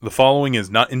The following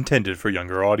is not intended for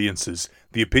younger audiences.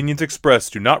 The opinions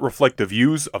expressed do not reflect the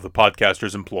views of the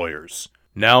podcaster's employers.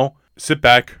 Now, sit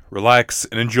back, relax,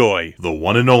 and enjoy the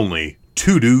one and only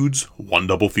Two Dudes, One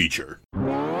Double Feature.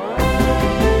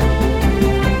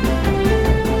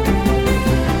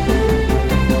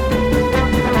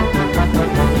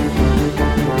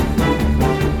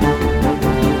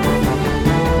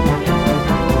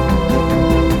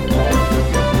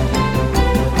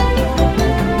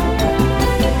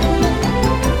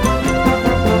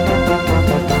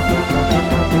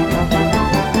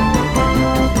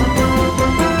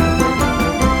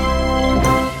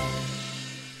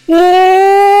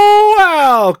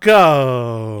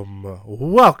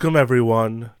 Welcome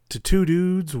everyone to Two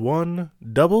Dudes, One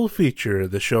Double Feature,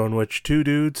 the show in which two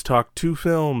dudes talk two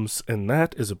films, and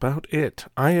that is about it.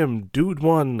 I am Dude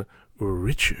 1,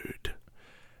 Richard.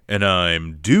 And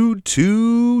I'm Dude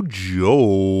 2,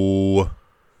 Joe.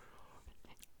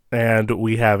 And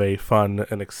we have a fun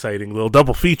and exciting little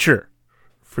double feature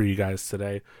for you guys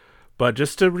today. But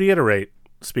just to reiterate,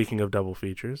 speaking of double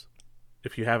features,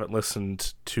 if you haven't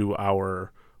listened to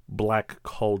our Black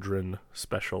Cauldron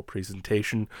special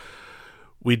presentation,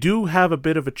 we do have a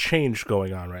bit of a change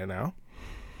going on right now,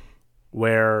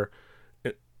 where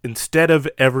instead of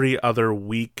every other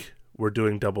week we're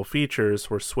doing double features,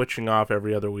 we're switching off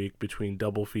every other week between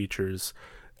double features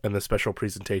and the special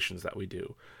presentations that we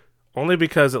do. Only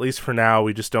because, at least for now,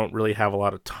 we just don't really have a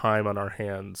lot of time on our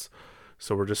hands,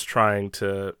 so we're just trying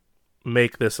to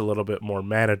make this a little bit more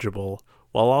manageable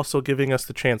while also giving us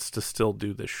the chance to still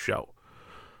do this show.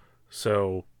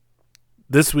 So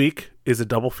this week is a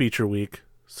double feature week,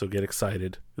 so get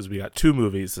excited because we got two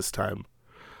movies this time.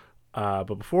 But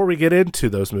before we get into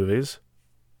those movies,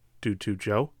 Dude 2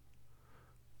 Joe,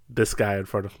 this guy in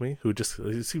front of me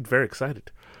he seemed very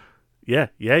excited. Yeah,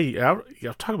 I'll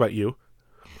talk about you.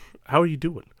 How are you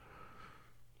doing?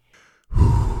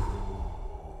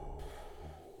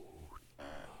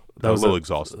 That was a little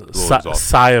exhausted.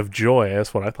 Sigh of joy.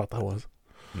 That's what I thought that was.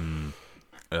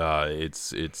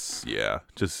 It's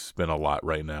just been a lot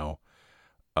right now.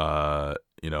 The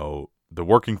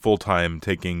working full time,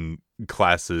 taking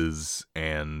classes,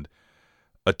 and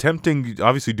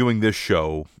obviously doing this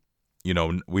show.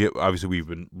 We've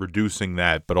been reducing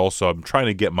that, but also I'm trying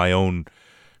to get my own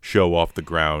show off the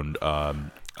ground. I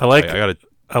like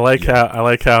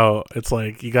how it's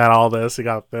like you got all this, you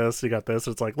got this, you got this.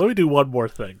 It's like, let me do one more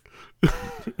thing.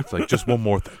 It's like just one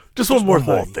more thing. Just one more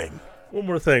thing. One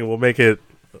more thing. We'll make it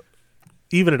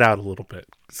even it out a little bit.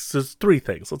 It's just three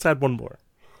things. Let's add one more.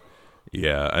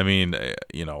 Yeah, I mean,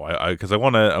 because I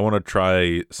want to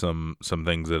try some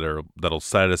things that'll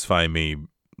satisfy me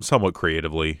somewhat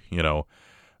creatively. So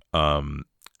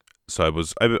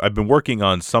I've been working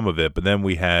on some of it, but then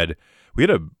we had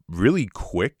a really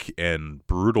quick and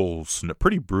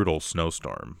pretty brutal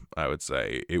snowstorm. I would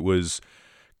say it was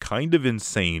kind of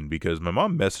insane because my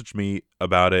mom messaged me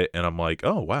about it, and I'm like,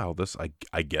 oh wow,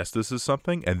 I guess this is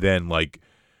something, and then like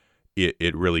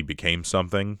it really became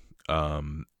something.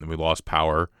 And we lost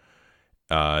power,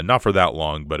 not for that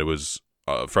long, but it was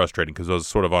frustrating because I was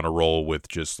sort of on a roll with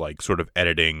just like sort of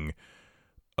editing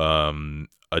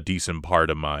a decent part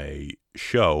of my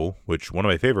show, which one of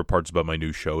my favorite parts about my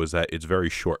new show is that it's very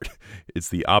short. It's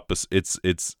the opposite.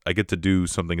 It's I get to do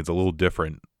something that's a little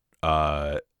different.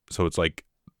 So it's like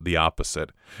the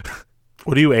opposite.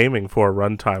 What are you aiming for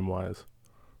runtime wise?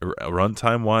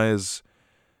 Runtime wise,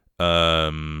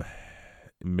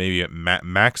 maybe at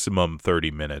maximum 30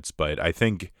 minutes, but I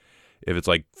think if it's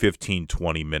like 15,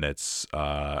 20 minutes,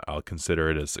 I'll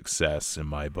consider it a success in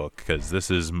my book, because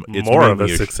it's more of a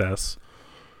success.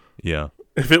 Yeah.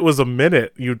 If it was a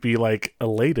minute, you'd be like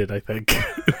elated, I think.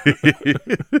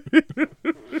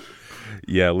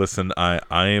 Yeah, listen,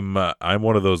 I'm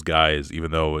one of those guys,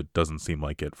 even though it doesn't seem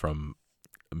like it from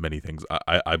many things.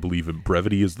 I believe in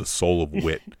brevity is the soul of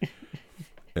wit.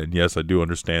 And yes, I do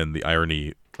understand the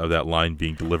irony of that line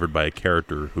being delivered by a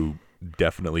character who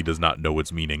definitely does not know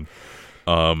its meaning.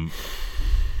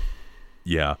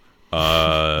 Yeah,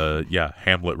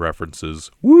 Hamlet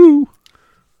references. Woo!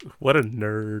 What a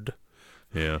nerd.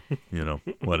 Yeah,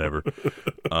 whatever.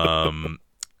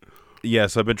 Yeah,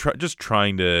 so I've been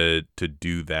trying to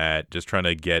do that. Just trying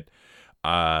to get.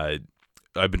 I've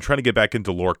been trying to get back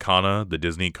into Lorcana, the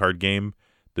Disney card game.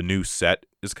 The new set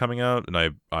is coming out, and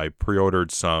I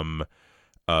pre-ordered some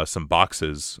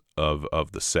boxes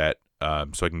of the set,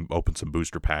 so I can open some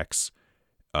booster packs.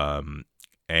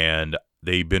 And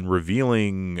they've been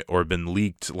revealing or been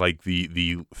leaked like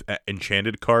the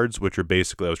enchanted cards, which are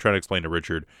basically, I was trying to explain to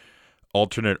Richard,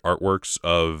 alternate artworks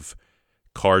of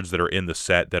cards that are in the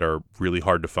set that are really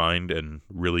hard to find and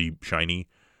really shiny.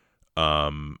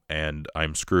 And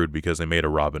I'm screwed because I made a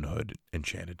Robin Hood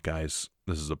enchanted. Guys,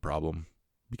 this is a problem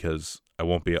because I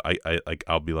won't be.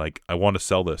 I'll be like, I want to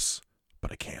sell this,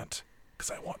 but I can't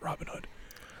because I want Robin Hood.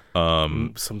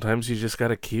 Sometimes you just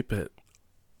gotta keep it.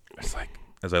 It's like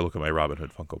as I look at my Robin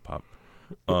Hood Funko Pop.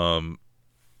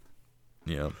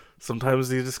 Yeah.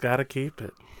 Sometimes you just gotta keep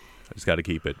it. I just got to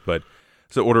keep it. But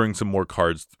so ordering some more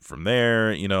cards from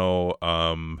there, like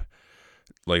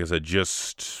I said,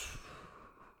 it's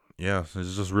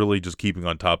just really just keeping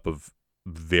on top of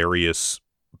various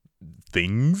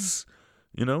things,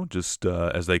 just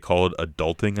as they call it,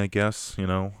 adulting, I guess,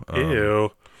 Ew.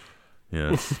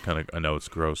 Yeah, it's kind of, I know it's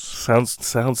gross. Sounds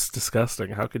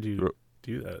disgusting. How could you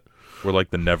do that? We're like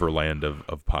the Neverland of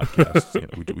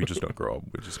podcasts. We just don't grow up.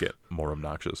 We just get more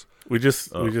obnoxious. We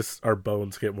just our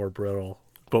bones get more brittle,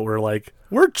 but we're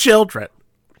children.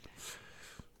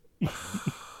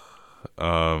 But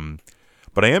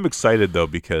I am excited though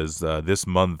because this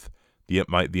month, the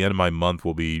end of my month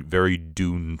will be very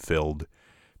Dune filled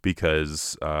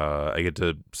because I get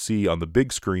to see on the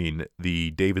big screen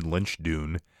the David Lynch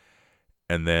Dune,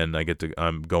 and then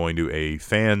I'm going to a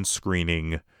fan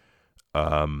screening.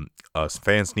 A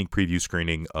fan sneak preview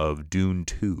screening of Dune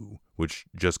 2, which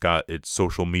just got its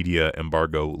social media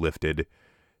embargo lifted.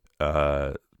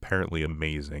 Apparently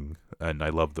amazing, and I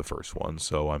love the first one,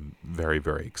 so I'm very,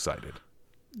 very excited.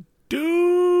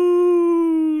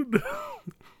 Dude!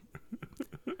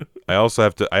 I also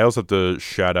have to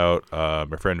shout out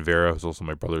my friend Vera, who's also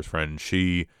my brother's friend.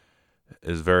 She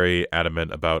is very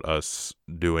adamant about us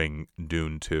doing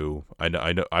Dune 2. I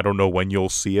know. I don't know when you'll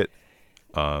see it.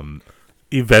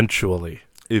 Eventually,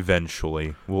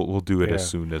 we'll do it as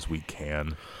soon as we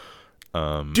can.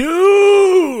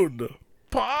 Dude,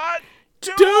 Pot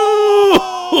dude.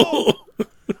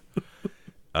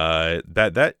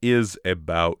 That is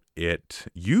about it.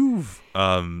 You've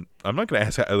I'm not gonna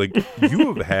ask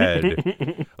you have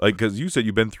had because you said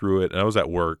you've been through it, and I was at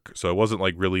work, so I wasn't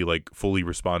really fully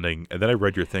responding. And then I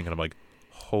read your thing, and I'm like,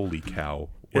 holy cow,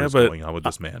 what is going on with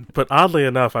this man? But oddly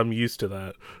enough, I'm used to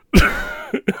that.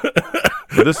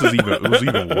 But it was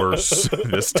even worse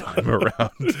this time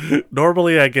around.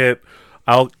 Normally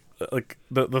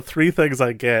the three things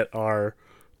I get are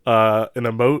the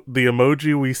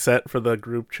emoji we set for the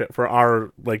group chat for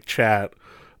our chat,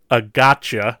 a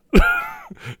gotcha,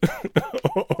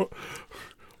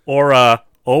 or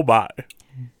oh my.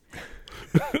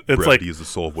 It's Brevity is the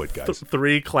soul of wit, guys.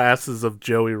 Three classes of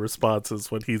Joey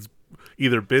responses when he's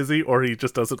either busy or he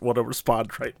just doesn't want to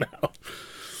respond right now.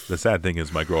 The sad thing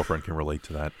is my girlfriend can relate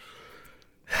to that.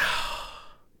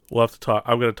 We'll have to talk.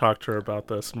 I'm going to talk to her about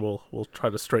this, and we'll try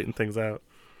to straighten things out.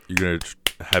 You're going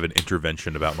to have an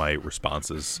intervention about my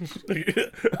responses.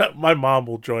 My mom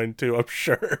will join too, I'm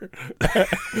sure.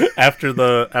 after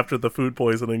the food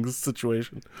poisoning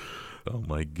situation. Oh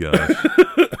my gosh.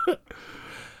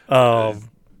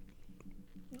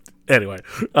 Anyway,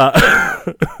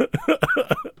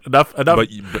 enough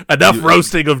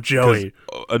roasting of Joey.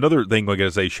 Another thing I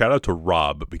gotta say, shout out to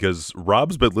Rob, because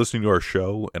Rob's been listening to our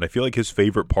show, and I feel like his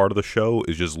favorite part of the show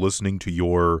is just listening to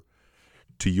your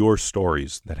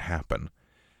stories that happen.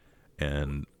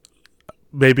 And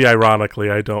maybe ironically,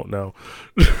 I don't know.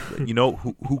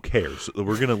 Who cares?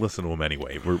 We're gonna listen to him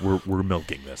anyway. We're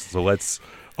milking this, so let's.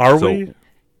 We?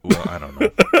 Well, I don't know.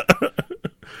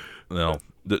 No.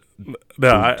 Do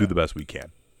the best we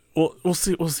can. We'll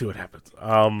see what happens.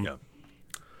 Yeah.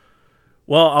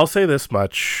 Well, I'll say this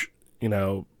much.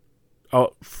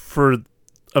 For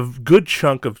a good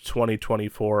chunk of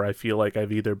 2024, I feel like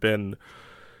I've either been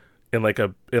in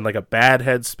a bad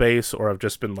headspace, or I've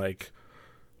just been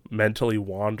mentally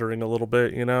wandering a little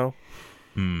bit.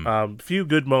 Few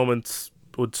good moments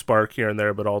would spark here and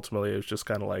there, but ultimately it was just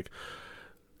kind of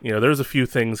there's a few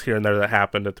things here and there that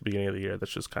happened at the beginning of the year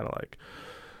that's just kind of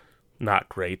not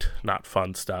great, not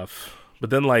fun stuff.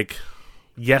 But then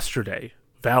yesterday,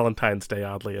 Valentine's Day,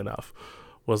 oddly enough,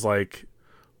 was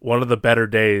one of the better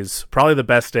days, probably the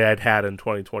best day I'd had in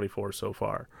 2024 so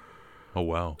far. Oh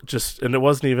wow. And it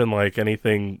wasn't even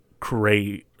anything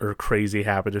great or crazy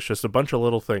happened. It's just a bunch of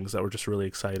little things that were just really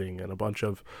exciting, and a bunch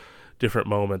of different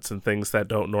moments and things that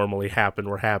don't normally happen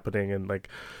were happening, and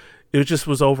it just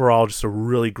was overall just a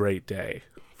really great day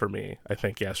for me. I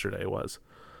think yesterday was.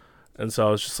 And so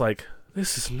I was just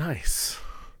this is nice.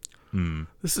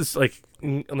 This is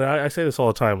and I say this all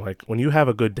the time, when you have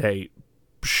a good day,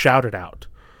 shout it out.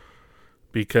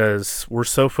 Because we're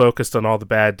so focused on all the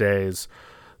bad days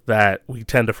that we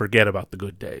tend to forget about the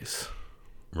good days.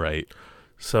 Right.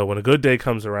 So when a good day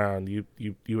comes around, you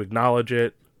acknowledge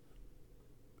it,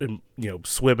 and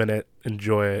swim in it,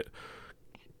 enjoy it.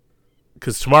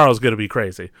 Because tomorrow's going to be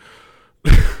crazy.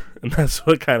 And that's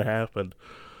what kind of happened.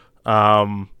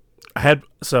 I'd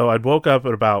woke up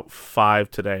at about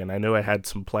 5 today, and I knew I had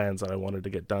some plans that I wanted to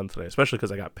get done today, especially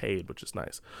because I got paid, which is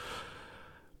nice.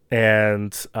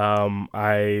 And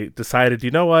I decided,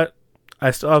 you know what? I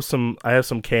have some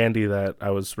candy that I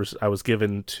was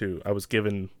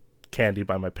given candy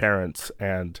by my parents,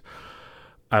 and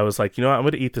I was like, you know what? I'm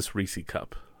going to eat this Reese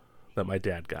cup that my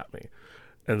dad got me.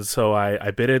 And so I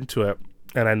bit into it,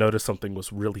 and I noticed something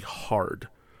was really hard.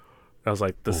 I was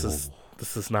like, this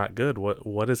is not good.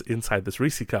 What is inside this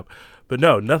Reese cup? But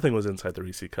no, nothing was inside the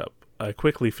Reese cup. I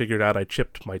quickly figured out I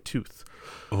chipped my tooth.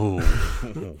 Oh.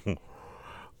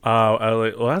 I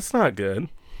was like, well, that's not good.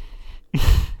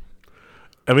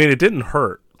 I mean, it didn't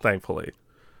hurt, thankfully.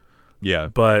 Yeah.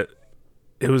 But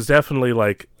it was definitely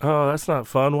like, oh, that's not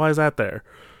fun. Why is that there?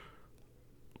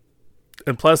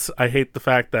 And plus, I hate the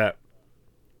fact that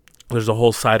there's a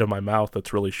whole side of my mouth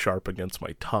that's really sharp against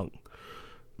my tongue.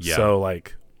 Yeah. So,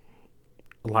 like,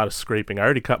 a lot of scraping. I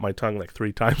already cut my tongue like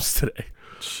 3 times today.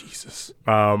 Jesus.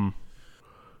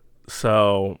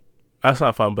 So that's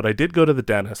not fun. But I did go to the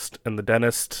dentist, and the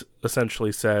dentist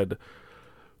essentially said,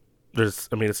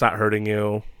 it's not hurting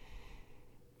you.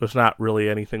 There's not really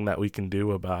anything that we can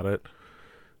do about it.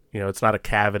 You know, it's not a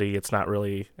cavity. It's not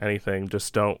really anything.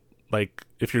 Just don't, like,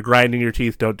 if you're grinding your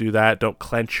teeth, don't do that. Don't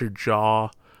clench your jaw.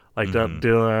 Like, don't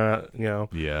do it, you know.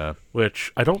 Yeah.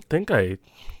 Which I don't think I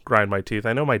grind my teeth.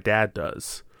 I know my dad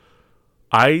does.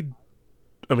 I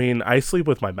sleep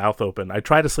with my mouth open. I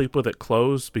try to sleep with it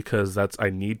closed because I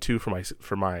need to for my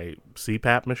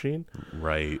CPAP machine.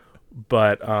 Right.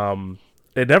 But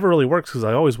it never really works because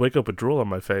I always wake up with drool on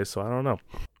my face, so I don't know.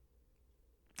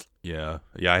 Yeah.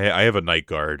 Yeah, I have a night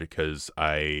guard because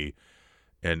I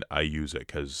use it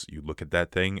because you look at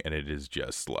that thing and it is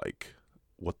just like,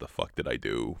 what the fuck did I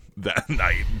do that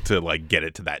night to like get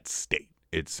it to that state?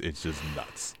 It's just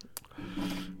nuts.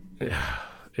 Yeah,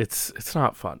 it's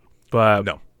not fun. But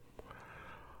no.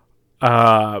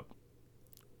 I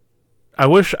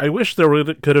wish there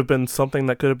could have been something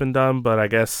that could have been done, but I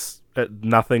guess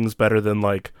nothing's better than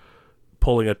like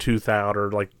pulling a tooth out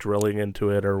or like drilling into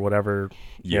it or whatever.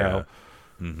 Yeah. You know?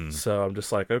 Mm-hmm. So I'm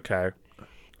just like, okay.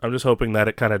 I'm just hoping that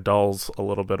it kind of dulls a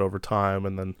little bit over time,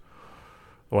 and then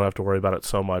I won't have to worry about it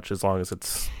so much as long as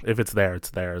if it's there, it's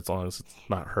there, as long as it's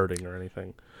not hurting or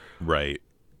anything. Right.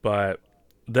 But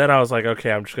then I was like,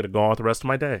 okay, I'm just going to go on with the rest of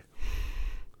my day.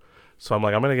 So I'm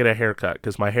like, I'm going to get a haircut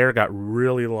because my hair got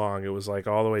really long. It was like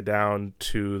all the way down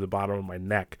to the bottom of my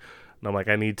neck. And I'm like,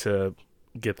 I need to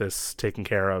get this taken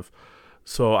care of.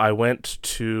 So I went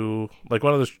to like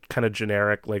one of those kind of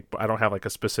generic, like I don't have like a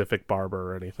specific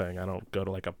barber or anything. I don't go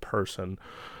to like a person.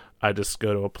 I just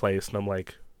go to a place and I'm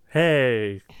like,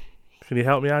 hey, can you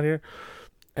help me out here?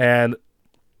 And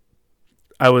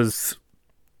I was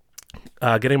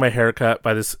getting my hair cut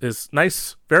by this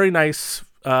nice, very nice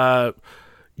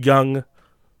young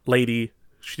lady.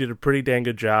 She did a pretty dang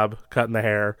good job cutting the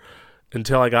hair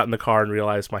until I got in the car and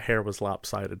realized my hair was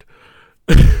lopsided.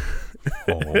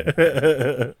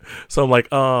 Oh. So I'm like,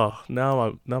 oh,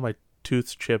 now my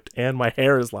tooth's chipped and my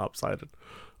hair is lopsided.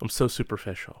 I'm so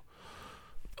superficial.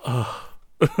 Oh.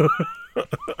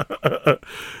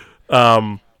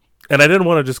 And I didn't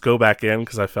want to just go back in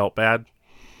because I felt bad.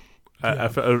 I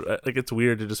felt like it's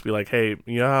weird to just be like, hey,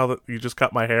 you know how you just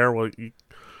cut my hair? Well, you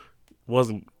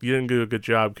didn't do a good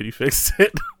job. Could you fix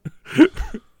it?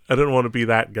 I didn't want to be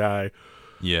that guy.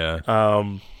 Yeah.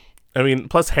 I mean,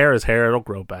 plus hair is hair. It'll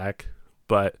grow back.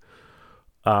 But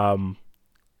I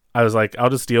was like, I'll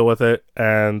just deal with it.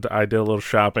 And I did a little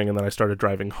shopping, and then I started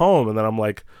driving home. And then I'm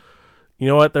like, you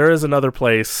know what? There is another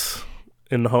place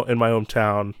in my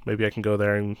hometown. Maybe I can go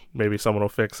there, and maybe someone will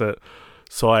fix it.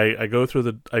 So I go through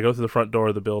the front door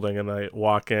of the building, and I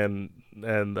walk in,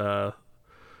 and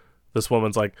this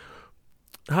woman's like,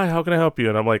 "Hi, how can I help you?"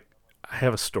 And I'm like, "I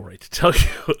have a story to tell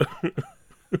you."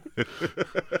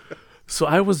 So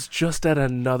I was just at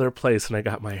another place, and I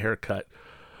got my hair cut,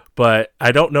 but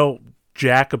I don't know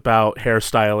jack about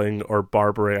hairstyling or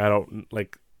barbering. I don't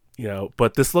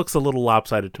but this looks a little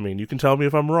lopsided to me, and you can tell me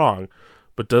if I'm wrong.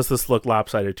 But does this look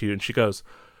lopsided to you? And she goes,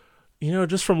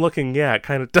 just from looking, yeah, it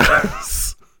kind of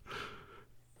does.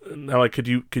 And I'm like, could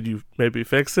you maybe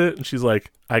fix it? And she's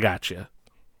like, I got you.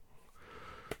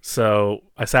 So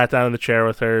I sat down in the chair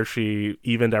with her. She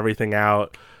evened everything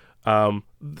out.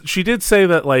 She did say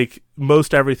that like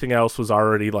most everything else was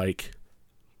already like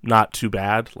not too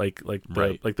bad. Like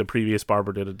right. the previous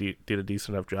barber did a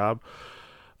decent enough job.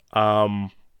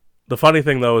 The funny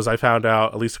thing though is I found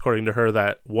out, at least according to her,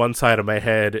 that one side of my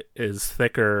head is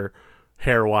thicker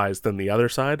hair wise than the other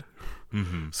side.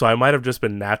 Mm-hmm. So I might have just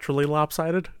been naturally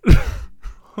lopsided.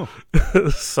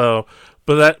 So,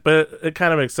 but it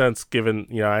kind of makes sense given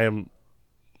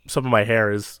some of my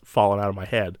hair is falling out of my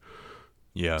head.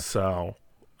 Yeah. So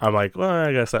I'm like, well,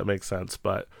 I guess that makes sense.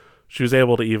 But she was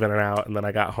able to even it out, and then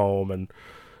I got home, and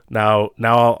now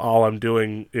all I'm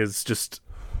doing is just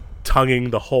tonguing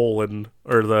the hole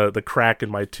or the crack in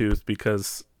my tooth,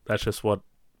 because that's just what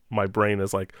my brain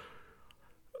is like.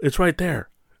 It's right there.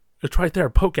 It's right there.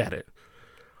 Poke at it.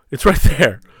 It's right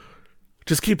there.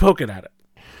 Just keep poking at it.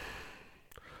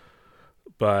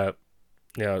 But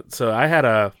so I had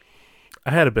a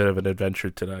bit of an adventure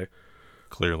today.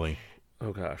 Clearly.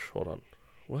 Oh gosh, hold on.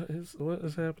 What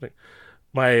is happening?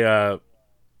 My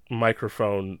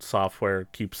microphone software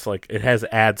keeps it has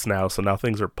ads now, so now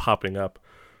things are popping up.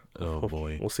 Oh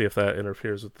boy. We'll see if that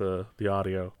interferes with the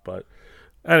audio. But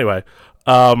anyway,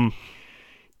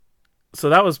 so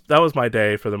that was my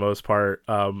day for the most part.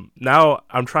 Now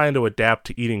I'm trying to adapt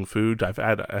to eating food.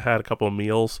 I had a couple of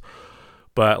meals,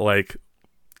 but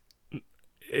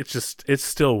it's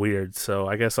still weird. So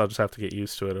I guess I'll just have to get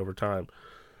used to it over time.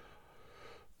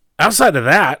 Outside of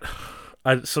that,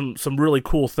 some really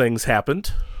cool things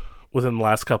happened within the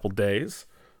last couple days.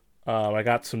 I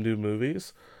got some new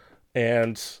movies,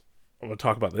 and I'm gonna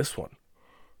talk about this one.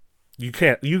 You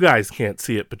guys can't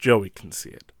see it, but Joey can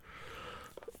see it.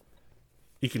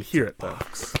 You can hear it though.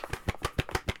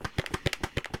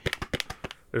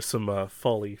 There's some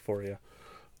Foley for you.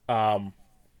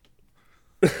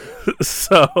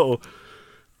 So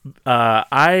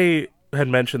I had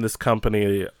mentioned this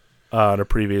company on a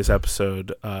previous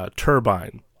episode,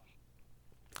 Turbine.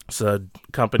 It's a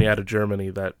company out of Germany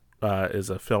that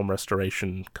is a film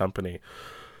restoration company.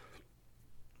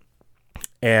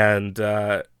 And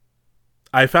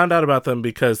I found out about them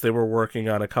because they were working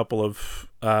on a couple of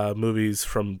movies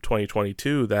from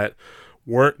 2022 that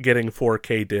weren't getting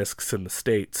 4K discs in the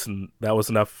States, and that was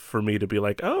enough for me to be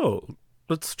like, oh,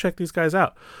 let's check these guys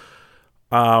out.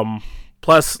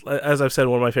 Plus, as I've said,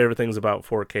 one of my favorite things about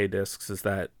 4K discs is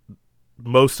that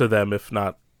most of them, if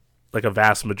not a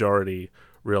vast majority,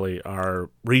 really are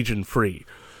region free.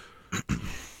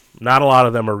 Not a lot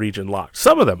of them are region locked.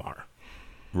 Some of them are.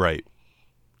 Right.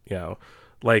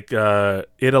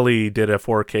 Italy did a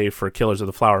 4K for Killers of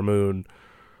the Flower Moon,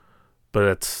 but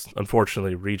it's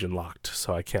unfortunately region locked,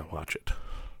 so I can't watch it.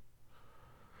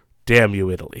 Damn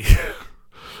you, Italy.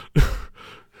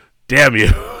 Damn you.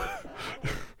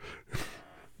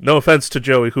 No offense to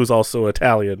Joey, who's also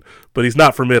Italian, but he's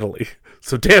not from Italy.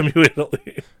 So damn you,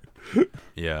 Italy.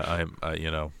 Yeah,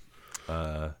 yeah.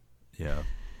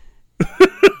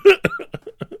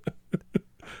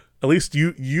 At least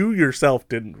you yourself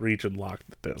didn't region lock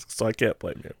the disc, so I can't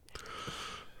blame you.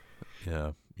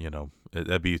 Yeah,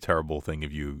 that'd be a terrible thing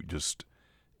if you just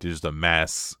did a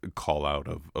mass call out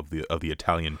of the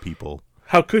Italian people.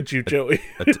 How could you, Joey?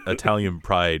 Italian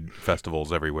pride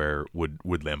festivals everywhere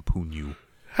would lampoon you.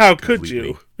 How could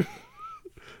you?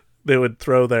 They would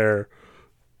throw their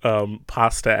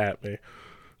pasta at me.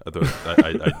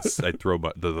 I'd throw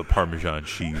the Parmesan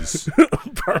cheese.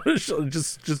 Parmesan,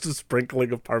 just a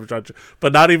sprinkling of Parmesan cheese.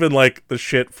 But not even the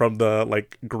shit from the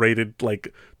grated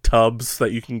tubs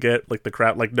that you can get, the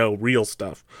crap. No, real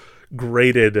stuff.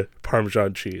 Grated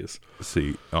Parmesan cheese.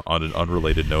 See, on an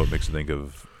unrelated note, it makes me think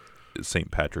of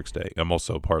St. Patrick's Day. I'm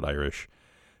also part Irish,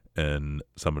 and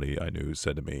somebody I knew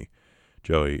said to me,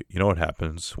 Joey, you know what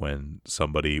happens when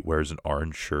somebody wears an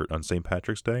orange shirt on St.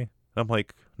 Patrick's Day? I'm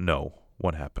like, no.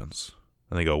 What happens?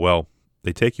 And they go, well,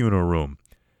 they take you in a room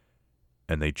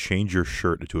and they change your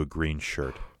shirt into a green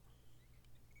shirt.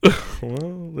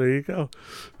 Well, there you go.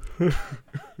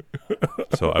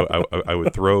 So I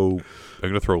would I'm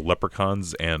going to throw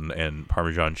leprechauns and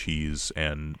Parmesan cheese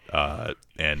and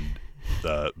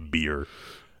beer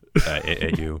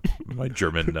at you, my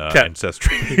German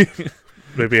ancestry.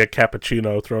 Maybe a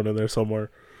cappuccino thrown in there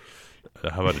somewhere.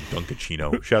 How about a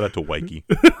Dunkachino? Shout out to Waikey.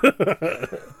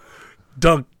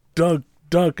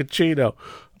 Dunkachino.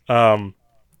 What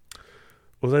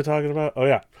was I talking about? Oh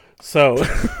yeah. So,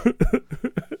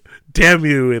 damn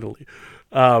you, Italy.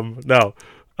 No.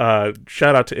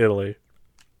 Shout out to Italy.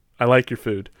 I like your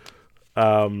food.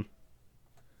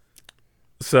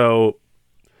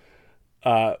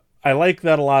 I like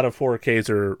that a lot of 4Ks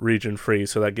are region free,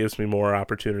 so that gives me more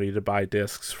opportunity to buy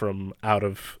discs from out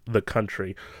of the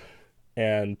country.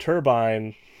 And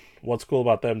Turbine, what's cool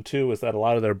about them too is that a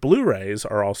lot of their Blu-rays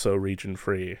are also region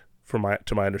free,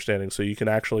 to my understanding. So you can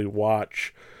actually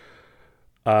watch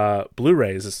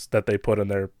Blu-rays that they put in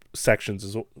their selections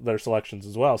as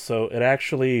well. So it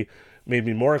actually made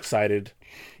me more excited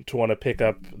to want to pick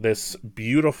up this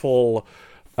beautiful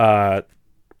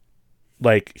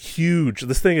like huge.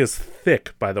 This thing is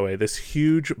thick, by the way. This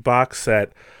huge box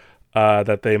set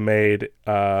that they made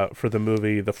for the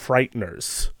movie The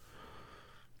Frighteners.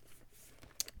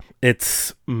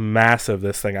 It's massive,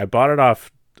 this thing. I bought it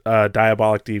off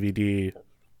Diabolic DVD,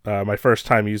 my first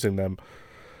time using them,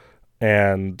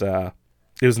 and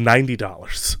it was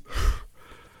 $90.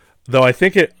 Though I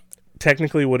think it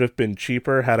technically would have been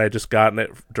cheaper had I just gotten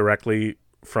it directly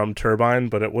from Turbine,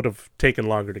 but it would have taken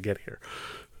longer to get here.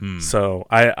 So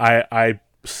I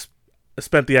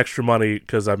spent the extra money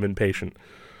because I'm impatient.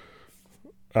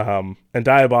 And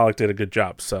Diabolic did a good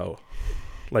job, so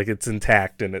like it's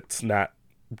intact and it's not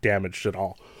damaged at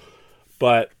all.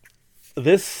 But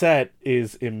this set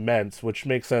is immense, which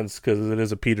makes sense because it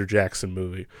is a Peter Jackson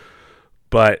movie.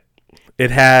 But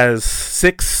it has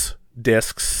 6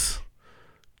 discs,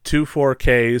 2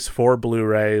 4Ks, 4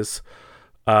 Blu-rays.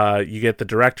 You get the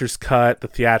director's cut, the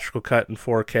theatrical cut in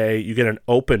 4K. You get an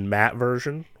open matte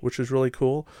version, which is really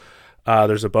cool.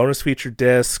 There's a bonus feature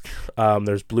disc.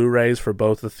 There's Blu-rays for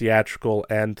both the theatrical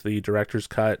and the director's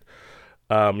cut.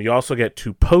 You also get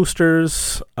 2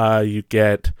 posters. You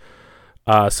get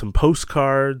some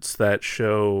postcards that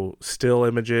show still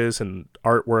images and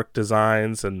artwork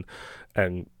designs and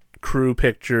crew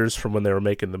pictures from when they were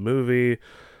making the movie.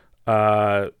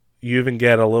 You even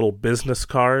get a little business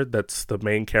card that's the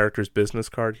main character's business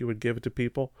card he would give it to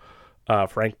people.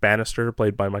 Frank Bannister,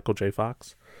 played by Michael J.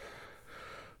 Fox.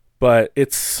 But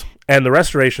and the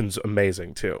restoration's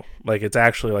amazing too. Like, it's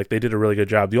actually, like, they did a really good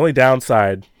job. The only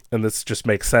downside, and this just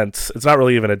makes sense, it's not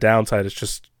really even a downside, it's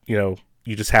just, you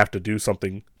just have to do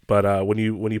something. But when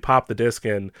you pop the disc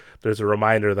in, there's a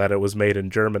reminder that it was made in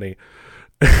Germany.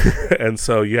 And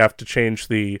so you have to change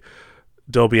the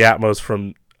Dolby Atmos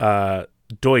from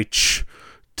Deutsch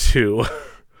to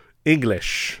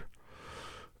English.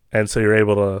 And so you're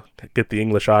able to get the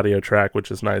English audio track, which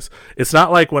is nice. It's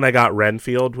not like when I got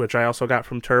Renfield, which I also got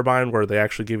from Turbine, where they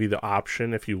actually give you the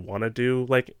option if you want to do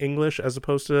like English as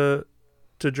opposed to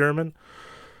German.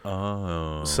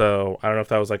 Oh. So I don't know if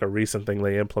that was like a recent thing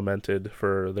they implemented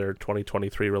for their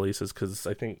 2023 releases, because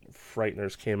I think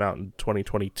Frighteners came out in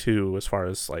 2022 as far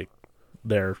as like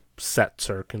their sets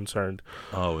are concerned.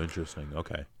 Oh, interesting.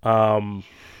 Okay.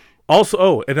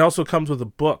 Also, it also comes with a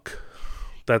book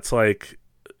that's like,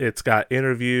 it's got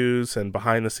interviews and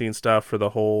behind the scenes stuff for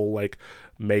the whole like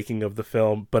making of the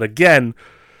film. But again,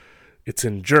 it's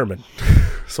in German,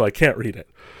 so I can't read it.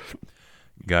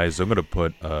 Guys, I'm going to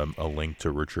put a link to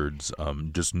Richard's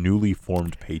just newly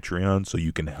formed Patreon so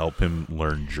you can help him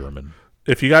learn German.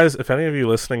 If any of you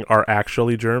listening are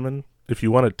actually German, if you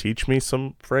want to teach me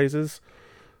some phrases,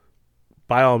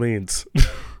 by all means,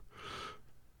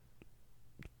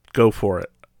 go for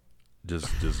it.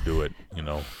 Just do it,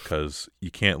 because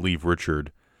you can't leave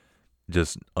Richard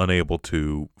just unable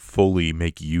to fully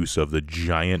make use of the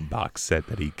giant box set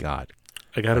that he got.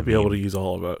 I got to be able to use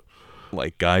all of it.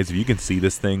 Like, guys, if you can see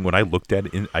this thing, when I looked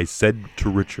at it, I said to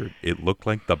Richard, it looked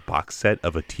like the box set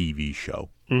of a TV show.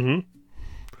 Mm-hmm.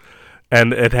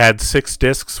 And it had 6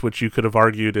 discs, which you could have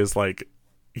argued is like,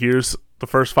 here's the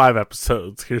first 5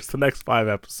 episodes, here's the next 5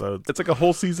 episodes. It's like a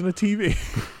whole season of TV.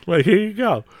 Like, here you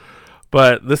go.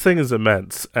 But this thing is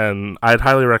immense, and I'd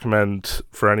highly recommend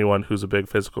for anyone who's a big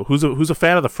physical, who's a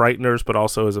fan of the Frighteners, but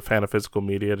also is a fan of physical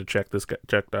media, to check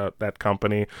out that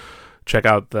company. Check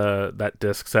out that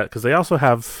disc set, because they also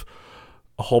have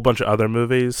a whole bunch of other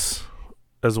movies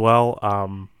as well.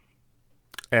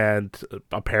 And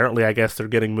apparently, I guess they're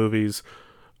getting movies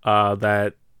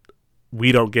that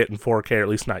we don't get in 4K, or at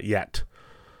least not yet.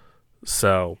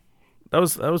 So that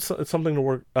was something to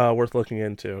worth looking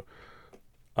into.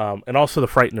 And also, The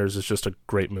Frighteners is just a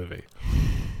great movie.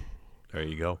 There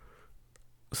you go.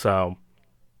 So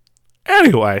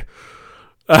anyway.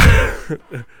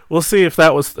 We'll see if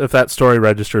that story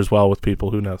registers well with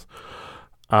people. Who knows?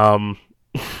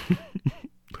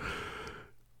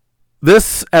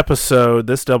 This episode,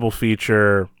 this double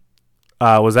feature,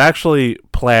 was actually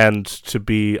planned to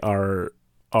be our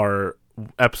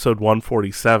episode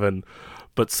 147,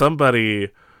 but somebody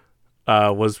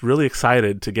was really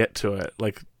excited to get to it,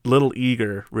 like little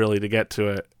eager really to get to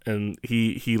it, and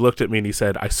he looked at me and he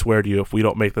said, "I swear to you, if we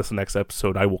don't make this the next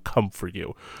episode, I will come for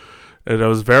you." And I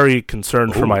was very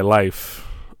concerned for my life.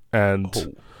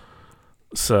 And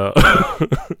so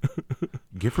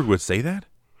Gifford would say that?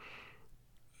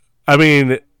 I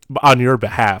mean, on your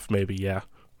behalf, maybe, yeah.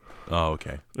 Oh,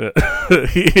 okay.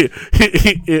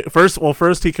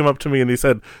 First he came up to me and he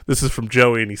said, "This is from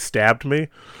Joey," and he stabbed me.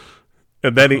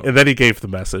 And then he gave the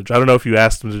message. I don't know if you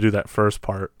asked him to do that first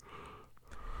part.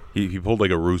 He pulled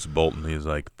like a Roose Bolton. He's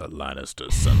like, "The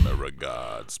Lannisters send their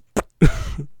regards." A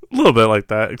little bit like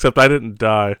that, except I didn't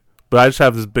die. But I just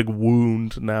have this big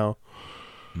wound now.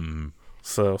 Mm.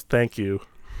 So thank you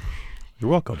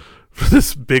You're welcome. for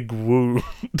this big wound.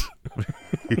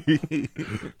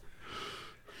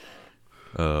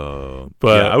 But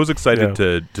yeah, I was excited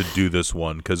to do this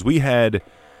one because we had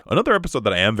another episode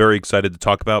that I am very excited to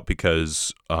talk about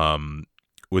because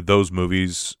with those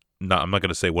movies, I'm not going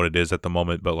to say what it is at the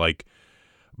moment, but like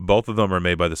both of them are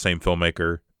made by the same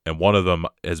filmmaker, and one of them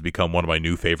has become one of my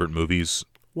new favorite movies.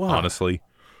 Why? Honestly,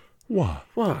 Why?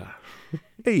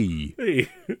 hey,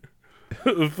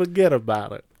 Forget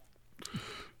about it.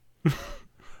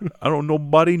 I don't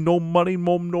nobody, no money,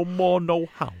 no more, no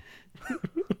how.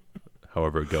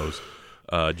 However it goes,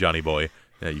 Johnny Boy.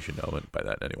 Yeah, you should know it by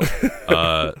that anyway.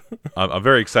 I'm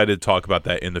very excited to talk about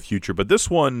that in the future. But this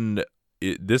one,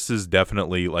 this is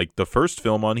definitely like the first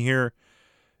film on here.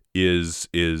 Is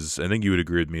I think you would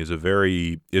agree with me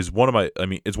is one of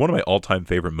my all-time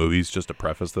favorite movies. Just to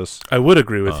preface this, I would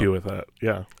agree with you with that.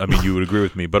 Yeah, I mean you would agree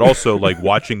with me, but also like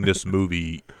watching this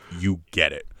movie, you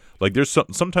get it. Like there's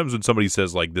sometimes when somebody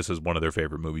says like this is one of their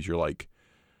favorite movies, you're like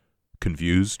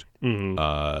confused. Mm-hmm.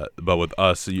 But with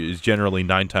us, it's generally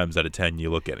 9 times out of 10 you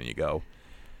look at it and you go,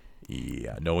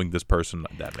 yeah, knowing this person,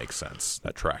 that makes sense.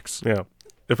 That tracks. Yeah.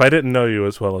 If I didn't know you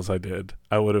as well as I did,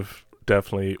 I would have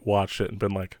definitely watched it and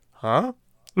been like, huh?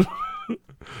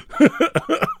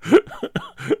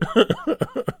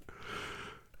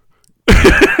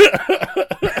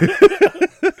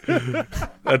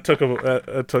 I took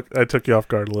you off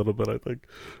guard a little bit, I think.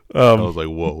 I was like,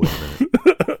 whoa, wait a minute.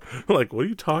 Like, what are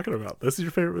you talking about? This is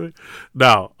your favorite movie?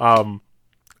 No.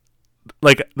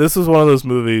 Like, this is one of those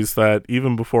movies that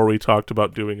even before we talked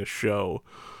about doing a show,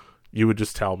 you would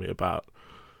just tell me about.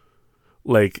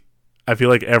 Like, I feel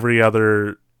like every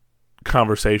other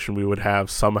conversation we would have,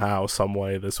 somehow, some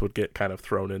way, this would get kind of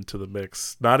thrown into the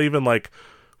mix. Not even like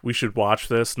we should watch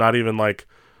this, not even like,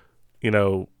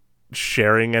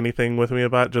 sharing anything with me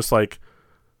about it. Just like,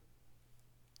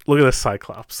 look at this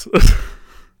Cyclops.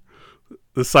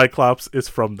 The Cyclops is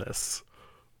from this.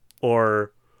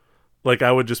 Or like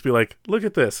I would just be like, look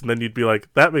at this, and then you'd be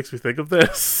like, that makes me think of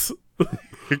this.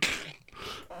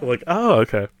 Like, oh,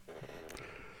 okay.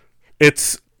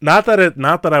 It's not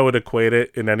that I would equate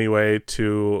it in any way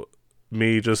to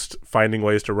me just finding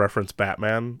ways to reference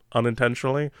Batman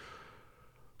unintentionally.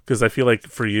 Because I feel like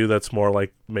for you that's more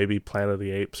like maybe Planet of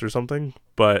the Apes or something,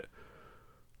 but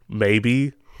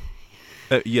maybe.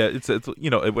 Yeah, it's I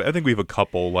think we have a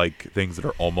couple like things that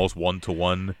are almost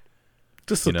 1-to-1.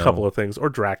 Just a couple of things, or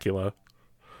Dracula.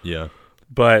 Yeah,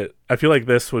 but I feel like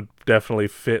this would definitely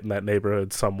fit in that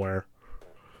neighborhood somewhere.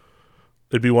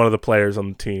 It'd be one of the players on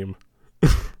the team.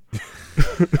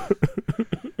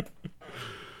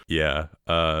 Yeah.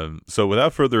 So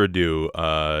without further ado,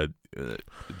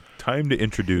 time to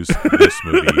introduce this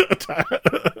movie.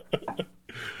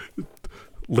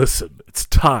 Listen, it's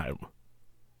time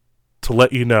to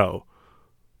let you know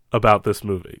about this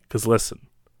movie. Because listen,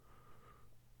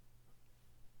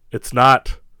 it's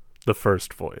not the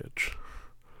first voyage.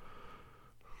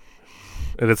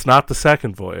 And it's not the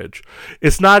second voyage.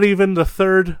 It's not even the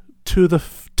third to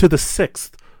the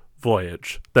sixth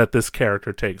voyage that this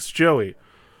character takes. Joey,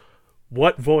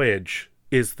 what voyage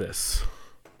is this?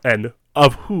 And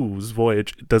of whose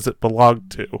voyage does it belong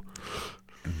to?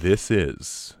 This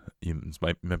is, this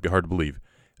might be hard to believe,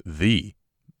 the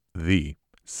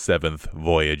seventh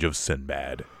voyage of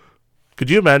Sinbad. Could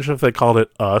you imagine if they called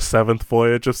it a seventh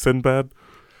voyage of Sinbad?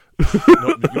 You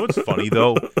know what's funny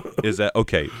though is that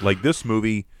like this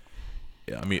movie,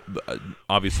 I mean,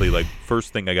 obviously, like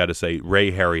first thing I got to say,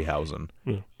 Ray Harryhausen,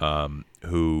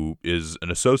 who is an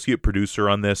associate producer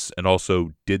on this and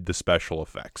also did the special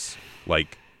effects.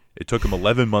 Like it took him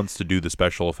 11 months to do the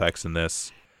special effects in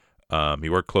this. He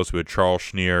worked closely with Charles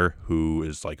Schneer, who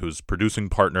is like his producing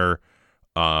partner,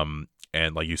 and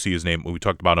like you see his name. We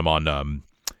talked about him on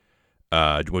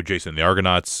with Jason and the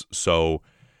Argonauts. So.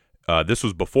 This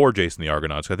was before Jason the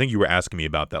Argonauts. I think you were asking me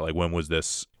about that. Like, when was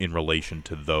this in relation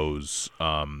to those?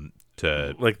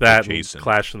 To like that, Jason.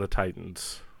 Clash of the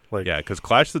Titans. Like, yeah, because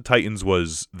Clash of the Titans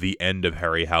was the end of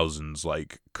Harryhausen's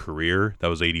like career. That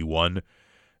was 81.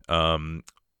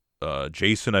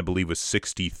 Jason, I believe, was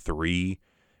 63,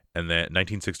 and then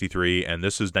 1963, and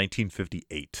this is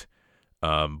 1958.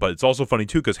 But it's also funny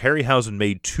too because Harryhausen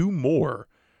made 2 more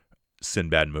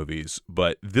Sinbad movies,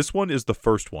 but this one is the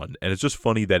first one, and it's just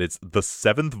funny that it's the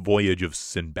 7th voyage of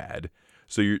Sinbad.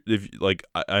 So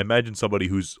I imagine somebody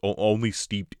who's only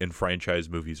steeped in franchise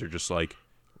movies are just like,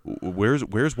 where's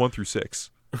 1 through 6?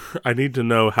 I need to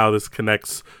know how this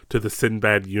connects to the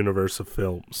Sinbad universe of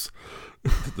films.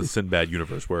 The Sinbad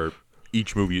universe, where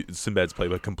each movie, Sinbad's played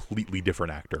by a completely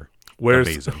different actor.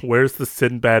 Where's the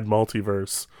Sinbad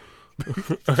multiverse?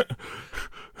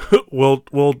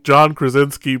 Will John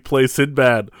Krasinski play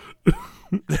Sinbad?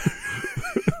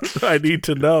 I need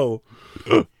to know.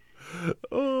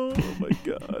 Oh my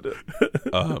god.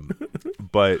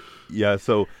 But yeah,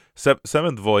 so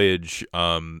Seventh Voyage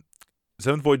of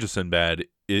Sinbad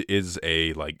is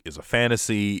a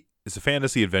fantasy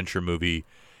adventure movie,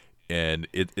 and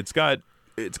it's got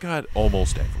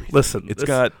almost everything. Listen,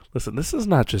 this is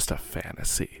not just a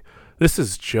fantasy. This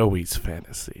is Joey's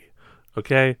fantasy.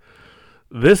 Okay?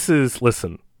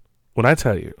 Listen, when I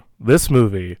tell you, this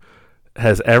movie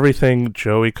has everything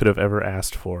Joey could have ever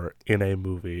asked for in a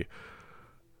movie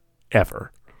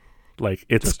ever. Like,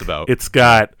 Just about. It's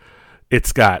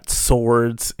got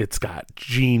swords, it's got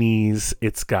genies,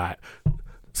 it's got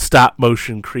stop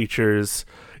motion creatures,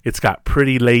 it's got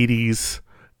pretty ladies,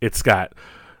 it's got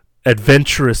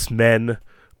adventurous men,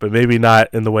 but maybe not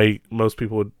in the way most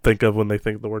people would think of when they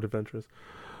think of the word adventurous,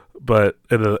 but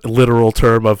in a literal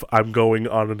term of I'm going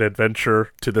on an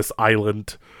adventure to this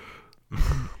island.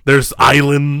 There's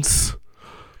islands.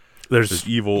 There's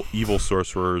evil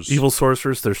sorcerers.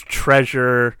 There's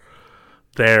treasure.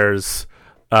 There's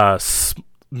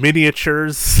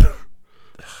miniatures.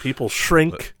 People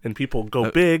shrink and people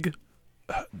go big.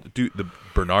 Dude, the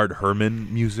Bernard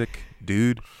Herrmann music,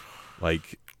 dude,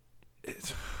 like,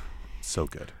 it's so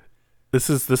good. This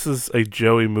is a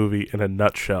Joey movie in a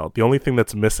nutshell. The only thing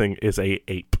that's missing is a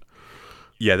ape.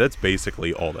 Yeah, that's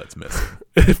basically all that's missing.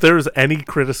 If there was any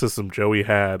criticism Joey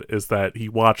had, is that he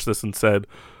watched this and said,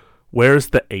 "Where's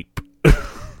the ape?"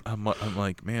 I'm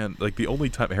like, man, like the only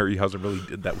time Harryhausen really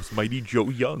did that was Mighty Joe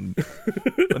Young,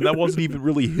 and that wasn't even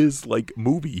really his like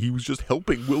movie. He was just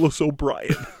helping Willis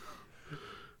O'Brien.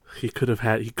 It could have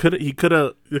been a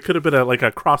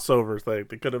crossover thing.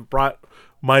 They could have brought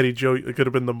Mighty Joe. It could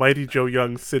have been the Mighty Joe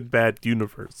Young Sinbad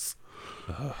universe.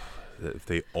 If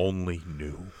they only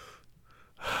knew.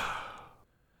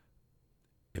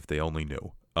 If they only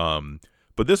knew.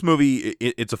 But this movie,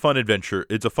 it's a fun adventure.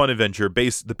 It's a fun adventure.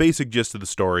 The basic gist of the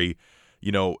story,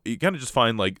 you kind of just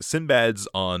find like Sinbad's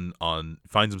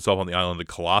finds himself on the island of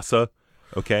Colossa.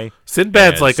 Okay,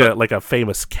 Sinbad's like a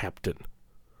famous captain.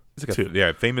 It's like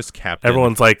a famous captain.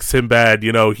 Everyone's like, Sinbad,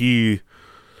 he would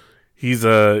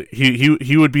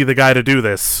be the guy to do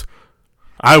this.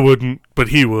 I wouldn't, but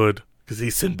he would, because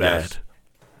he's Sinbad.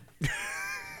 Yes.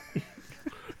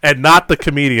 And not the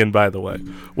comedian, by the way.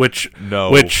 Which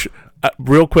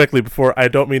real quickly, before, I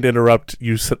don't mean to interrupt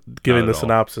you giving the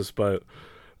synopsis, but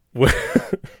when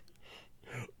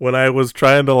I was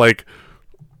trying to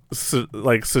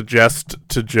suggest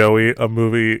to Joey a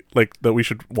movie that we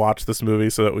should watch this movie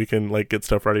so that we can get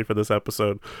stuff ready for this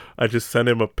episode, I just sent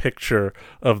him a picture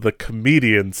of the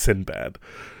comedian Sinbad,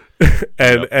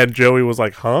 and Joey was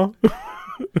like, "Huh?"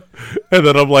 And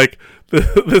then I'm like,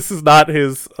 "This is not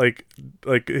his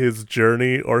his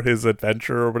journey or his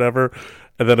adventure or whatever."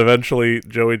 And then eventually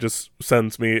Joey just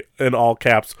sends me in all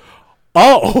caps,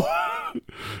 "Oh,"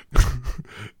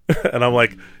 and I'm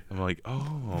like,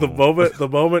 oh. The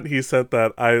moment he said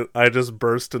that, I just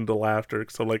burst into laughter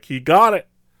because I'm like, he got it.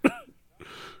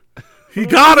 He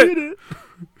got it.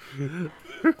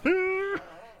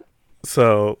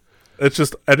 So it's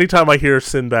just anytime I hear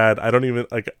Sinbad, I don't even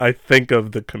I think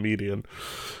of the comedian.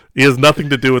 He has nothing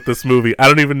to do with this movie. I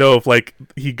don't even know if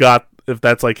if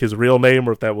that's his real name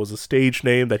or if that was a stage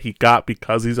name that he got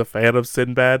because he's a fan of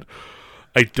Sinbad.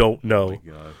 I don't know. Oh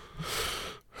my God.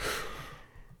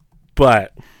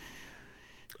 But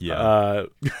yeah.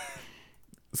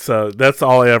 So that's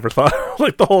all I ever thought.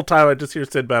 The whole time I just hear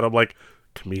Sinbad, I'm like,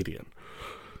 comedian.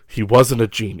 He wasn't a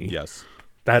genie. Yes.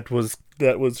 That was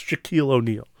Shaquille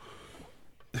O'Neal.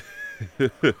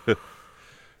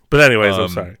 But anyways, I'm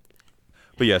sorry.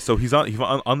 But yeah, so he's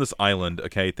on this island.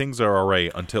 Okay, things are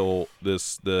alright until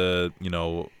the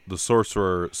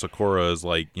sorcerer Sakura is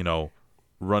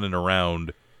running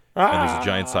around, and there's a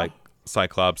giant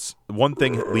cyclops. One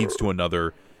thing leads to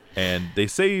another, and they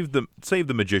save the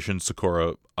magician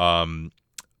Sakura,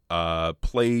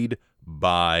 played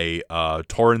by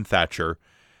Torrin Thatcher,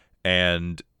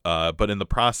 and but in the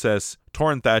process,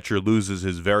 Torrin Thatcher loses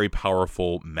his very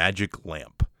powerful magic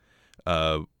lamp.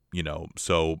 So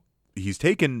he's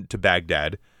taken to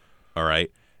Baghdad. All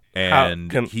right,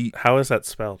 and how is that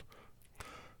spelled?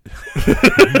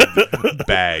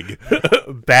 Baghdad.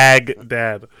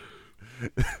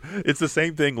 It's the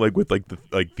same thing with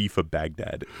the Thief of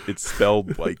Baghdad. It's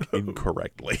spelled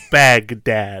incorrectly.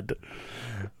 Baghdad.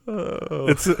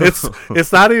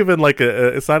 It's not even like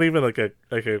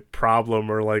a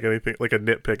problem or anything like a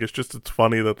nitpick. It's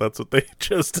funny that's what they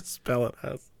chose to spell it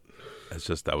as.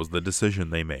 that was the decision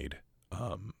they made.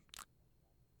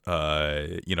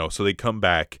 So they come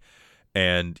back,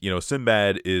 and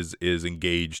Sinbad is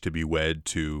engaged to be wed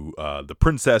to the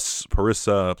princess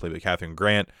Parissa, played by Catherine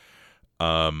Grant.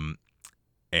 And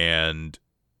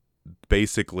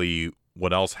basically,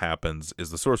 what else happens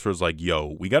is the sorcerer's like,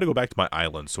 "Yo, we got to go back to my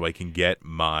island so I can get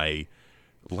my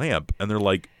lamp." And they're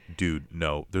like, "Dude,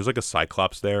 no, there's like a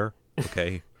cyclops there.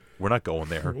 Okay, we're not going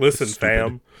there. Listen,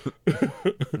 fam.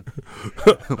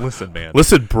 Listen, man.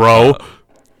 Listen, bro."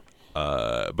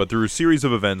 But through a series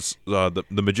of events, the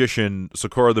magician,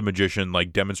 Sakura the magician,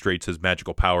 like demonstrates his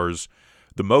magical powers.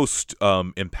 The most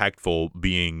impactful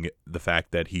being the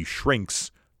fact that he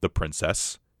shrinks the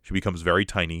princess. She becomes very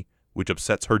tiny, which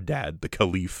upsets her dad, the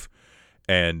caliph,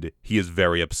 and he is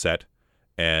very upset.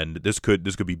 And this could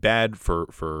be bad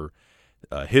for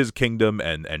his kingdom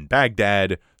and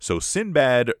Baghdad. So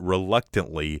Sinbad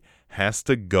reluctantly has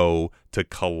to go to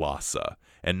Colossa.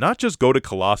 And not just go to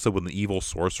Colossa with an evil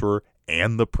sorcerer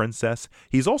and the princess.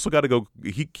 He's also got to go.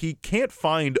 He can't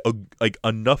find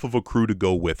enough of a crew to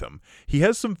go with him. He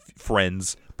has some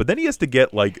friends, but then he has to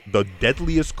get like the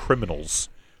deadliest criminals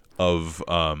of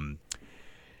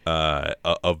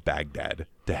Baghdad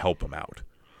to help him out.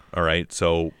 All right,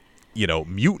 so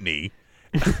mutiny.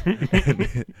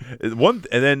 and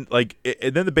then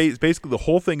basically the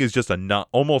whole thing is just a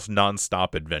almost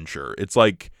nonstop adventure. It's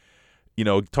like,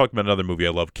 talking about another movie I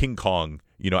love, King Kong.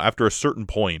 After a certain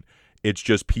point, it's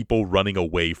just people running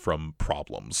away from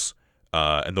problems,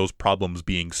 and those problems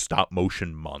being stop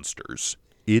motion monsters.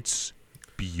 It's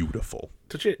beautiful.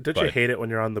 Did you hate it when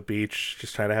you're on the beach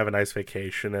just trying to have a nice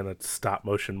vacation and a stop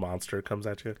motion monster comes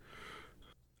at you?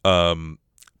 But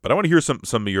I want to hear some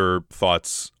of your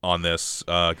thoughts on this,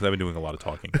 because I've been doing a lot of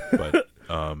talking. But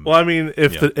well, I mean,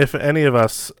 if any of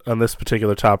us on this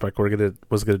particular topic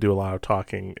was gonna do a lot of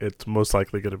talking, it's most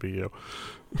likely gonna be you.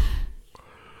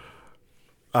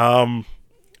 How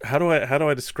do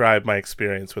I describe my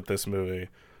experience with this movie?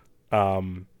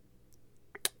 Because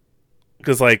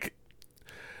like,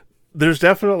 there's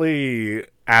definitely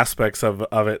aspects of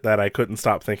it that I couldn't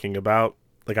stop thinking about.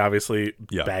 Like, obviously,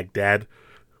 Baghdad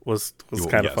was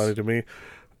kind of funny to me.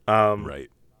 Right.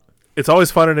 It's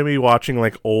always funny to me watching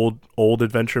like old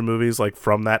adventure movies like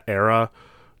from that era.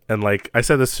 And like I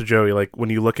said this to Joey, like when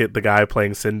you look at the guy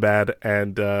playing Sinbad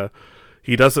and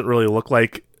he doesn't really look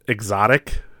like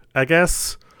exotic, I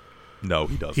guess. No,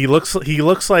 he doesn't. He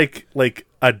looks like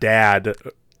a dad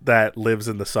that lives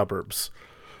in the suburbs.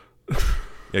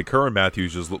 Yeah, Curran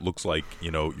Matthews just looks like,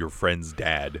 your friend's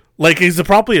dad. Like, he's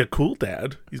probably a cool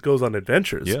dad. He goes on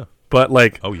adventures. Yeah. But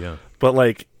like, oh yeah. But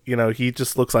like, he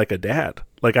just looks like a dad.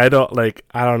 Like, I don't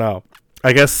know.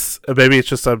 I guess maybe it's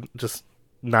just I'm just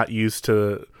not used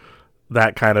to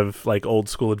that kind of like old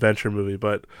school adventure movie.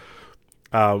 But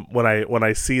when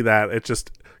I see that, it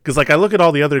just, because like I look at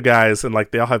all the other guys and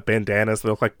like they all have bandanas. They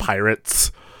look like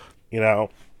pirates,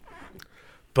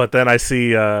 But then I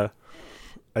see I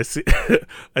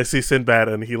see Sinbad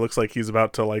and he looks like he's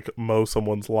about to like mow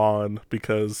someone's lawn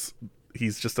because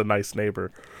he's just a nice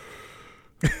neighbor.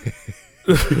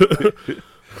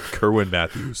 Kerwin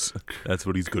Matthews. That's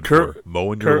what he's good for.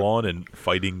 Mowing your lawn and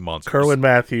fighting monsters. Kerwin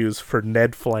Matthews for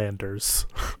Ned Flanders.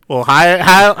 Well,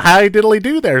 how diddly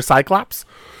do there, Cyclops?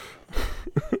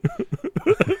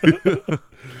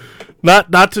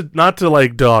 not to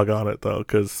like dog on it though,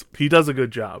 because he does a good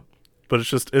job. But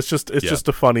it's just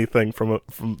a funny thing from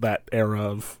that era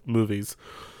of movies.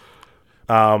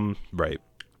 Right.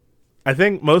 I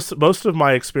think most of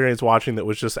my experience watching that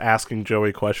was just asking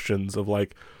Joey questions of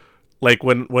like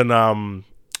when the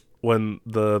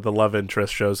love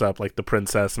interest shows up, like the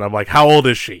princess, and I'm like, how old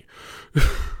is she?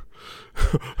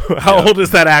 How old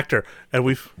is that actor? And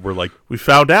we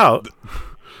found out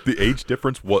the age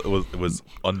difference was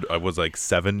like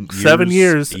 7 years. 7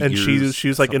 years, and years, she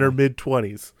was like in her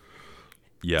mid-20s.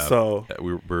 Yeah. So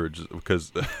we were just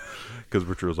because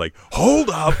Richard was like,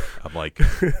 "Hold up!" I'm like,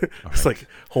 it's like,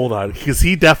 hold on, because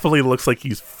he definitely looks like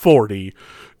he's 40.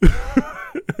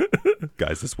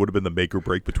 Guys, this would have been the make or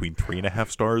break between 3.5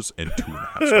 stars and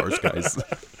 2.5 stars, guys.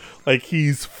 Like,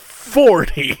 he's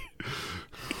 40.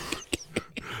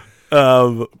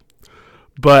 But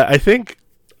I think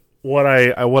what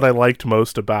I liked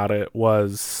most about it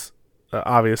was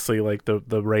obviously like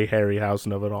the Ray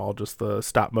Harryhausen of it all, just the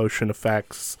stop motion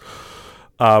effects.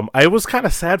 I was kind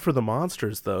of sad for the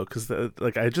monsters though, because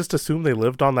like I just assumed they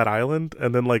lived on that island,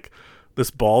 and then like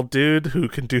this bald dude who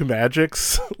can do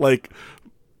magics, like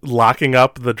locking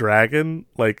up the dragon,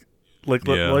 like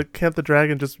can't the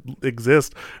dragon just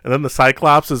exist? And then the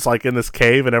Cyclops is like in this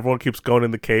cave, and everyone keeps going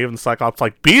in the cave, and the Cyclops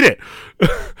like, beat it.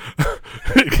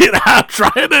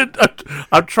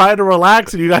 I'm trying to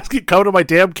relax, and you guys keep coming to my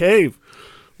damn cave,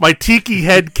 my tiki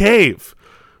head cave.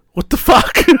 What the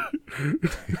fuck?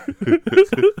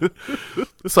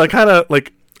 So I kind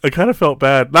of felt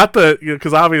bad. Not that,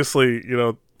 because obviously,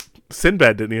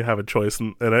 Sinbad didn't even have a choice,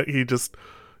 and he just,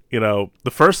 the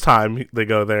first time they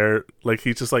go there, like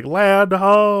he's just like land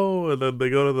ho, and then they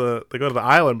go to the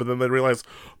island, but then they realize,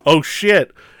 oh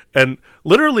shit, and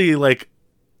literally like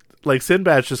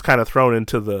Sinbad's just kind of thrown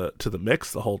into the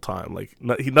mix the whole time. Like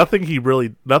nothing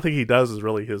he does is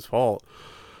really his fault,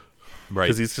 right?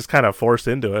 Because he's just kind of forced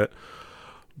into it.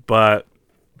 But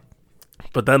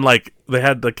then like they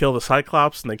had to kill the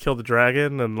Cyclops and they killed the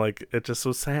dragon, and like it just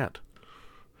was sad.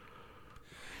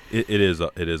 It is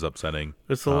upsetting.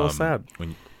 It's a little sad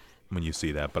when you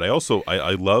see that. But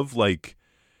I love, like,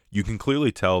 you can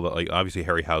clearly tell that, like, obviously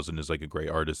Harryhausen is like a great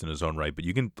artist in his own right, but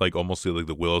you can like almost see like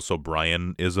the Willis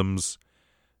O'Brien isms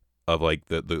of like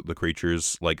the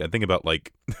creatures. Like I think about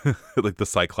like like the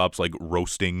Cyclops like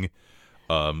roasting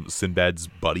Sinbad's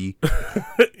buddy.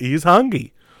 He's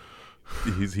hungry.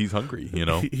 He's hungry,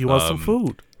 He wants some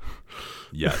food.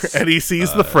 Yes. And he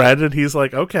sees the friend and he's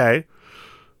like, okay,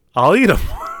 I'll eat him.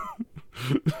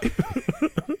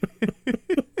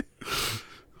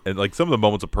 And like some of the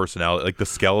moments of personality, like the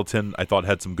skeleton, I thought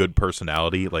had some good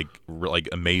personality, like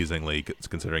amazingly,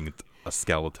 considering it's a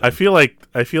skeleton. I feel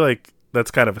like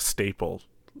that's kind of a staple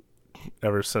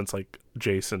ever since like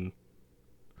Jason.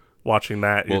 Watching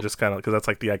that, you're just kind of, because that's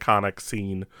like the iconic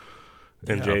scene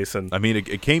in Jason. I mean,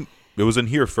 it was in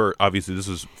here for, obviously this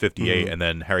was 58, and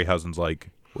then Harryhausen's like,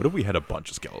 what if we had a bunch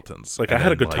of skeletons? Like, and I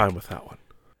had a good time with that one.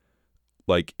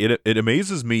 Like it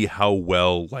amazes me how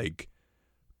well like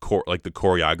the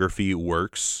choreography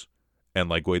works, and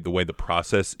like the way the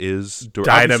process is.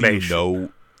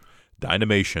 Dynamation.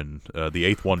 Dynamation, the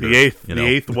eighth wonder. The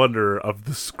eighth wonder of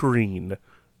the screen.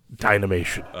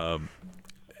 Dynamation.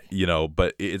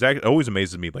 But it always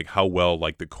amazes me like how well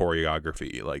like the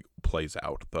choreography like plays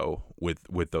out though with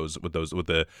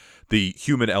the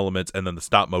human elements and then the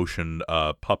stop motion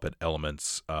puppet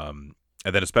elements, and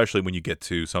then especially when you get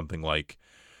to something like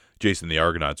Jason and the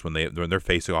Argonauts when they're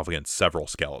facing off against several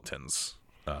skeletons,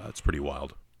 it's pretty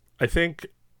wild. I think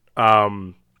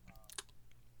when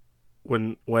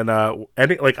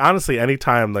honestly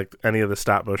anytime like any of the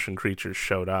stop motion creatures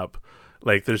showed up,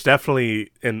 like there's definitely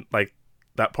in like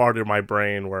that part of my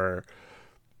brain where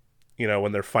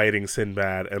when they're fighting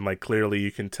Sinbad and like clearly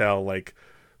you can tell like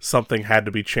something had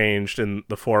to be changed in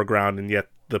the foreground, and yet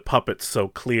the puppet's so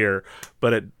clear,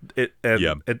 but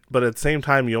but at the same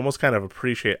time you almost kind of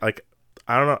appreciate, like,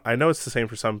 I don't know, I know it's the same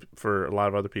for a lot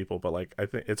of other people, but like I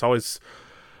think it's always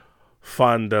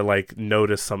fun to like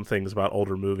notice some things about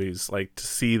older movies, like to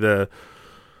see the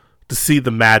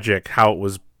magic, how it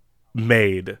was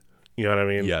made. You know what I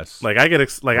mean? Yes. Like I get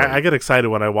I get excited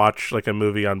when I watch like a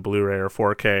movie on Blu-ray or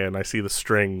 4K and I see the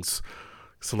strings.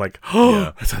 So I'm like,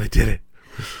 oh, that's how they did it.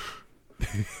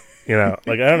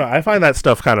 Like I don't know. I find that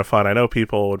stuff kind of fun. I know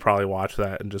people would probably watch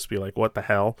that and just be like, "What the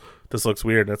hell? This looks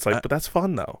weird." And it's like, but that's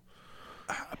fun though.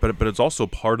 But it's also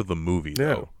part of the movie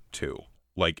though too.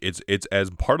 Like it's as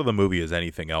part of the movie as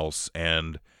anything else.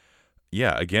 And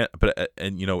again, but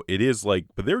it is like,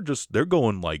 but they're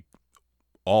going like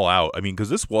all out. I mean, because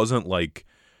this wasn't like,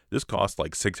 this cost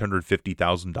like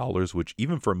 $650,000, which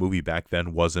even for a movie back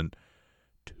then wasn't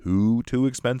too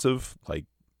expensive. Like,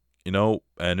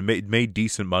 and it made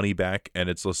decent money back. And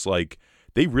it's just like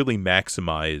they really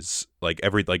maximize like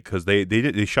because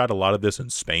they shot a lot of this in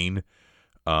Spain.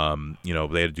 They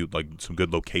had to do like some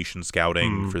good location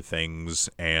scouting for things,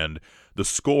 and the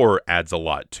score adds a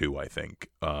lot too, I think.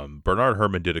 Bernard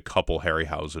Herrmann did a couple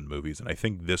Harryhausen movies, and I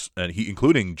think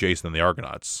including Jason and the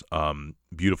Argonauts,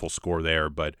 beautiful score there.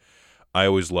 But I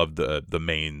always loved the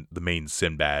main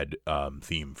Sinbad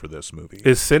theme for this movie.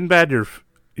 Is Sinbad your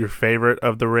favorite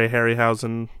of the Ray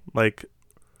Harryhausen like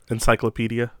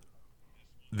encyclopedia?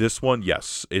 This one,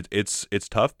 yes. It's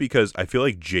tough because I feel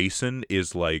like Jason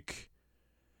is like,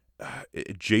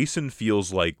 Jason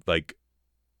feels like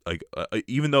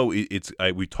even though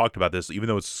we talked about this, even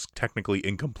though it's technically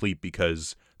incomplete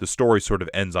because the story sort of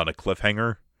ends on a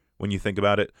cliffhanger when you think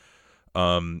about it.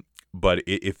 But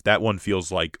if that one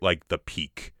feels like the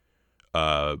peak,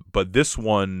 but this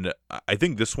one, I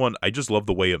think this one, I just love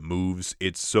the way it moves.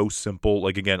 It's so simple.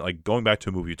 Like again, like going back to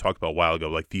a movie you talked about a while ago,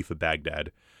 like Thief of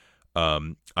Baghdad.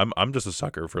 I'm just a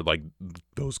sucker for like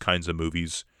those kinds of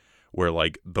movies where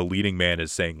like the leading man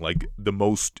is saying like the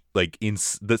most like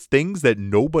the things that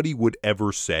nobody would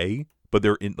ever say, but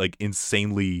they're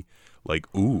insanely like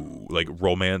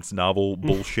romance novel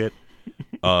bullshit.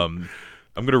 I'm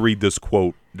gonna read this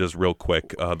quote just real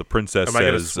quick. The princess Am I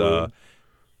gonna says, swoon?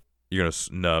 "You're gonna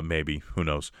no, maybe. Who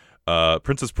knows?"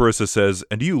 Princess Parissa says,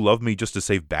 "And do you love me just to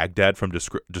save Baghdad from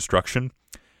destruction?"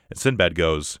 And Sinbad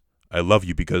goes, "I love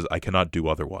you because I cannot do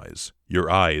otherwise.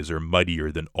 Your eyes are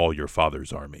mightier than all your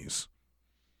father's armies."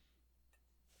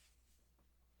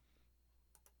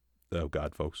 Oh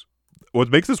God, folks. What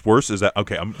makes this worse is that,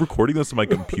 okay, I'm recording this on my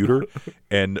computer,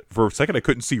 and for a second I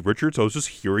couldn't see Richard, so I was just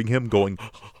hearing him going.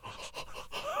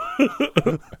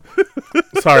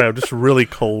 Sorry, I'm just really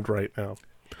cold right now.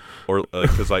 Or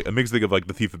because like it makes me think of like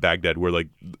The Thief of Baghdad, where like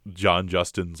John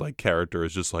Justin's like character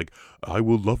is just like, "I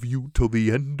will love you till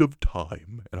the end of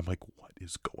time," and I'm like, what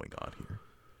is going on here?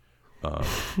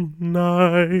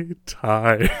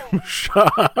 Nighttime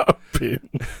shopping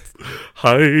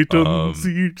heightens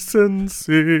each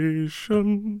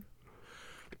sensation.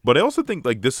 But I also think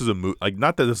like this is a movie, like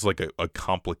not that this is like a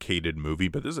complicated movie,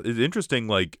 but this is interesting.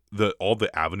 Like all the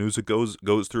avenues it goes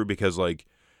through, because like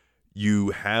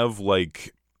you have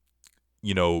like,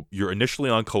 you're initially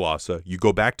on Colossa, you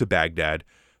go back to Baghdad.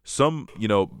 Some,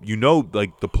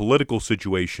 like the political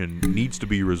situation needs to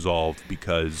be resolved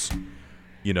because,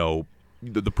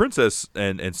 the princess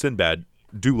and Sinbad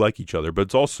do like each other, but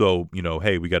it's also,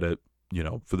 hey, we got to,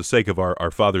 for the sake of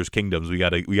our father's kingdoms, we got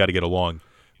to get along.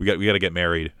 We got to get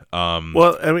married.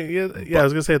 Well, I mean, yeah, I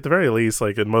was gonna say at the very least,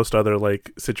 like in most other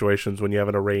like situations when you have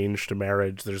an arranged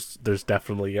marriage, there's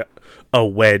definitely a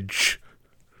wedge,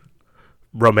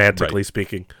 romantically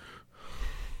speaking.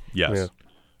 Yes.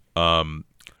 Yeah.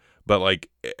 But like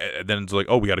then it's like,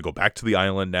 oh, we got to go back to the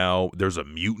island now. There's a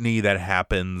mutiny that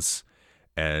happens,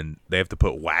 and they have to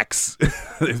put wax,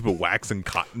 and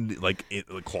cotton, like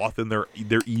cloth in their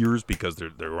ears because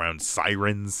they're around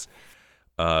sirens.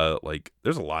 Like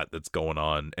there's a lot that's going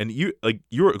on, and you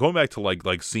were going back to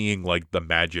like seeing like the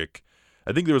magic.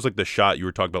 I think there was like the shot you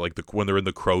were talking about, like when they're in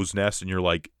the crow's nest, and you're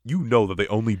like, that they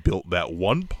only built that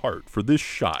one part for this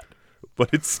shot, but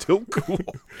it's still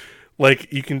cool.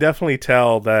 Like you can definitely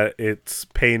tell that it's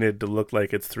painted to look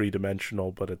like it's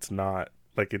 3-dimensional, but it's not.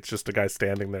 Like it's just a guy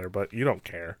standing there, but you don't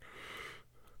care.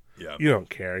 Yeah, you don't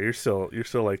care. You're still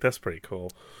like, that's pretty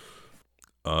cool.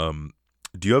 Do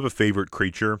you have a favorite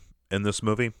creature in this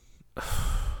movie?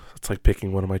 It's like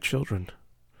picking one of my children.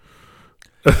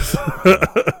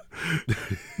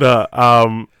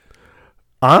 No,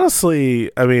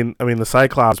 honestly, I mean, the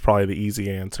Cyclops is probably the easy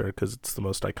answer because it's the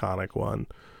most iconic one.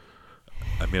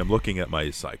 I mean, I'm looking at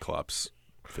my Cyclops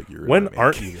figure. When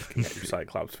aren't you looking at your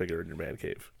Cyclops figure in your man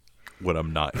cave? When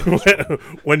I'm not.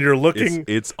 When you're looking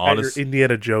it's at your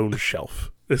Indiana Jones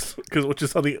shelf. Which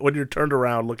is when you're turned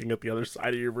around looking at the other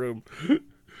side of your room.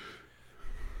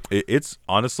 It's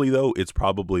honestly though, it's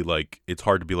probably like, it's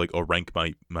hard to be like, oh, rank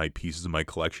my pieces in my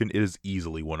collection. It is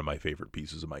easily one of my favorite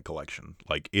pieces of my collection.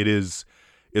 Like it's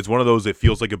one of those. It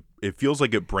feels like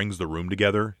it brings the room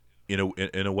together in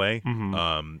a way. Mm-hmm.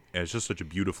 And it's just such a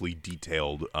beautifully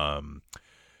detailed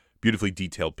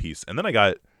piece. And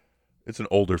then it's an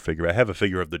older figure. I have a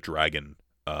figure of the dragon,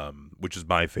 which is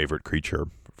my favorite creature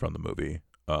from the movie.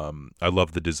 I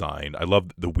love the design. I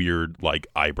love the weird like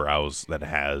eyebrows that it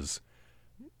has.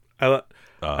 I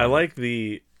like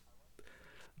the.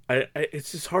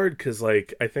 It's just hard because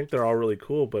like I think they're all really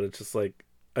cool, but it's just like,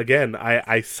 again,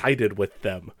 I sided with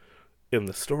them in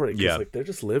the story because like they're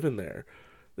just living there.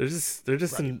 They're just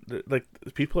right. Like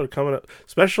people are coming up,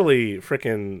 especially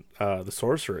freaking the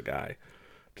sorcerer guy,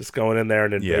 just going in there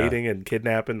and invading and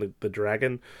kidnapping the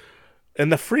dragon,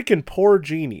 and the freaking poor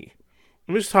genie.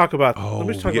 Let me just talk about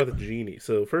the genie.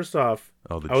 So first off,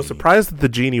 I was surprised that the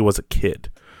genie was a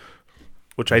kid,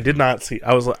 which I did not see.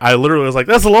 I literally was like,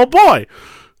 "That's a little boy,"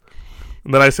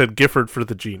 and then I said Gifford for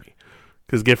the genie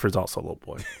because Gifford's also a little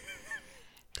boy.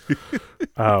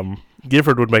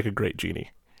 Gifford would make a great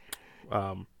genie.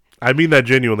 I mean that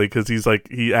genuinely because he's like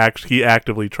he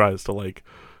actively tries to like,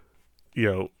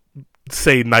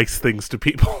 say nice things to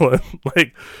people and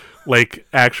like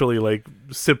actually like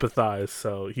sympathize.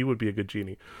 So he would be a good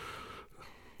genie.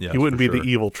 Yeah, he wouldn't be the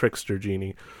evil trickster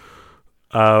genie.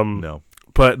 No.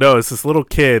 But no, it's this little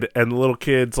kid, and the little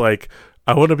kid's like,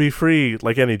 I want to be free,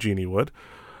 like any genie would,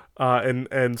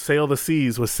 and sail the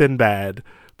seas with Sinbad.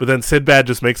 But then Sinbad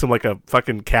just makes him like a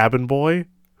fucking cabin boy.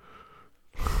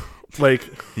 Like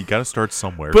you got to start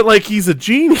somewhere. But like he's a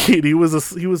genie. And he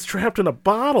was trapped in a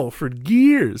bottle for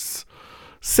years,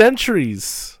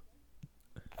 centuries.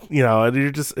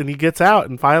 And he gets out,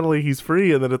 and finally he's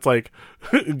free. And then it's like,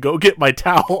 go get my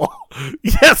towel.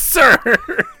 Yes, sir.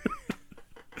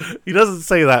 He doesn't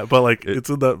say that, but like it's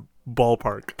in the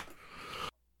ballpark.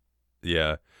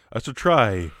 Yeah, I shall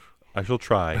try.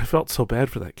 I felt so bad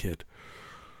for that kid.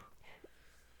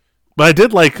 But I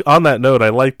did like, on that note, I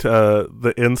liked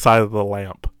the inside of the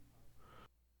lamp.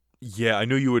 Yeah, I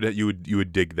knew you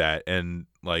would dig that, and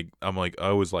like I'm like I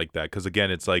always like that because again,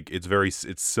 it's like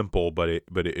it's simple, but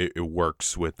it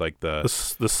works with like the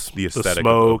aesthetic the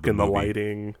smoke of the and movie. the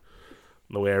lighting, and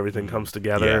the way everything comes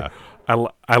together. Yeah.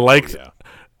 I liked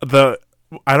the.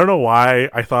 I don't know why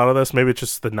I thought of this. Maybe it's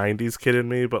just the '90s kid in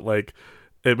me, but like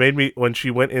it made me, when she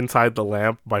went inside the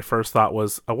lamp, my first thought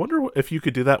was, I wonder if you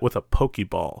could do that with a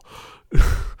Pokeball.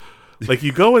 Like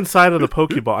you go inside of the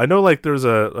Pokeball. I know like there's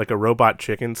a robot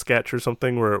chicken sketch or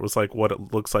something where it was like what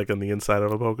it looks like on the inside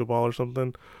of a Pokeball or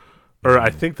something. Or I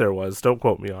think there was. Don't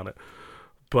quote me on it.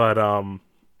 But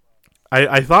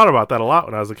I thought about that a lot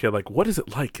when I was a kid. Like, what is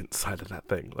it like inside of that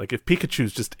thing? Like if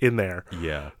Pikachu's just in there.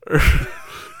 Yeah.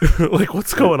 Like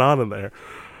what's going on in there?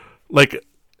 Like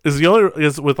is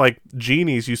with like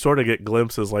genies, you sort of get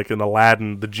glimpses. Like in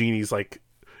Aladdin, the genie's like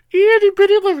itty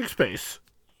bitty living space.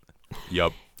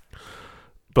 Yep.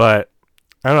 But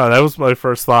I don't know. That was my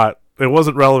first thought. It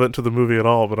wasn't relevant to the movie at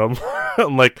all. But I'm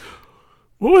like,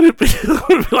 what would it be? What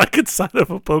would it be like inside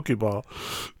of a Pokeball?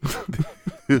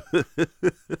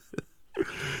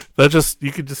 That just,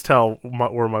 you could just tell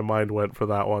where my mind went for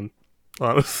that one.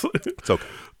 Honestly, it's okay.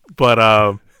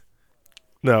 But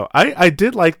no, I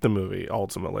did like the movie.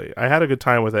 Ultimately, I had a good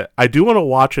time with it. I do want to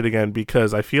watch it again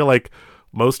because I feel like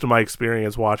most of my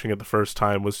experience watching it the first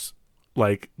time was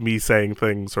like me saying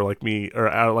things or like me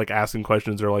or like asking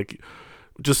questions or like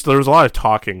just there was a lot of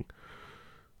talking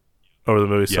over the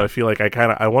movie. So I feel like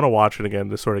I want to watch it again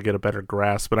to sort of get a better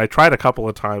grasp. And I tried a couple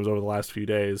of times over the last few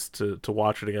days to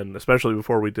watch it again, especially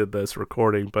before we did this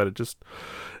recording, but it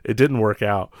didn't work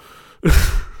out.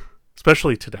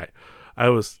 Especially today. I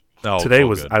was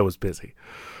busy.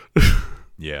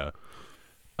 Yeah.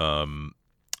 I'm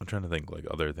trying to think like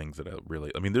other things that I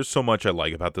mean, there's so much I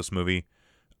like about this movie.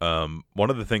 One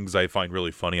of the things I find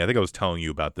really funny, I think I was telling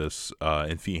you about this,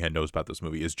 and Feehan knows about this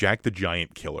movie, is Jack the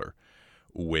Giant Killer,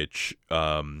 which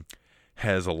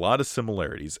has a lot of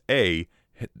similarities. It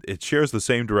shares the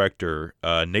same director,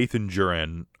 Nathan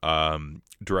Juran,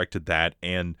 directed that,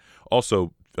 and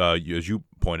also, as you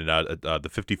pointed out,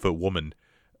 the 50-Foot Woman,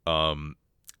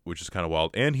 which is kind of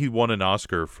wild. And he won an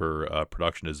Oscar for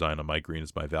production design on Mike Green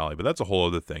is My Valley, but that's a whole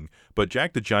other thing. But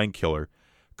Jack the Giant Killer,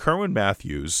 Kerwin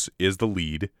Matthews is the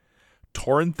lead.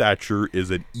 Torrin Thatcher is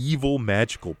an evil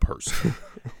magical person.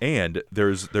 And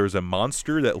there's a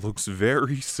monster that looks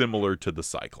very similar to the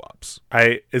Cyclops.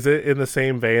 Is it in the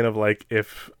same vein of like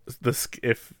if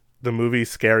the movie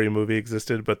Scary Movie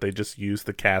existed, but they just used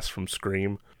the cast from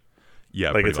Scream?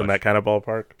 Yeah, like it's much in that kind of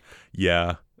ballpark.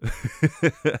 Yeah.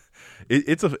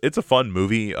 It's a fun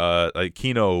movie. Like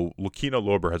Kino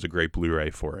Lorber has a great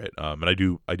Blu-ray for it, and I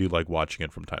do like watching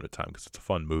it from time to time because it's a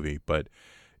fun movie. But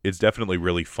it's definitely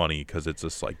really funny because it's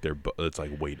just like it's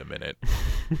like, wait a minute,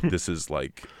 this is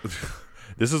like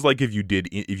if you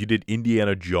did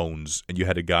Indiana Jones and you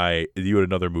had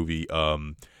another movie,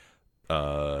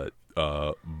 Bob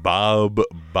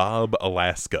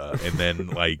Alaska, and then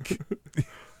like.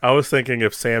 I was thinking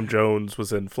if Sam Jones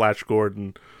was in Flash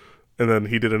Gordon, and then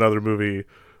he did another movie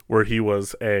where he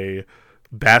was a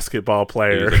basketball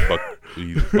player.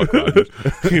 He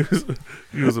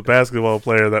was a basketball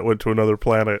player that went to another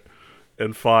planet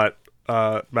and fought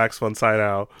Max von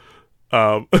Sydow.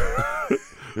 But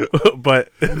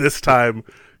this time,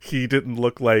 he didn't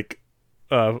look like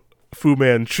Fu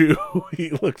Manchu. He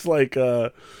looked like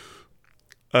I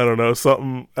don't know,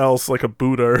 something else, like a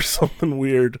Buddha or something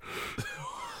weird.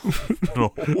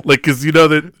 No. Like, because you know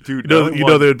that, dude, they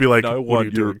would be like, I what are you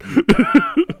doing?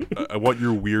 I want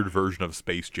your weird version of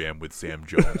Space Jam with Sam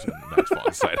Jones and Max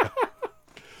von Sydow.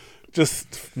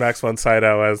 Just Max von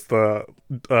Sydow as the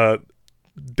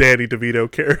Danny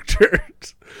DeVito character.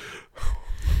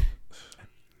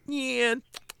 Yeah.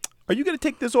 Are you going to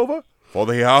take this over? For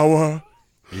the hour?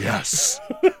 Yes.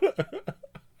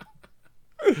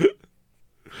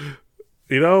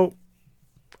 You know,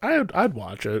 I'd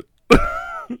watch it.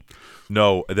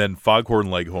 No, and then Foghorn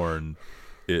Leghorn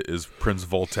is Prince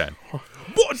Voltan.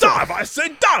 Dive! I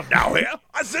said dive now here.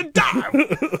 I said dive.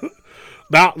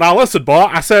 now listen, boy.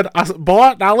 I said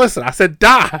boy. Now listen. I said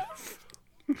dive.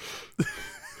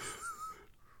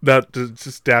 That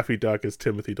just Daffy Duck is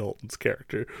Timothy Dalton's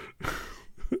character.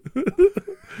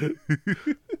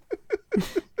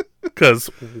 Because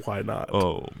why not?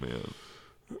 Oh man.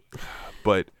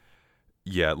 But.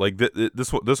 Yeah, like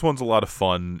this one's a lot of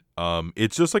fun.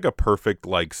 It's just like a perfect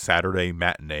like Saturday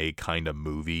matinee kind of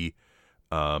movie.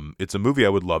 It's a movie I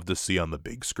would love to see on the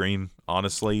big screen.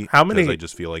 Honestly, how many? I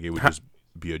just feel like it would just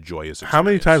be a joyous experience. How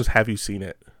many times have you seen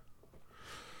it?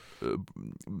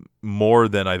 more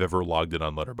than I've ever logged it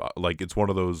on Letterboxd. Like, it's one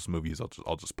of those movies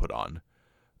I'll just put on.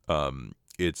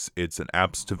 It's an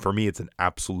for me, it's an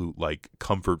absolute like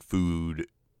comfort food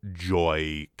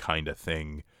joy kind of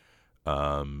thing.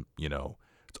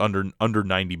 It's under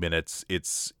 90 minutes.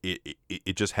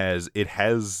 It just has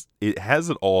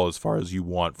it all as far as you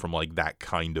want from like that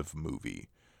kind of movie.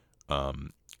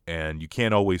 And you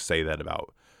can't always say that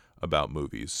about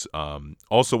movies.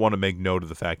 Also want to make note of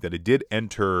the fact that it did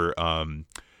enter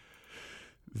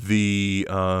the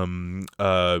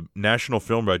National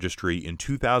Film Registry in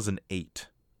 2008,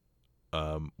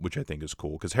 which I think is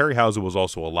cool because Harryhausen was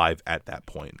also alive at that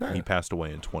point. He passed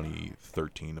away in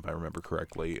 2013, if I remember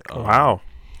correctly. Wow.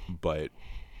 But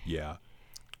yeah.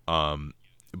 So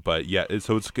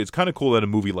it's kind of cool that a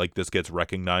movie like this gets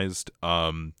recognized.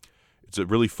 It's a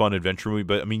really fun adventure movie,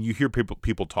 but I mean, you hear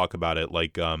people talk about it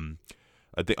like I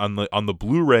think on the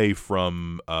Blu-ray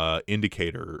from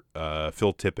Indicator,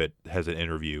 Phil Tippett has an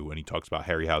interview and he talks about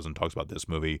Harryhausen, talks about this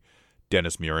movie.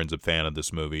 Dennis Muren's a fan of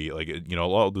this movie, like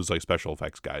all those like special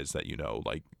effects guys that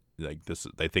like this.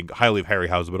 They think highly of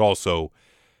Harryhausen, but also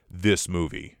this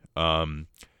movie.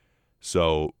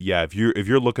 So yeah, if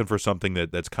you're looking for something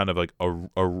that's kind of like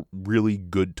a really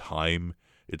good time,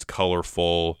 it's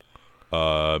colorful.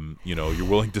 You're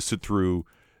willing to sit through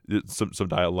some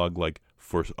dialogue like,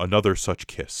 for another such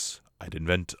kiss, I'd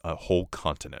invent a whole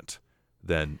continent.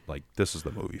 Then like this is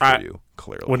the movie for you.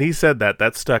 Clearly, when he said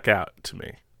that stuck out to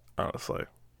me. Honestly,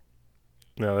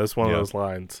 that's one of those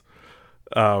lines.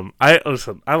 I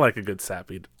like a good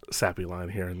sappy line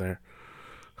here and there.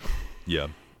 Yeah.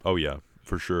 Oh yeah,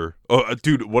 for sure. Oh,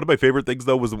 dude, one of my favorite things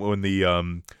though was when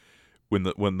the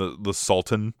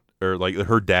Sultan or like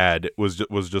her dad was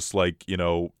just like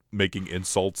making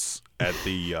insults at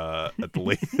the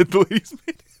ladies'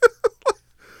 maid.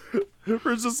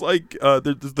 It's just like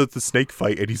the snake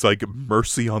fight, and he's like,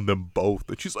 mercy on them both,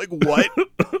 and she's like, what?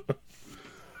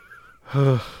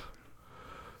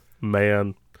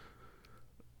 Man,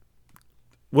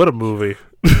 what a movie.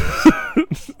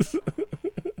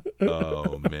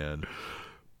 Oh man.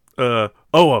 You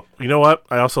know what?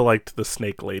 I also liked the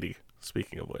snake lady.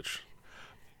 Speaking of which,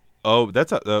 I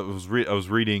was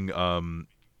reading.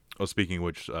 Speaking of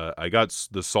which, I got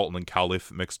the Sultan and Caliph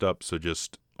mixed up. So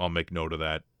I'll make note of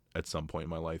that at some point in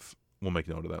my life. We'll make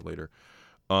note of that later.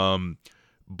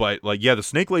 But like, yeah, the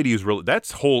snake lady is really that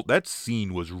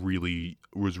scene was really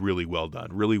well done,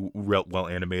 really well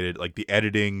animated. Like the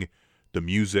editing, the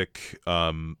music,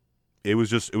 it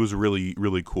was a really,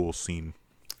 really cool scene.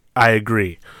 I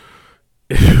agree.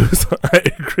 I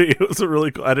agree. It was a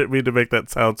really cool. I didn't mean to make that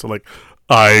sound so like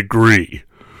I agree.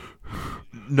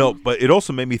 No, but it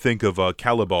also made me think of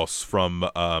Calibos from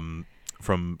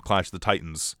Clash of the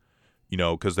Titans.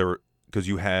 Because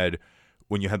you had.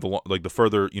 When you had the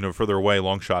further away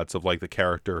long shots of like the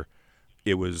character,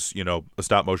 it was a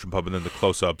stop motion puppet, and then the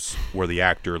close ups were the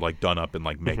actor like done up in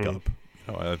like makeup.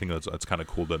 Mm-hmm. I think that's kind of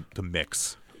cool to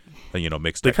mix.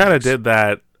 Mix. They kind of did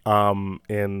that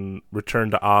in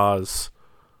Return to Oz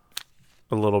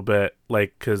a little bit,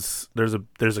 like because there's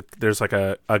like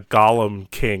a Gollum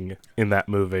king in that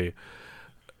movie,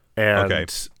 and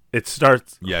it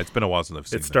starts. Yeah, it's been a while since I've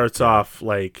seen it. It starts off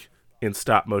like in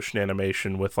stop motion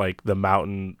animation with like the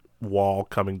mountain wall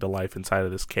coming to life inside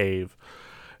of this cave,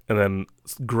 and then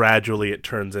gradually it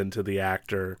turns into the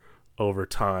actor over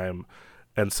time,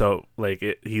 and so like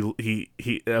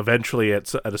he eventually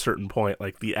at a certain point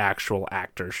like the actual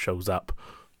actor shows up.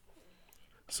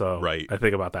 So right. I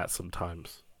think about that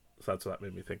sometimes. So that's what that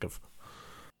made me think of.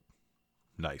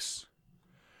 Nice.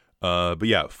 But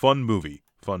yeah, fun movie.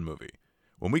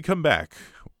 When we come back,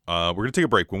 we're gonna take a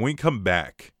break. When we come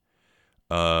back,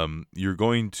 you're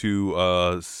going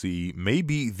to see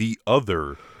maybe the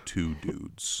other two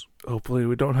dudes. Hopefully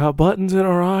we don't have buttons in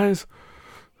our eyes.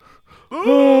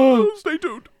 Stay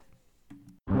tuned.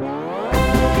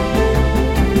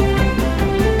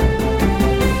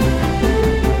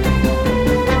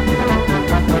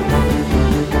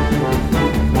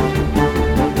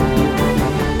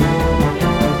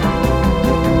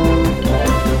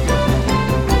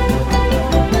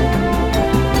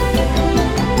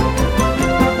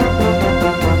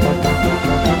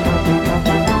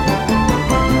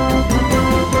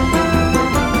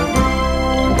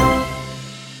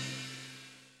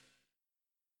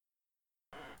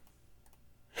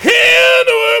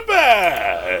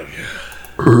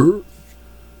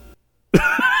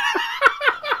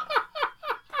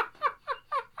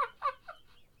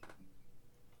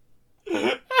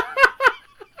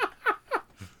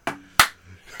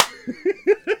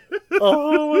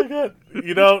 Oh my god!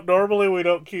 Normally we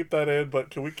don't keep that in, but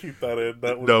can we keep that in?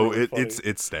 That was really funny.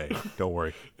 It's staying. Don't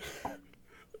worry.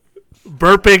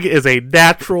 Burping is a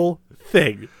natural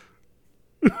thing.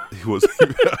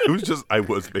 I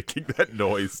was making that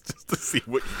noise just to see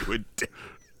what you would do.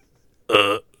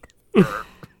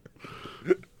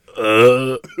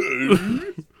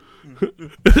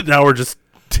 Now we're just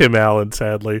Tim Allen,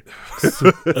 sadly.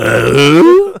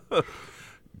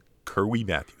 Kerwin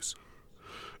Matthews.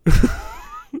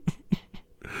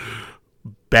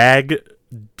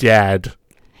 Baghdad.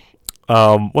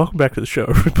 Welcome back to the show,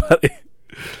 everybody.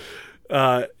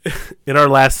 In our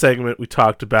last segment, we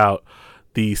talked about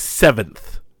the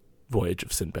 7th Voyage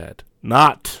of Sinbad.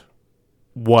 Not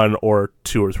 1 or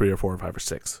 2 or 3 or 4 or 5 or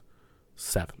 6.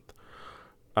 7th.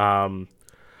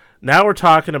 Now we're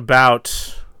talking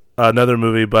about another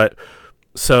movie, but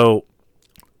so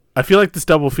I feel like this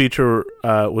double feature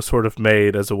was sort of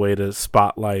made as a way to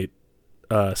spotlight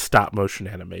stop motion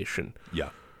animation.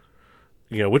 Yeah.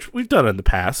 Which we've done in the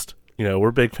past.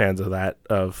 We're big fans of that,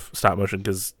 of stop motion,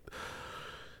 because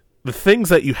the things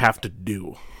that you have to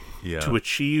do to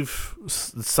achieve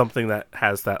something that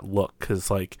has that look,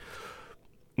 because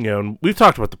and we've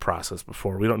talked about the process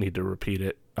before. We don't need to repeat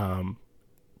it.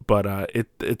 But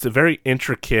it's a very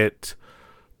intricate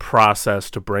process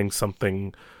to bring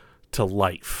something to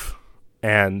life.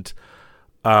 And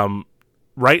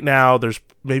right now, there's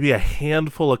maybe a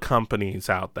handful of companies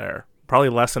out there, probably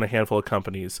less than a handful of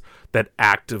companies, that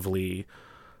actively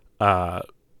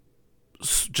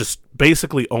just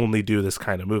basically only do this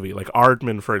kind of movie. Like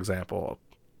Aardman, for example.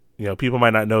 People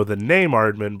might not know the name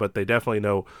Aardman, but they definitely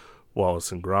know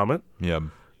Wallace and Gromit. Yeah.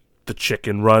 The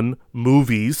Chicken Run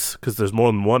movies, because there's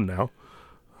more than one now.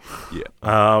 Yeah.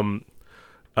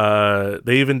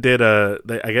 They even did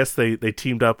I guess they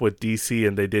teamed up with DC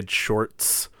and they did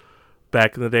shorts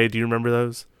back in the day. Do you remember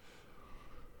those?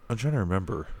 I'm trying to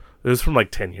remember. It was from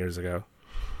 10 years ago.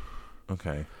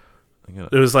 Okay.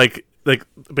 It was like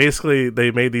basically they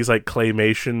made these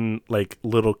claymation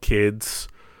little kids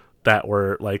that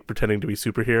were pretending to be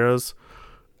superheroes.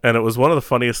 And it was one of the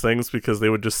funniest things because they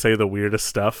would just say the weirdest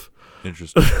stuff.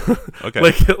 Interesting. Okay.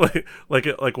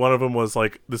 like one of them was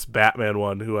this Batman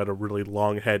one who had a really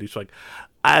long head. He's like,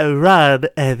 I run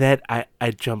and then I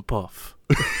jump off.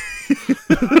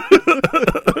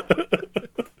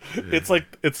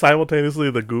 It's simultaneously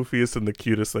the goofiest and the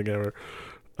cutest thing ever.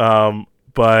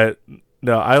 But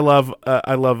no, I love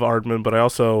Aardman, but I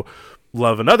also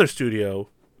love another studio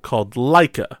called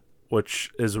Leica,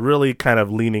 which is really kind of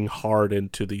leaning hard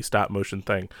into the stop motion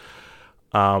thing.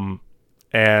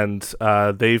 And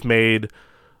they've made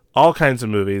all kinds of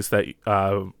movies that,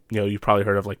 you've probably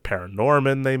heard of, like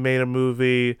Paranorman. They made a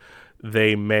movie.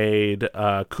 They made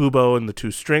Kubo and the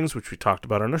Two Strings, which we talked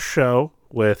about on a show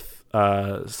with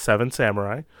Seven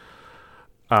Samurai.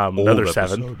 Another episode.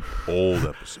 7. Old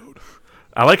episode.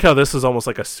 I like how this is almost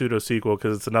like a pseudo sequel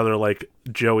because it's another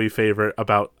Joey favorite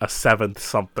about a 7th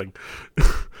something.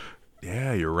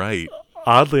 Yeah, you're right.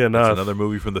 Oddly enough, it's another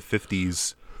movie from the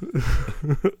 50s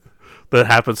that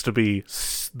happens to be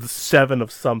 7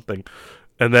 of something,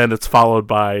 and then it's followed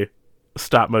by a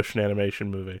stop motion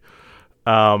animation movie.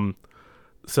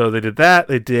 So they did that.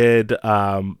 They did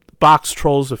Box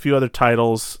Trolls, a few other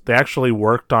titles. They actually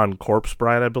worked on Corpse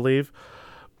Bride, I believe.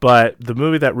 But the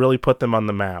movie that really put them on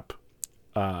the map,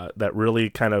 that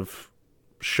really kind of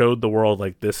showed the world,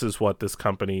 this is what this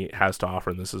company has to offer,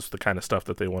 and this is the kind of stuff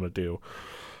that they want to do.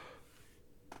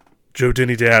 Joe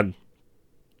Dinny Dan,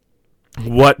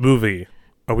 what movie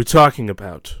are we talking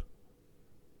about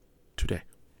today?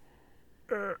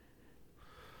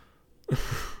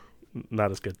 Not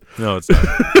as good. No, it's not.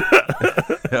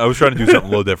 I was trying to do something a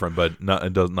little different, but not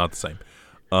the same.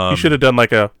 You should have done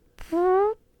a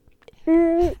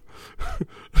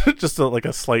just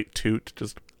a slight toot.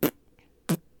 Just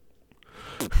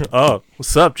oh,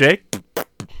 what's up, Jake?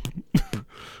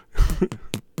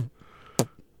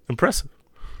 Impressive.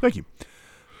 Thank you.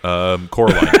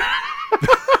 Coraline.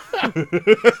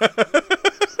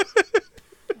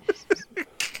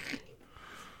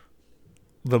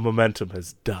 The momentum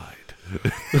has died.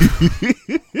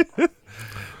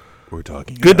 We're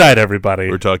talking. Good night, everybody.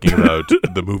 We're talking about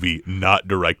the movie not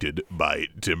directed by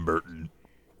Tim Burton.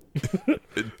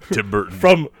 Tim Burton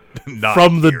from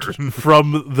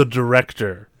the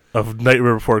director of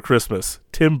Nightmare Before Christmas,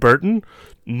 Tim Burton.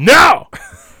 No.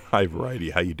 Hi,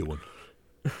 Variety. How you doing?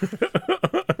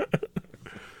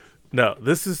 No,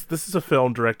 this is a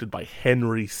film directed by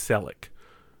Henry Selick,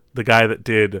 the guy that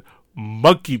did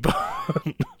Monkey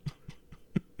Bone.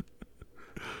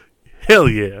 Hell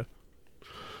yeah.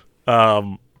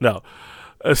 No.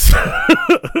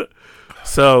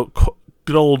 So,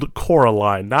 good old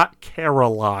Coraline, not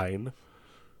Caroline.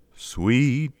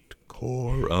 Sweet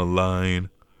Coraline.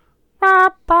 I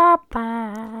thought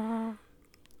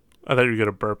you were going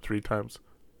to burp 3 times.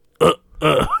 A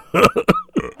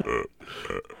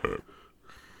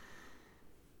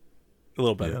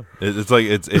little better. Yeah. It's like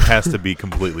it has to be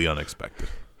completely unexpected.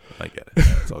 I get it.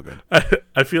 It's all good.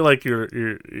 I feel like you're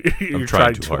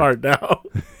trying too hard now.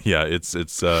 Yeah, it's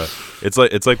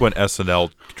like when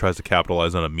SNL tries to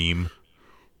capitalize on a meme,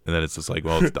 and then it's just like,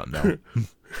 well, it's done now.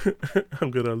 I'm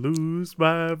gonna lose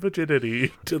my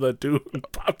virginity to the Dune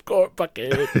popcorn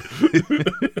bucket.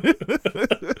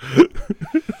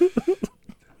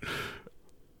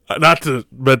 Not to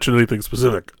mention anything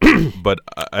specific, but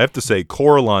I have to say,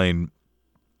 Coraline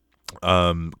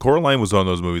was one of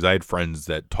those movies. I had friends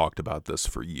that talked about this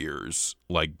for years.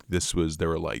 Like they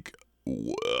were like,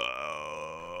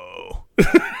 whoa.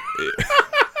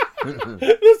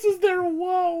 This is their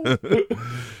whoa.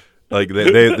 Like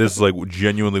this is like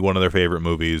genuinely one of their favorite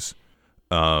movies,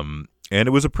 and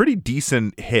it was a pretty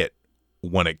decent hit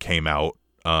when it came out.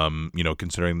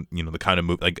 Considering the kind of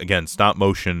movie, like, again, stop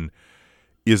motion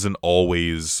isn't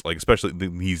always like, especially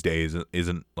these days,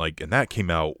 isn't like. And that came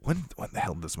out when the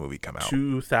hell did this movie come out?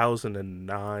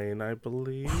 2009, I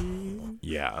believe.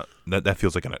 Yeah, that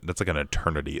feels like that's like an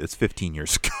eternity. It's 15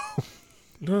 years ago.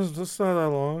 No, that's not that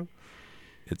long.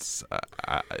 It's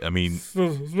I mean, it's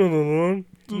not that long.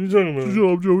 What are you talking about? Good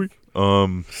job, Joey.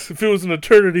 If it was an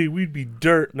eternity, we'd be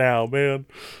dirt now, man.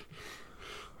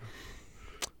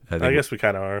 I guess we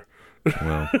kind of are.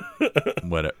 Well,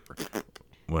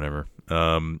 whatever.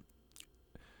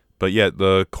 But yeah,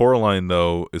 the Coraline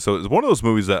though. So it's one of those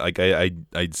movies that like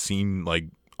I'd seen like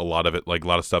a lot of it, like a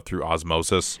lot of stuff through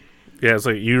osmosis. Yeah, it's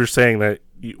like you were saying that.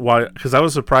 Why? Because I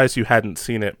was surprised you hadn't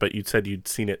seen it, but you said you'd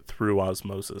seen it through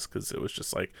osmosis because it was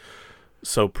just like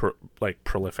so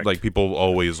prolific. Like people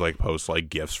always like post like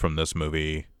GIFs from this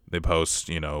movie. They post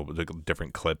the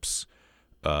different clips.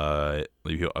 I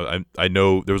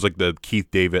know there was like the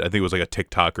Keith David. I think it was like a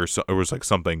TikTok or so. It was like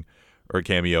something or a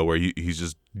cameo where he's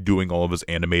just doing all of his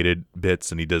animated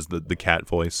bits and he does the cat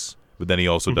voice, but then he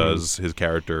also does his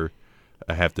character.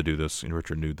 I have to do this.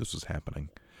 Richard knew this was happening.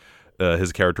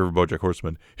 His character for BoJack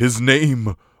Horseman. His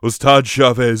name was Todd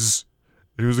Chavez.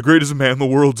 He was the greatest man the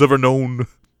world's ever known.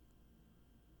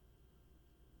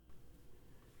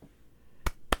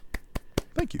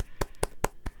 Thank you.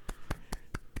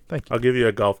 I'll give you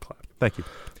a golf clap. Thank you.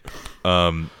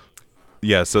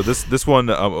 Yeah. So this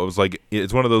one, I was like,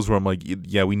 it's one of those where I'm like,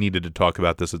 yeah, we needed to talk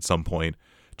about this at some point,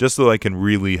 just so I can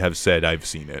really have said I've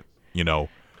seen it.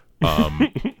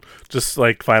 Just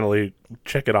like finally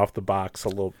check it off the box a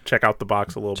little. Check out the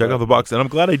box a little. Check out the box, and I'm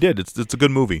glad I did. It's a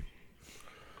good movie.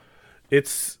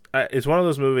 It's one of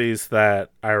those movies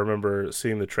that I remember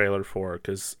seeing the trailer for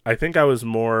because I think I was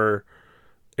more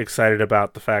excited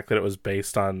about the fact that it was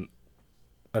based on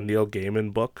a Neil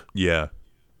Gaiman book. Yeah.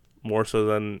 More so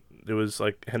than it was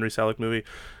like Henry Selick movie,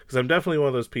 because I'm definitely one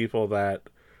of those people that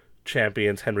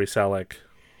champions Henry Selick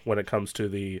when it comes to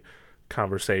the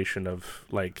conversation of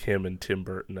like him and Tim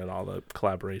Burton and all the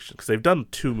collaborations, because they've done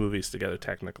 2 movies together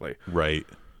technically, right?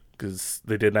 Because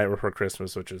they did Night Before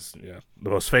Christmas, which is the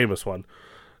most famous one,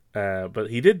 but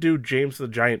he did do James the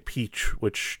Giant Peach,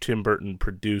 which Tim Burton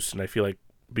produced, and I feel like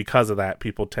because of that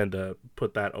people tend to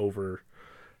put that over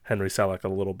Henry Selick a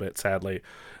little bit, sadly.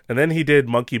 And then he did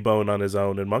Monkey Bone on his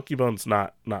own, and Monkey Bone's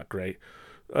not great.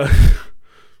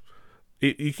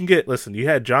 You can listen. You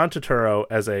had John Turturro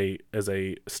as a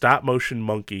stop motion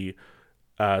monkey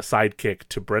sidekick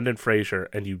to Brendan Fraser,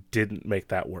 and you didn't make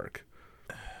that work.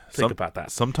 Think about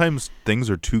that. Sometimes things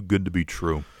are too good to be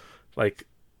true. Like,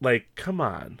 come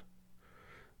on.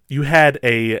 You had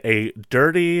a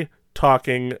dirty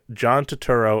talking John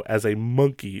Turturro as a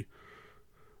monkey,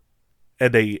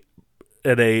 and a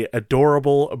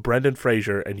adorable Brendan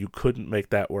Fraser, and you couldn't make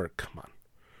that work. Come on.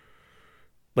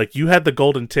 Like, you had the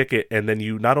golden ticket, and then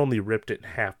you not only ripped it in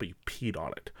half, but you peed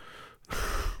on it.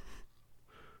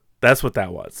 That's what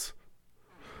that was.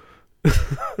 I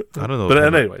don't know. But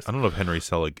anyways, I don't know if Henry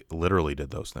Selick literally did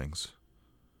those things.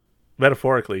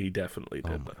 Metaphorically, he definitely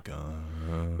did. Oh my god.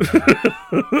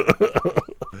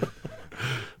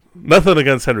 Nothing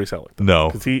against Henry Selick, though, no,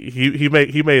 because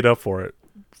he made up for it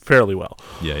fairly well.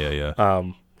 Yeah.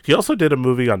 He also did a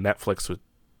movie on Netflix with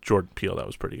Jordan Peele that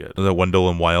was pretty good. Was that Wendell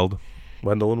and Wild?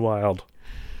 Wendell and Wild.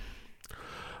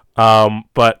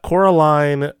 But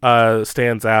Coraline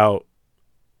stands out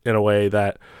in a way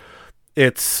that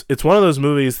it's one of those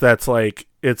movies that's like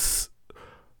it's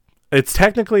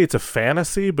technically it's a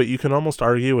fantasy, but you can almost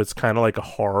argue it's kind of like a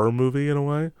horror movie in a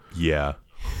way. Yeah.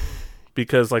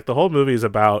 Because like the whole movie is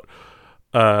about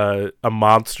a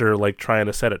monster like trying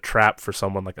to set a trap for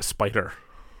someone, like a spider,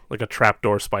 like a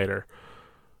trapdoor spider,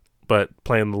 but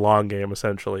playing the long game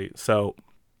essentially. So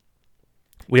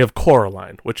we have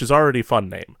Coraline, which is already a fun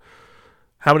name.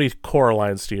 How many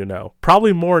Coralines do you know?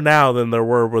 Probably more now than there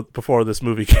were before this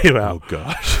movie came out. Oh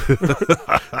gosh.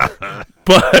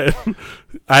 But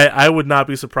I would not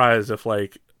be surprised if,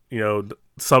 like, you know,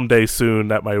 someday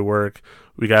soon at my work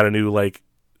we got a new like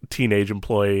teenage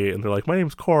employee and they're like, my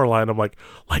name's Coraline. I'm like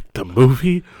the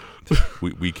movie?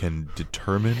 we can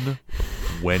determine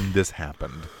when this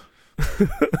happened.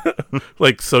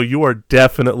 Like, so you are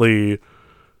definitely,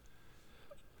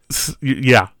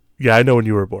 yeah, I know when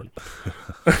you were born.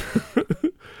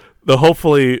 Though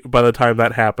hopefully by the time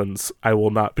that happens, I will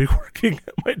not be working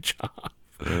at my job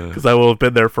because I will have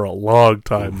been there for a long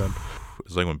time. Then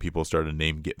it's like when people started to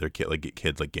name get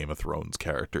kids like Game of Thrones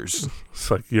characters.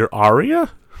 It's like, you're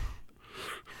Arya,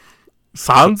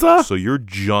 Sansa. So you're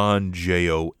John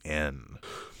Jon.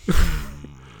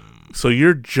 So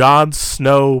you're Jon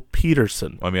Snow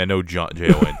Peterson. I mean, I know Jon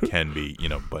can be, you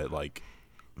know, but like.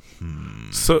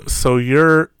 So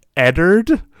you're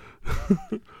Eddard,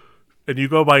 and you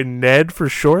go by Ned for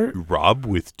short. Rob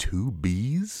with 2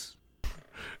 B's.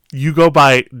 You go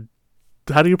by,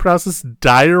 how do you pronounce this?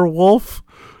 Direwolf?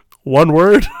 One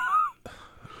word?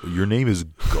 Your name is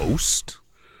Ghost?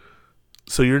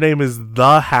 So your name is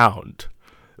the Hound.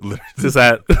 Is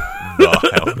that the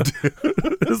Hound?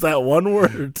 Is that one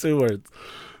word or 2 words?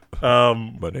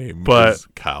 My name is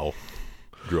Cal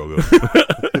Drogo.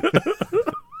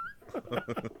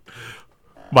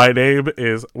 My name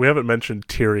is, we haven't mentioned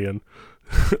Tyrion.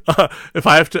 If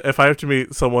I have to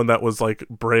meet someone that was like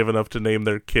brave enough to name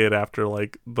their kid after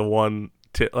like the one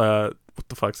what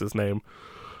the fuck's his name?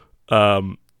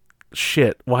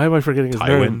 Shit. Why am I forgetting his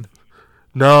name?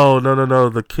 No,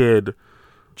 the kid.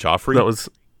 Joffrey? That was,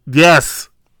 yes.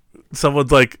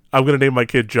 Someone's like, I'm gonna name my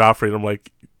kid Joffrey, and I'm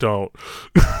like, don't.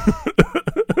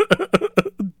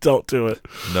 Don't do it.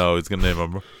 No, he's gonna name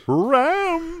him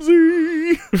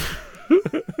Ramsay.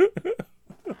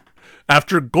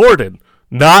 After Gordon,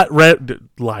 not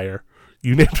liar.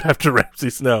 You named after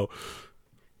Ramsay Snow.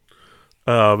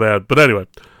 Oh man, but anyway,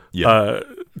 yeah.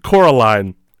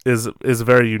 Coraline is a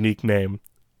very unique name.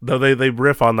 Though they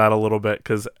riff on that a little bit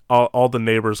because all the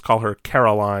neighbors call her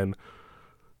Caroline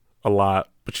a lot,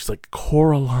 but she's like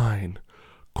Coraline.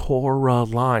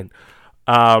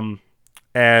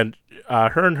 And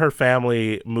her and her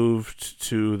family moved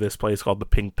to this place called the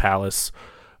Pink Palace.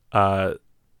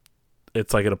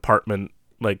 It's like an apartment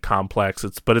like complex.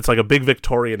 It's like a big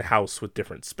Victorian house with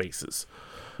different spaces.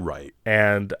 Right.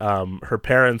 And her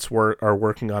parents are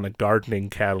working on a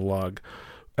gardening catalog,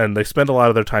 and they spend a lot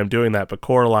of their time doing that. But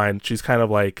Coraline, she's kind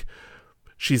of like,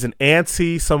 she's an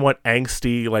antsy, somewhat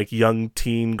angsty, like young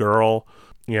teen girl.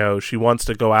 You know, she wants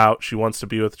to go out, she wants to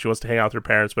hang out with her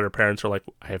parents, but her parents are like,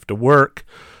 I have to work,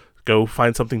 go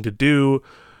find something to do.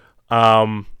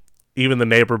 Even the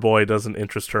neighbor boy doesn't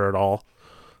interest her at all.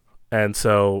 And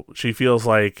so she feels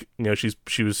like, you know,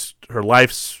 her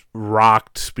life's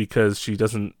rocked because she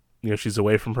doesn't, you know, she's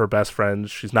away from her best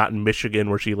friends. She's not in Michigan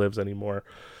where she lives anymore.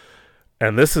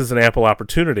 And this is an ample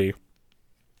opportunity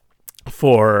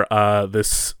for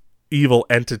this evil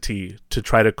entity to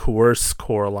try to coerce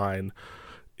Coraline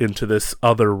into this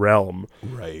other realm.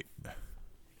 Right.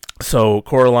 So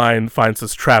Coraline finds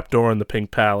this trapdoor in the Pink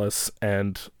Palace,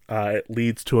 and it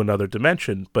leads to another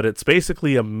dimension. But it's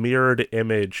basically a mirrored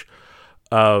image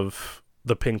of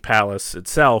the Pink Palace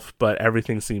itself, but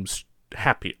everything seems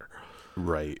happier.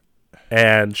 Right.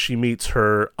 And she meets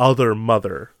her other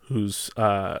mother, who's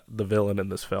the villain in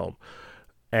this film.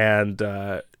 And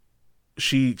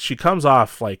she comes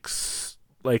off like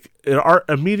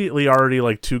immediately already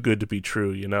like too good to be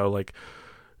true, you know, like,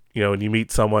 you know, when you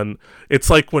meet someone, it's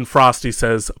like when Frosty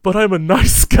says, but I'm a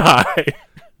nice guy.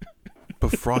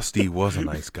 But Frosty was a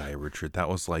nice guy, Richard. That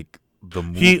was like the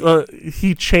movie.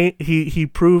 He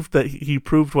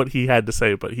proved what he had to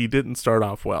say, but he didn't start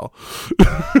off well.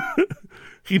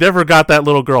 He never got that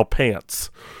little girl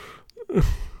pants.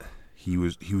 He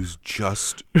was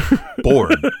just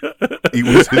born. It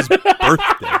was his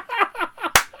birthday.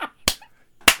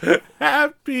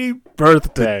 Happy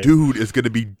birthday. The dude is going to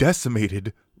be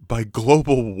decimated by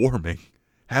global warming.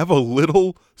 Have a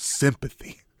little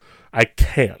sympathy. I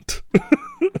can't.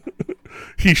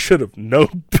 He should have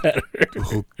known better.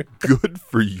 Oh, good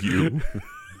for you.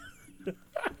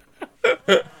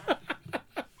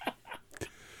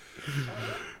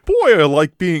 Boy, I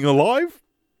like being alive.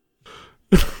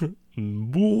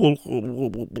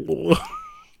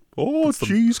 Oh,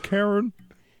 geez, Karen.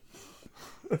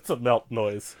 It's a melt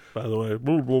noise, by the way.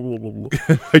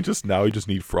 I just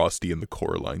need Frosty in the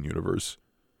Coraline universe.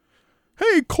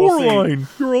 Hey, Coraline,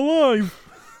 you're alive.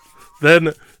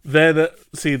 Then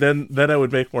it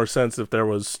would make more sense if there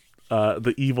was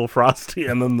the evil Frosty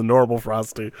and then the normal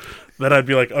Frosty. Then I'd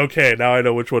be like, okay, now I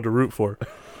know which one to root for.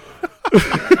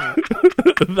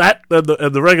 That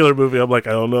and the regular movie, I'm like,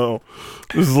 I don't know.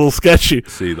 This is a little sketchy.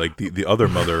 See, like the other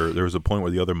mother, there was a point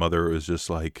where the other mother was just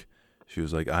like, she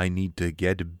was like, I need to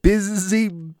get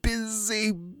busy.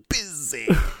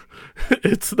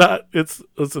 It's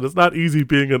not easy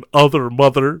being an other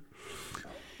mother.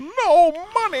 No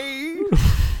money.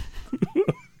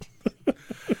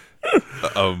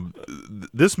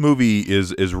 This movie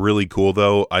is really cool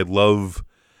though. I love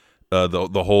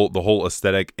the whole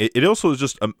aesthetic. It also is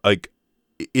just like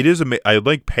it is. I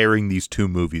like pairing these two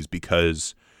movies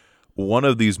because one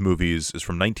of these movies is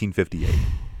from 1958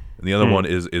 and the other one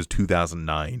is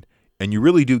 2009, and you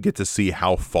really do get to see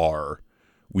how far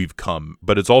we've come.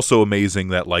 But it's also amazing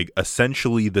that like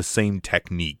essentially the same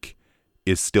technique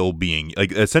is still being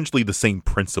like essentially the same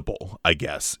principle, I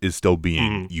guess, is still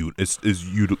being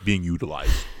being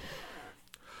utilized.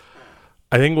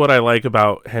 I think what I like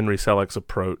about Henry Selick's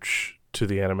approach to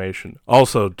the animation,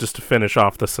 also just to finish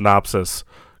off the synopsis,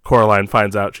 Coraline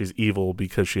finds out she's evil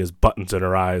because she has buttons in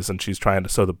her eyes, and she's trying to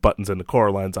sew the buttons into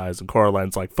Coraline's eyes, and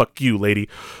Coraline's like, "Fuck you, lady,"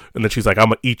 and then she's like, "I'm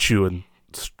gonna eat you," and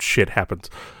shit happens.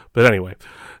 But anyway.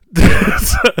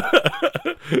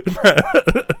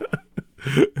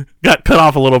 Got cut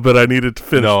off a little bit. I needed to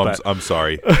finish. No, I'm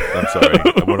sorry.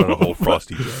 I went on a whole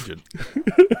Frosty tangent.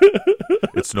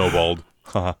 It snowballed.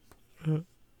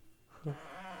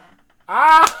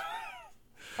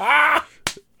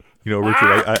 You know, Richard,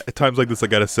 I at times like this, I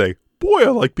gotta say, boy, I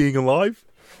like being alive.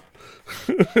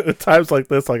 At times like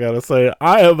this, I gotta say,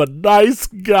 I am a nice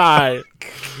guy.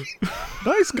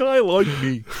 Nice guy like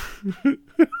me.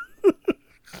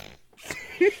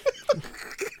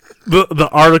 The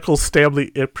article Stanley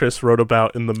Ipkiss wrote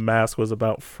about in The Mask was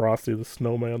about Frosty the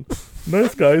Snowman.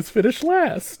 Nice guys finish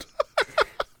last.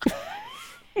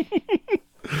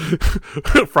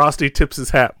 Frosty tips his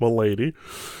hat, m'lady.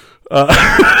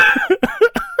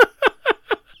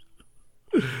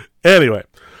 Anyway,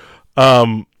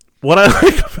 what I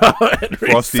like about Henry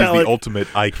Frosty's Selick, the ultimate.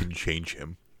 I can change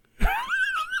him.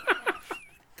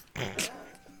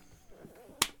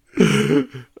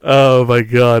 Oh my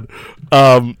god,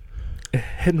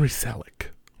 Henry Selick.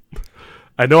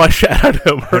 I know I shouted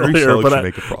him Henry earlier, Selick but should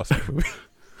make a Frosty movie.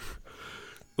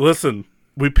 Listen,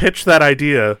 we pitched that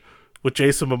idea with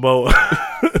Jason Momoa.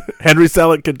 Henry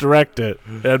Selick could direct it.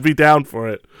 I'd be down for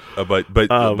it.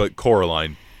 But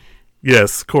Coraline.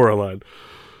 Yes, Coraline.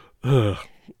 What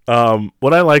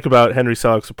I like about Henry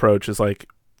Selick's approach is like,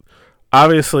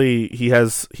 obviously he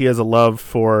has a love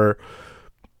for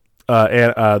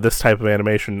this type of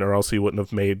animation, or else he wouldn't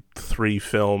have made 3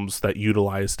 films that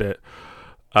utilized it.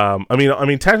 I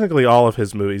mean, technically all of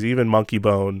his movies, even Monkey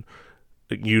Bone,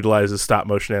 utilizes stop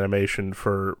motion animation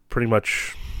for pretty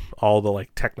much all the like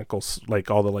technical,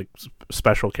 like all the like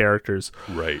special characters.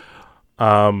 Right.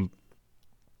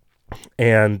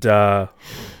 And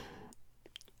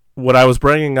what I was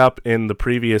bringing up in the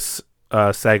previous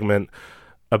segment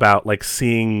about like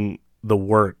seeing the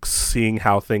works, seeing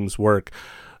how things work,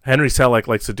 Henry Selick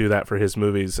likes to do that for his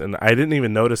movies, and I didn't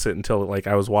even notice it until like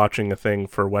I was watching a thing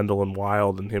for Wendell and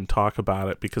Wild and him talk about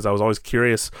it, because I was always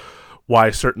curious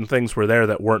why certain things were there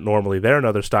that weren't normally there in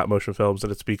other stop motion films,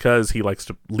 and it's because he likes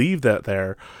to leave that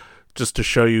there just to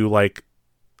show you like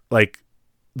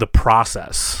the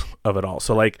process of it all.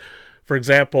 So like, for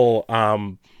example,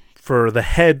 for the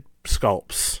head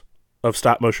sculpts of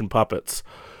stop motion puppets,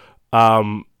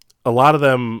 a lot of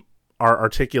them are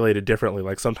articulated differently.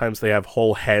 Like sometimes they have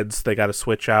whole heads they got to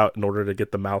switch out in order to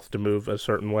get the mouth to move a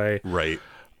certain way. Right.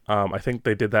 I think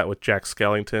they did that with Jack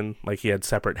Skellington. Like he had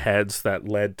separate heads that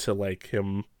led to like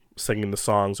him singing the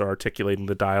songs or articulating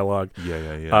the dialogue.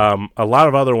 Yeah. A lot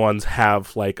of other ones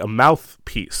have like a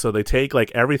mouthpiece. So they take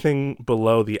like everything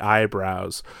below the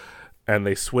eyebrows and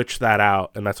they switch that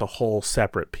out, and that's a whole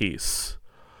separate piece.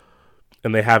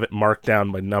 And they have it marked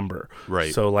down by number.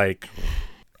 Right. So like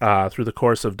through the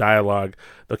course of dialogue,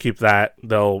 they'll keep that.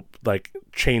 They'll like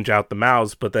change out the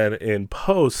mouths, but then in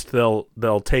post, they'll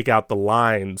take out the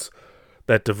lines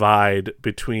that divide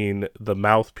between the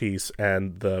mouthpiece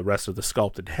and the rest of the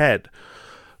sculpted head.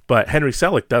 But Henry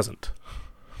Selick doesn't.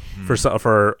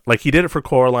 For like he did it for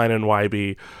Coraline and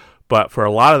YB, but for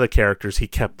a lot of the characters, he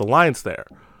kept the lines there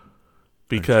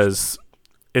because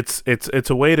it's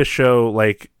a way to show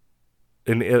like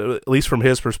and at least from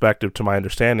his perspective, to my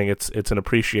understanding, it's an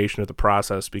appreciation of the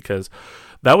process, because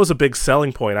that was a big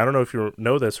selling point. I don't know if you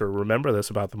know this or remember this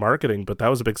about the marketing, but that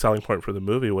was a big selling point for the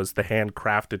movie, was the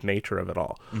handcrafted nature of it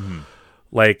all. Mm-hmm.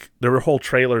 Like, there were whole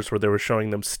trailers where they were showing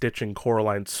them stitching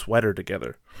Coraline's sweater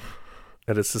together,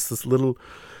 and it's just this little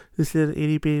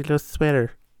itty bitty little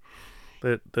sweater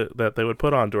that they would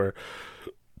put onto her,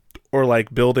 or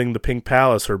like building the Pink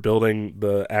Palace, or building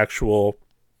the actual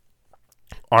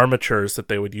armatures that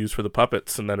they would use for the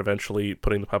puppets, and then eventually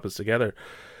putting the puppets together.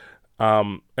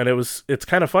 And it's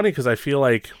kind of funny, because I feel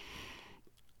like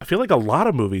a lot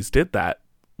of movies did that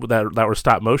were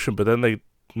stop motion, but then they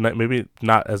maybe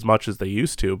not as much as they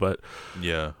used to, but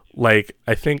yeah, like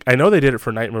I know they did it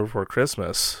for Nightmare Before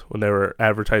Christmas when they were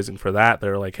advertising for that. They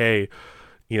were like, hey,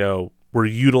 we're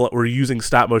using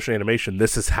stop motion animation.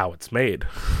 This is how it's made,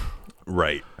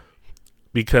 right?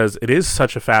 Because it is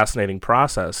such a fascinating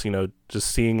process. Just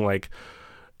seeing like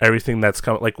everything that's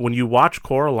coming. Like when you watch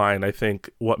Coraline, I think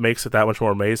what makes it that much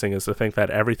more amazing is to think that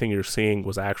everything you're seeing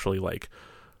was actually like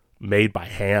made by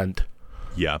hand.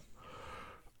 Yeah.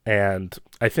 And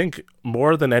I think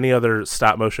more than any other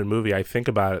stop motion movie, I think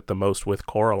about it the most with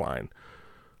Coraline,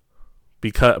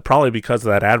 probably because of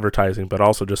that advertising, but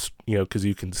also just because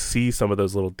you can see some of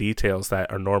those little details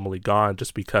that are normally gone,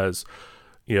 just because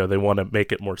they want to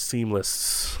make it more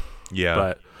seamless.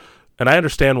 Yeah. And I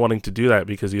understand wanting to do that,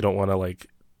 because you don't want to like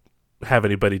have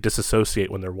anybody disassociate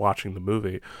when they're watching the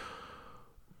movie.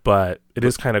 But it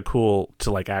is kind of cool to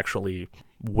like actually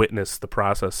witness the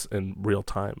process in real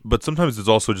time. But sometimes it's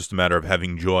also just a matter of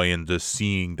having joy and just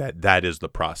seeing that is the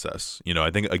process. I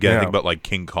think about like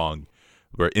King Kong,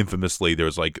 where infamously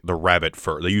there's like the rabbit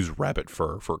fur. They use rabbit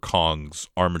fur for Kong's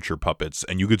armature puppets,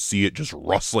 and you could see it just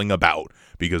rustling about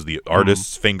because the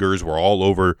artist's fingers were all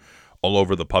over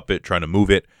the puppet trying to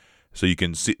move it. So you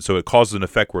can see, so it causes an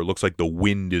effect where it looks like the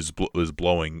wind is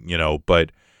blowing,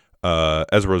 but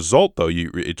as a result, though,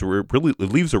 it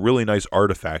leaves a really nice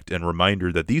artifact and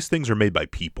reminder that these things are made by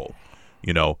people,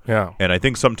 Yeah. And I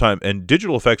think sometimes, and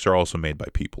digital effects are also made by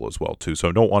people as well too. So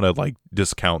I don't want to like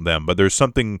discount them, but there's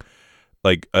something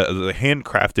like the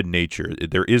handcrafted nature.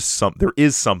 There is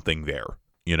something there,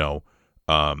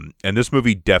 and this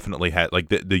movie definitely had like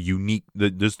the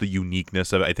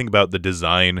uniqueness of it. I think about the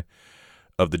design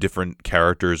of the different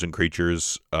characters and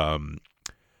creatures,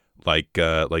 like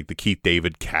the Keith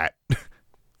David cat,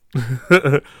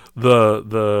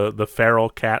 the feral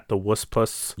cat, the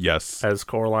Wuspus, yes, as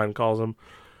Coraline calls him.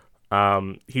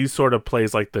 He sort of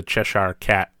plays like the Cheshire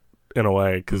cat in a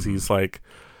way, because he's like,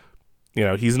 he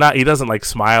doesn't like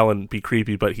smile and be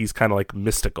creepy, but he's kind of like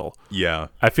mystical. Yeah,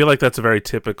 I feel like that's a very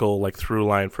typical like through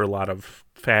line for a lot of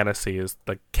fantasy, is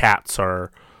the cats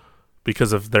are,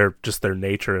 because of their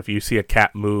nature. If you see a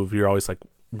cat move, you're always like,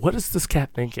 what is this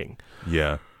cat thinking?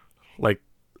 Yeah.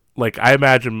 Like I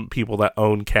imagine people that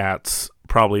own cats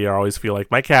probably always feel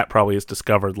like, my cat probably has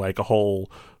discovered like a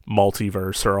whole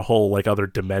multiverse or a whole like other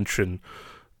dimension,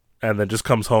 and then just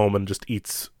comes home and just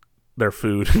eats their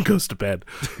food and goes to bed.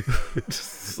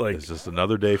 It's just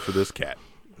another day for this cat.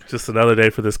 Just another day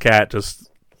for this cat,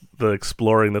 just the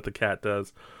exploring that the cat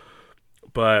does.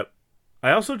 But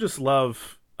I also just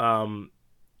love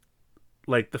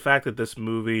like the fact that this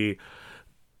movie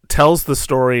tells the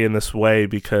story in this way,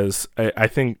 because I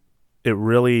think it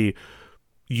really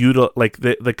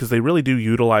because they really do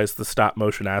utilize the stop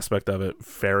motion aspect of it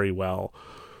very well.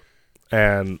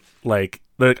 And like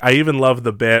I even love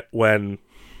the bit when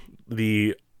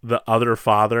the other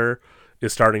father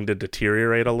is starting to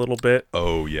deteriorate a little bit.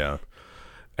 Oh yeah.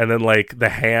 And then like the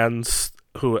hands,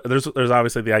 who there's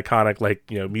obviously the iconic like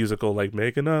musical like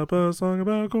making up a song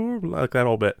about Coraline, like that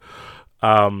whole bit.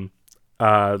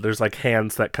 There's like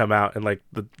hands that come out and like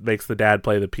makes the dad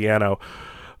play the piano.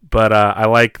 But I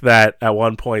like that at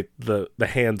one point the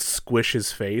hands squish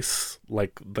his face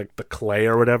like the clay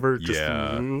or whatever. Just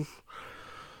move.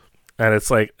 And it's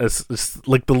like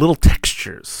like the little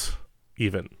textures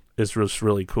even is just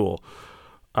really cool.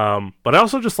 But I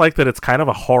also just like that it's kind of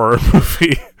a horror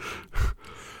movie.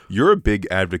 You're a big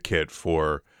advocate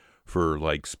for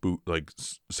like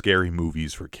scary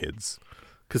movies for kids.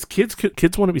 Because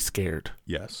kids want to be scared.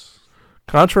 Yes.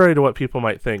 Contrary to what people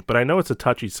might think, but I know it's a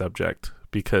touchy subject,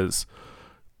 because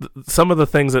some of the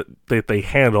things that they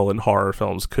handle in horror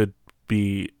films could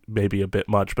be maybe a bit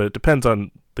much, but it depends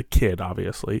on the kid,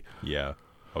 obviously. Yeah.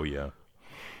 Oh, yeah.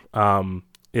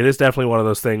 It is definitely one of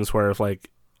those things where if like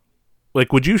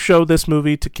would you show this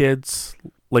movie to kids,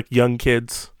 like young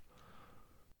kids?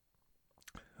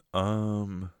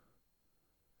 Honestly,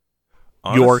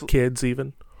 your kids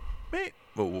even?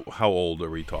 How old are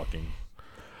we talking?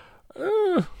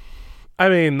 I I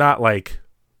mean, not like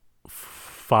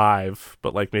 5,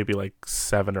 but like maybe like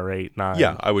 7 or 8, 9.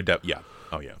 Yeah, I would. Yeah.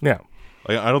 Oh yeah. Yeah.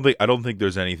 Like, I don't think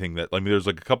there's anything that. I mean, there's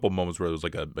like a couple moments where there's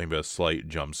like maybe a slight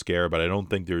jump scare, but I don't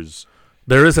think there's.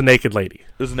 There is a naked lady.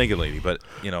 There's a naked lady, but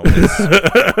it's,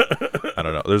 I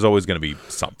don't know. There's always going to be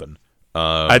something.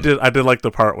 I did like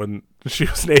the part when she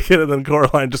was naked and then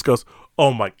Coraline just goes,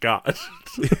 "Oh my god!"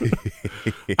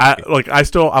 I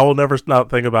will never not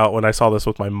think about when I saw this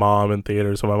with my mom in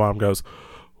theaters. When my mom goes,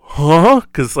 "Huh?"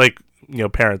 Because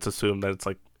parents assume that it's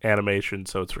like animation,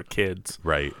 so it's for kids,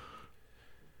 right?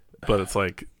 But it's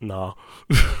like, no.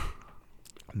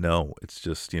 No, it's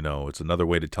just, it's another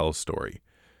way to tell a story.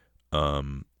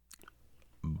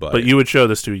 But you would show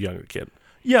this to a younger kid.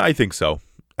 Yeah, I think so.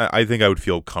 I think I would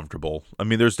feel comfortable. I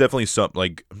mean, there's definitely some,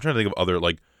 like, I'm trying to think of other,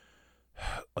 like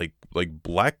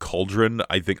Black Cauldron.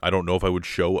 I don't know if I would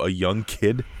show a young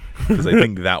kid, because I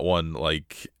think that one,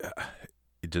 like,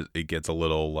 it gets a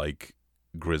little, like,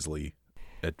 grisly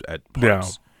at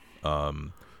parts. Yeah.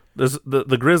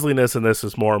 The grisliness in this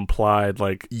is more implied,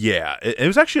 like, yeah, it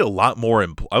was actually a lot more.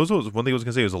 One thing I was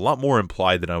gonna say, it was a lot more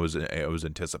implied than I was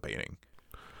anticipating.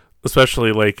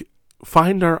 Especially like,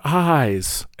 find our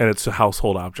eyes, and it's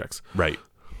household objects, right?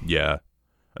 Yeah,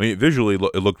 I mean, visually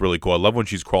it looked really cool. I love when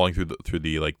she's crawling through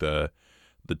the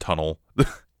tunnel.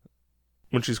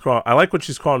 When she's crawling, I like when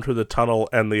she's crawling through the tunnel,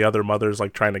 and the other mother's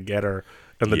like trying to get her,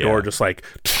 and the door just like,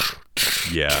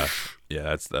 yeah,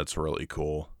 that's really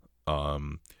cool.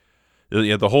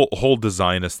 Yeah, the whole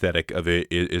design aesthetic of it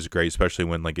is great, especially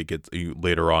when like it gets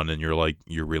later on and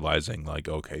you're realizing like,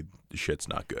 okay, shit's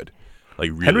not good.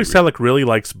 Like Henry Selick really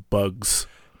likes bugs.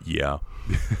 Yeah,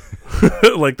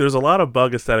 like there's a lot of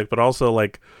bug aesthetic, but also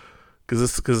like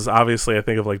because obviously I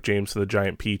think of like James and the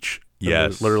Giant Peach. Yes,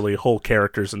 there's literally whole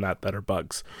characters in that are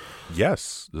bugs.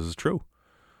 Yes, this is true.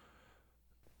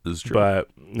 But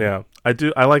yeah,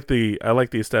 I like the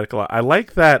aesthetic a lot. I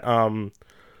like that.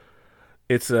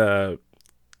 It's a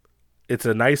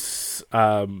nice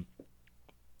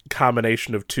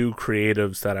combination of two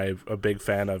creatives that I'm a big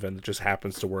fan of, and it just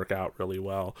happens to work out really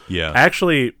well. Yeah.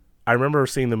 Actually, I remember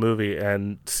seeing the movie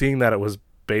and seeing that it was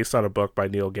based on a book by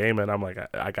Neil Gaiman. I'm like,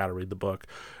 I got to read the book,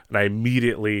 and I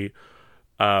immediately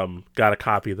got a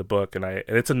copy of the book, and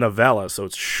it's a novella, so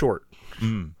it's short.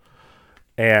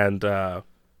 And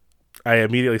I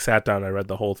immediately sat down and I read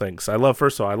the whole thing. So I love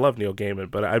Neil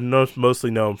Gaiman, but I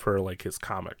mostly know him for like his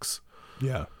comics.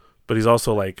 Yeah. But he's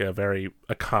also like a very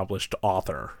accomplished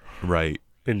author. Right.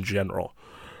 In general.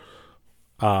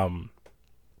 And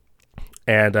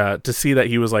to see that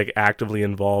he was like actively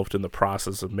involved in the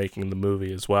process of making the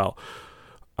movie as well.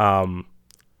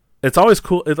 It's always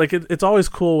cool. It's always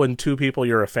cool when two people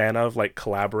you're a fan of like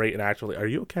collaborate and actually, are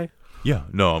you okay? Yeah.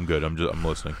 No, I'm good. I'm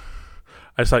listening.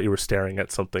 I just thought you were staring at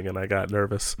something, and I got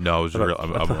nervous. No, I was.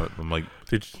 I'm like,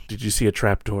 did you see a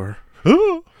trapdoor?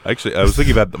 Actually, I was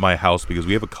thinking about my house because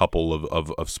we have a couple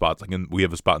of spots. Like, we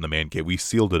have a spot in the man cave. We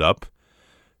sealed it up.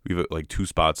 We have like 2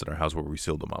 spots in our house where we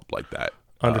sealed them up like that.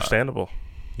 Understandable.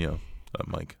 I'm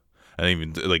like, I didn't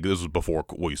even like this was before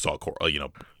we saw we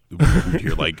moved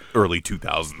here like early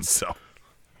 2000s. So.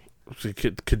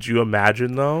 Could you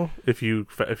imagine though if you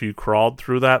crawled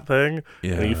through that thing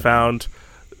and you found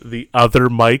the other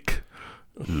Mike?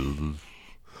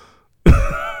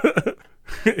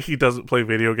 He doesn't play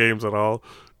video games at all.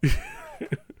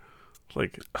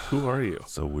 Like, who are you?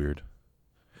 So weird.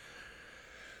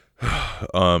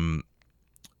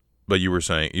 But you were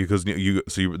saying because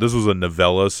this was a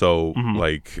novella, so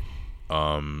like,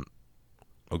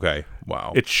 okay,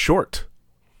 wow, it's short,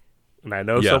 and I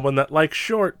know someone that likes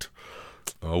short.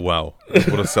 Oh wow,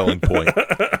 what a selling point!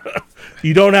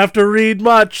 You don't have to read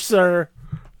much, sir.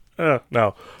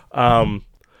 No.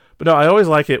 But no, I always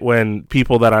like it when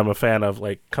people that I'm a fan of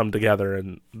like come together,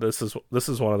 and this is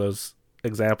one of those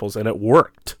examples, and it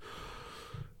worked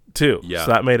too. Yeah.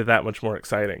 So that made it that much more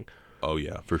exciting. Oh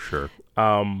yeah, for sure.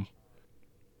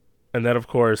 And then of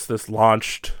course this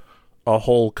launched a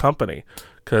whole company,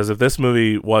 because if this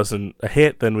movie wasn't a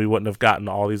hit, then we wouldn't have gotten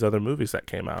all these other movies that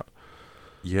came out.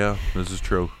 Yeah, this is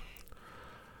true.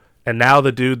 And now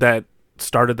the dude that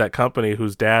started that company,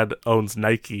 whose dad owns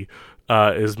Nike,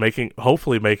 is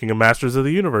hopefully making a Masters of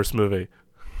the Universe movie.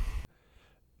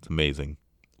 It's amazing.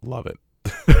 Love it.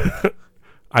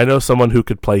 I know someone who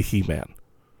could play He-Man.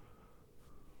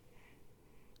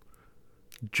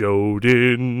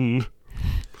 Jodin.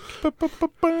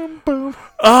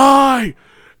 I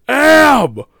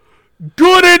am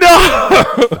good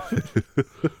enough.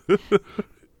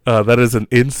 That is an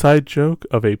inside joke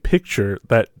of a picture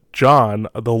that John,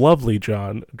 the lovely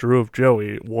John, drew of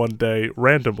Joey one day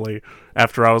randomly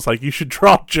after I was like, you should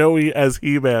draw Joey as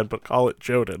He-Man, but call it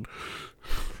Joden.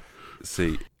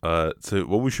 See, so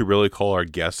what we should really call our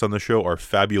guests on the show are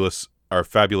fabulous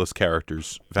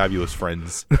characters, fabulous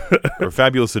friends, or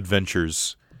fabulous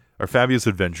adventures,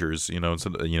 You know,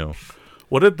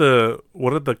 What did the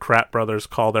Krat brothers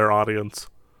call their audience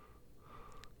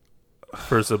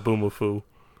for Zaboomafoo?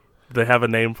 Do they have a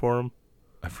name for him?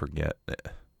 I forget.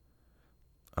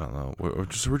 I don't know. We're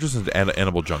just at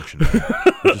Animal Junction.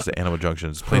 We're just at Animal Junction.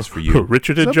 It's a place for you.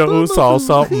 Richard and Joe saw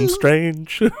something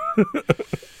strange.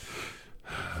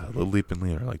 The leap and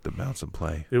leader, like the bounce and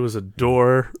play. It was a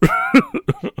door.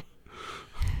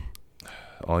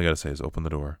 All I gotta say is open the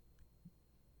door.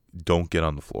 Don't get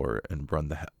on the floor and run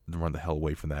the hell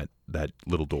away from that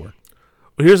little door.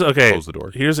 Close the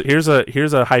door.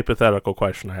 Here's a hypothetical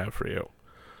question I have for you.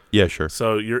 Yeah, sure.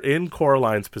 So you're in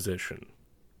Coraline's position.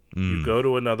 You go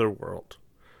to another world.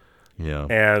 Yeah.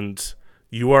 And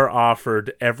you are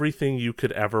offered everything you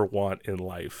could ever want in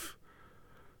life.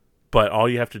 But all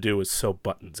you have to do is sew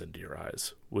buttons into your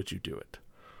eyes. Would you do it?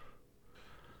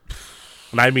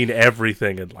 And I mean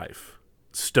everything in life.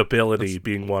 Stability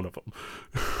being one of them.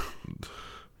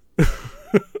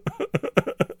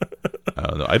 I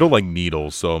don't know. I don't like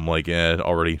needles, so I'm like,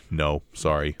 already, no,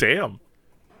 sorry. Damn.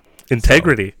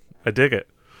 Integrity. I dig it.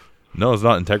 No, it's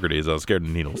not integrity. It's I'm scared of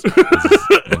needles.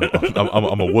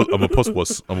 I'm a puss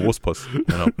wuss. I'm a wuss puss. You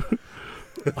know?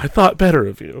 I thought better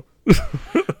of you.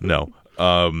 No.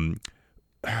 But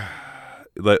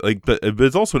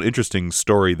it's also an interesting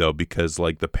story though, because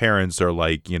like the parents are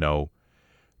like, you know,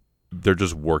 they're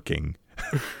just working.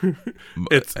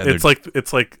 It's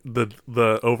like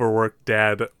the overworked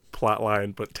dad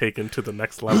plotline, but taken to the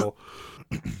next level.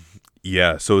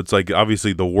 Yeah, so it's like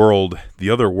obviously the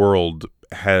other world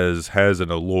has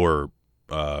an allure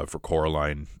for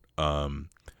Coraline,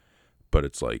 but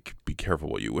it's like be careful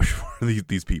what you wish for.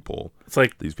 These people. It's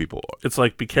like these people. It's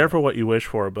like be careful what you wish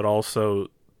for, but also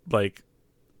like,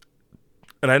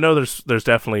 and I know there's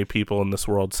definitely people in this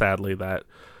world, sadly, that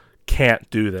can't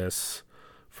do this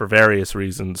for various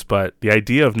reasons, but the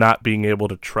idea of not being able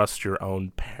to trust your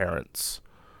own parents,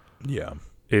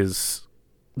 is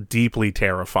deeply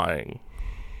terrifying.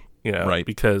 You know, right?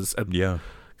 Because at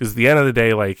the end of the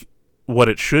day, like what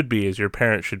it should be is your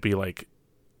parents should be like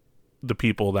the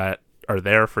people that are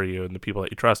there for you and the people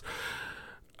that you trust.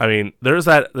 I mean, there's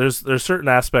certain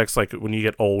aspects, like when you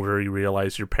get older, you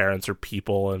realize your parents are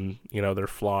people and, you know, they're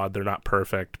flawed, they're not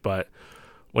perfect, but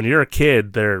when you're a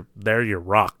kid, they're your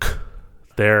rock.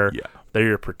 They're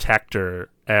your protector,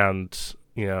 and,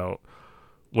 you know,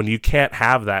 when you can't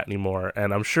have that anymore,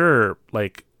 and I'm sure,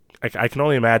 like, I can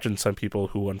only imagine some people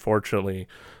who, unfortunately,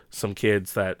 some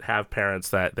kids that have parents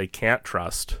that they can't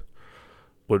trust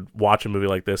would watch a movie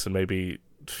like this and maybe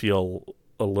feel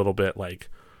a little bit like,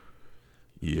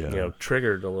 you know,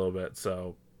 triggered a little bit.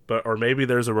 So, or maybe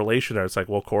there's a relation there. It's like,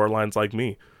 well, Coraline's like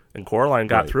me, and Coraline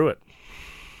got through it.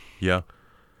 Yeah.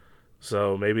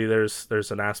 So maybe there's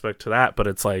an aspect to that, but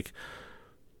it's like,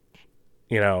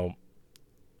 you know,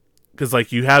 because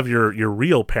like you have your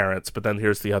real parents, but then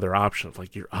here's the other option of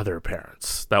like your other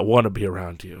parents that want to be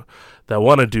around you, that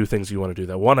want to do things you want to do,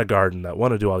 that want to garden, that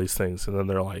want to do all these things, and then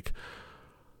they're like,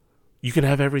 you can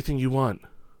have everything you want,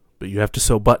 but you have to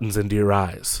sew buttons into your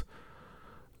eyes.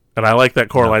 And I like that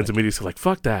Coraline's immediately like,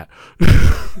 fuck that.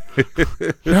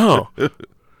 No.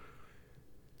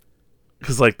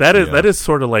 Because like that is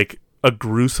sort of like a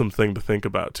gruesome thing to think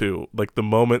about too. Like the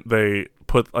moment they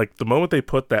put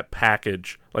that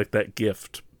package, like that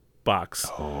gift box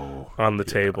on the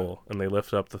table, and they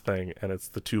lift up the thing and it's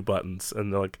the two buttons,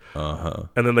 and they're like,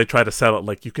 and then they try to sell it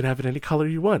like, you can have it any color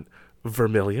you want.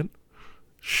 Vermilion,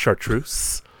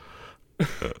 chartreuse.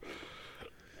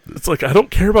 It's like, I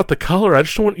don't care about the color, I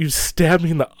just don't want you to stab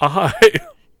me in the eye.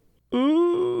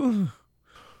 Ooh.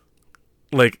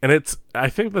 Like, and I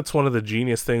think that's one of the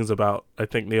genius things about, I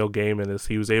think, Neil Gaiman, is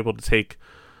he was able to take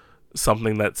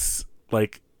something that's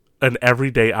like an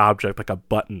everyday object, like a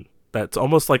button, that's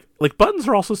almost like buttons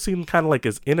are also seen kind of like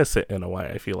as innocent in a way,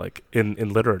 I feel like, in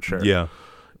literature. Yeah.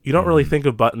 You don't really think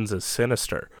of buttons as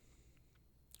sinister.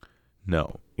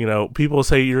 No. You know, people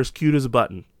say you're as cute as a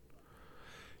button.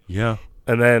 Yeah.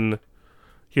 And then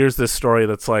here's this story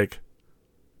that's like,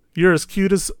 you're as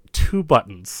cute as two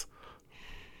buttons.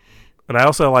 And I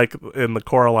also like in the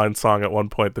Coraline song at one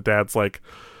point, the dad's like,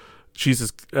 she's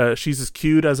as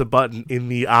cute as a button in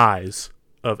the eyes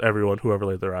of everyone who ever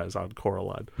laid their eyes on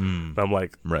Coraline. And I'm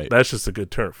like, that's just a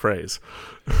good turn phrase.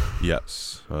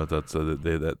 Yes,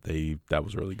 that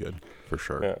was really good for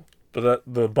sure. Yeah. But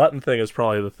the button thing is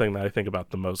probably the thing that I think about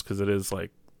the most, because it is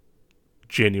like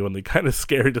genuinely kind of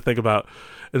scary to think about.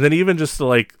 And then even just to,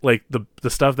 like the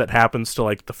stuff that happens to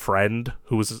like the friend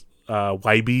who was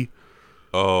Wybie.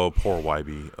 Oh, poor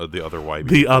Wybie. The other Wybie.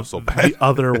 The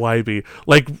other Wybie.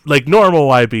 Like normal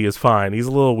Wybie is fine. He's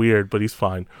a little weird, but he's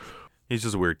fine. He's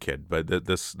just a weird kid. But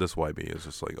this Wybie is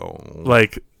just like, oh.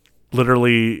 Like,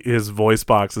 literally, his voice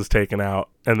box is taken out,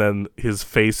 and then his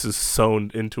face is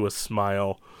sewn into a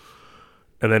smile,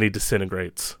 and then he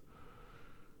disintegrates.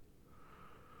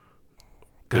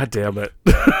 God damn it.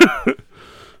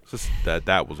 Just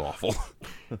that was awful.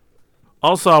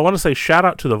 Also, I want to say shout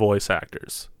out to the voice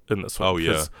actors in this one. Oh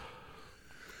yeah,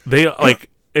 they like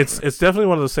it's definitely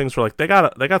one of those things where like they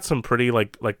got some pretty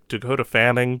like Dakota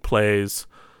Fanning plays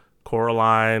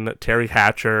Coraline, Terry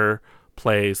Hatcher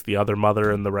plays the other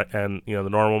mother and the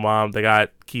normal mom. They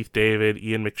got Keith David,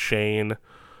 Ian McShane,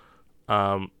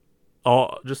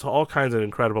 all kinds of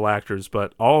incredible actors,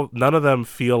 but none of them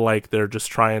feel like they're just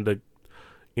trying to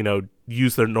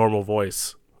use their normal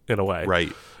voice in a way.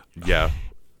 Right. Yeah.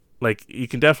 Like, you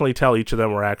can definitely tell each of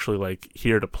them were actually like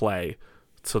here to play.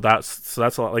 So that's a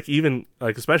lot. Like, even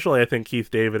like especially I think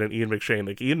Keith David and Ian McShane.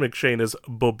 Like, Ian McShane is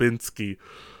Bobinski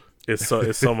is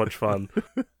so much fun.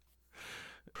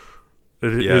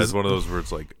 It's one of those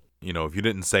words like, if you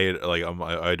didn't say it, like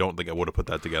I don't think I would have put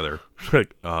that together.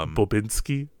 Like,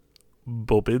 Bobinski.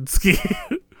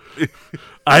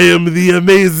 I am the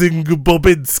amazing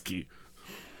Bobinski.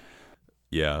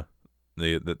 Yeah.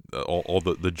 All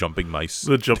the jumping mice.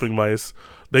 The jumping mice.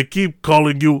 They keep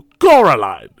calling you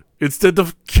Coraline instead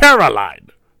of Caroline.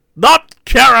 Not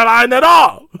Caroline at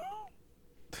all.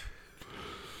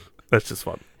 That's just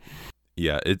fun.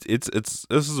 Yeah, it's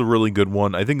this is a really good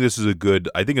one. I think it's a good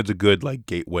like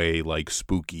gateway, like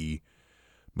spooky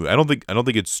movie. I don't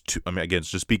think it's too, I mean, again, it's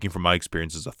just speaking from my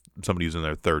experience as somebody who's in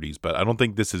their 30s, but I don't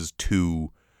think this is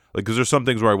too, like, because there's some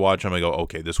things where I watch and I go,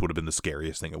 okay, this would have been the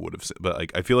scariest thing I would have seen. But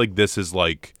like, I feel like this is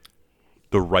like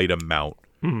the right amount,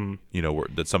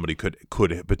 that somebody could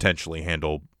potentially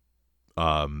handle,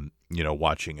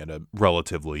 watching at a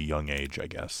relatively young age, I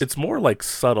guess. It's more like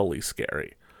subtly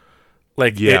scary.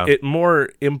 Like, yeah. it more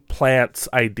implants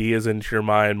ideas into your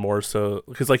mind more so,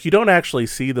 because like you don't actually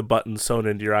see the buttons sewn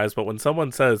into your eyes, but when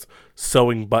someone says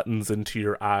sewing buttons into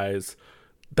your eyes,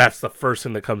 that's the first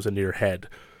thing that comes into your head.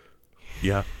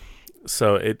 Yeah.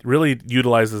 So it really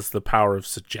utilizes the power of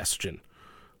suggestion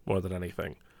more than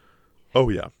anything. Oh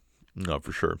yeah, no,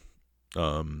 for sure.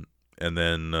 And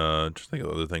then just think of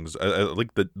other things. I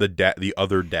like the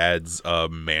other dad's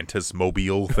mantis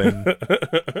mobile thing.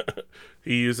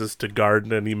 He uses to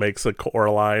garden, and he makes a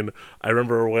Coraline. I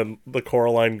remember when the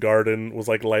Coraline garden was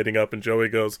like lighting up, and Joey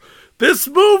goes, "This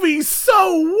movie's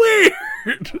so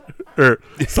weird," or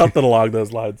something along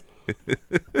those lines.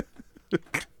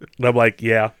 And I'm like,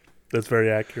 yeah, that's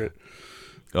very accurate.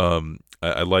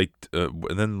 I liked, and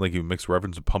then like he makes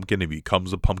reference to pumpkin, and he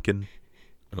becomes a pumpkin.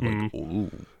 And I'm like,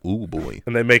 ooh, boy.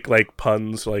 And they make like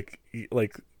puns, like,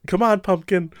 come on,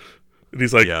 pumpkin. And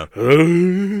he's like, yeah.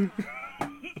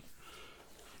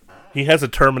 He has a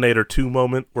Terminator 2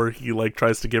 moment where he like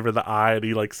tries to give her the eye, and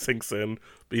he like sinks in,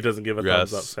 but he doesn't give a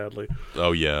thumbs up, sadly.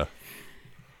 Oh yeah.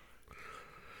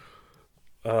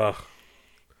 But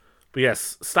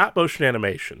yes, stop motion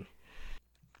animation.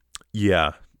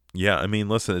 Yeah. I mean,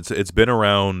 listen, it's been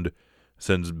around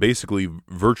since basically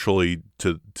virtually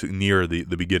to near the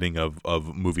beginning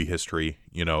of movie history,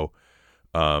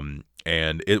 and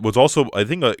it was also, I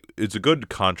think, it's a good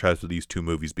contrast with these two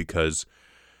movies, because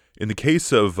in the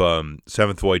case of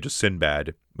Seventh Voyage of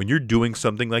Sinbad, when you're doing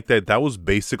something like that was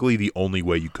basically the only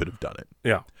way you could have done it.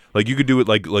 Yeah, like you could do it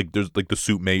like there's like the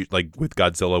suit made like with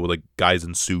Godzilla with like guys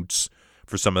in suits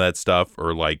for some of that stuff,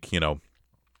 or like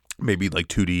maybe like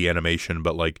 2D animation,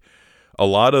 but like a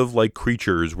lot of like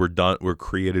creatures were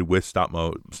created with stop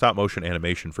motion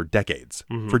animation for decades.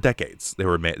 Mm-hmm. For decades they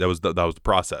were made. That was the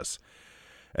process.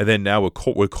 And then now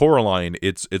with Coraline,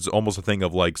 it's almost a thing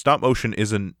of like stop motion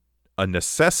isn't a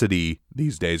necessity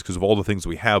these days because of all the things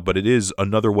we have, but it is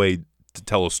another way to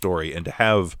tell a story and to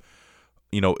have,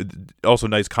 also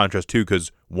nice contrast too,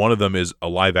 because one of them is a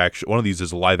live action. One of these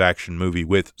is a live action movie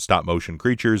with stop motion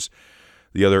creatures.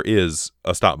 The other is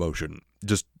a stop motion,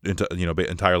 just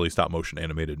entirely stop motion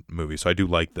animated movie. So I do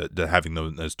like the having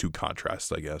those as two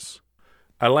contrasts, I guess.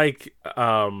 I like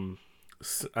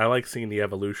seeing the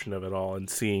evolution of it all and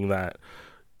seeing that,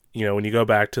 when you go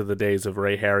back to the days of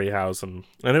Ray Harryhausen,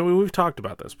 and we've talked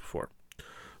about this before,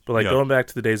 but like going back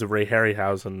to the days of Ray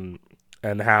Harryhausen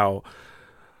and how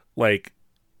like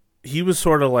he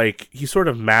sort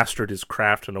of mastered his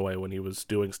craft in a way when he was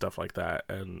doing stuff like that.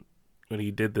 And when he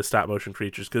did the stop motion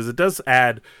creatures, because it does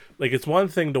add, like, it's one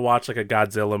thing to watch like a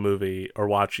Godzilla movie, or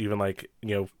watch even like,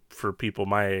 for people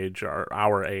my age or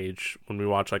our age, when we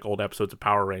watch like old episodes of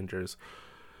Power Rangers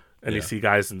and you see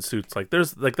guys in suits, like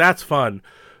there's like, that's fun,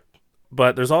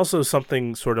 but there's also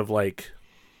something sort of like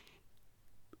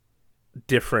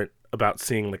different about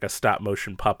seeing like a stop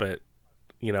motion puppet,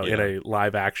 in a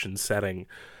live action setting,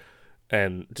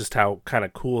 and just how kind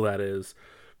of cool that is.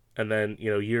 And then,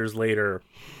 years later,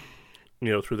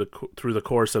 through the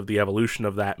course of the evolution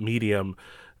of that medium,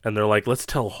 and they're like, let's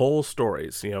tell whole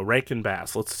stories, Rankin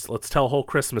Bass, let's tell whole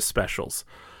Christmas specials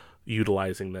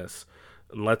utilizing this,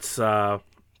 and let's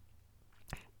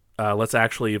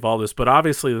actually evolve this. But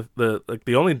obviously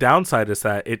the only downside is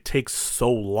that it takes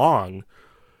so long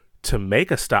to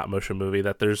make a stop motion movie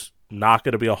that there's not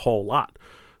going to be a whole lot.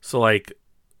 So like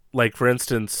for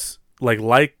instance,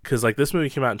 because this movie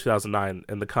came out in 2009,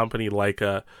 and the company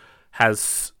Leica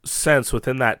has since,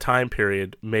 within that time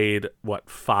period, made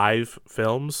 5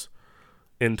 films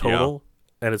in total,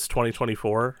 and it's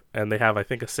 2024, and they have, I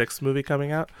think, a 6th movie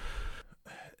coming out.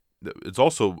 It's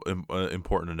also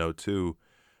important to note too,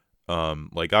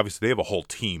 obviously they have a whole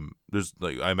team. There's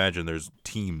I imagine there's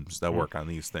teams that work on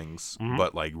these things,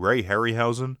 but like Ray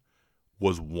Harryhausen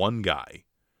was one guy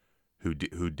who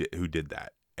did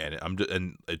that.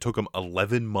 And it took him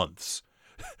 11 months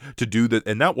to do that,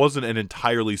 and that wasn't an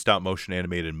entirely stop motion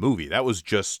animated movie. That was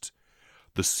just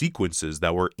the sequences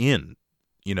that were in,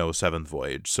 Seventh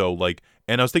Voyage. So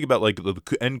and I was thinking about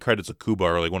the end credits of Kuba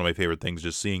are one of my favorite things.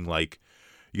 Just seeing you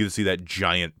get to see that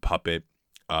giant puppet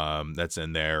that's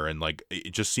in there, and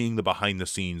just seeing the behind the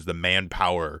scenes, the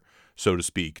manpower, so to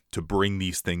speak, to bring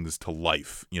these things to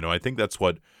life. I think that's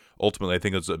what. Ultimately, I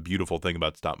think that's a beautiful thing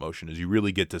about stop motion, is you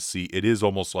really get to see. It is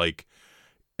almost like,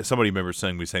 somebody remembers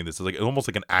saying this. It's almost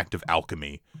like an act of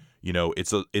alchemy.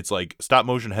 It's like stop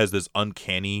motion has this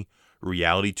uncanny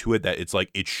reality to it that it's like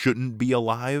it shouldn't be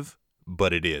alive,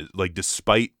 but it is.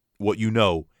 Despite what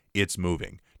it's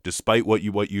moving. Despite what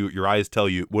your eyes tell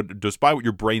you, despite what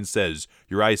your brain says,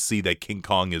 your eyes see that King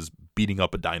Kong is beating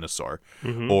up a dinosaur,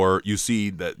 or you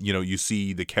see that you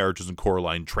see the characters in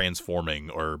Coraline transforming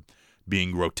or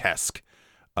being grotesque.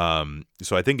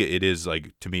 So I think it is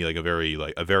to me a very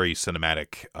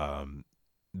cinematic,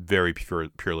 very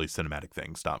purely cinematic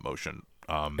thing, stop motion.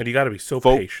 And you got to be so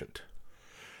patient.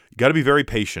 You got to be very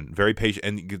patient,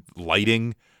 and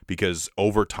lighting, because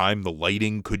over time the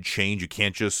lighting could change. You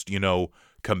can't just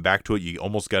come back to it. You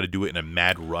almost got to do it in a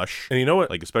mad rush. And you know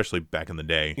what? Especially back in the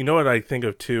day. You know what I think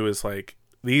of too is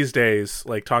these days,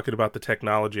 talking about the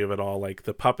technology of it all,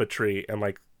 the puppetry, and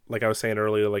like I was saying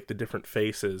earlier, the different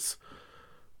faces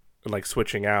and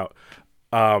switching out.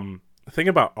 Think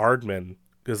about Aardman,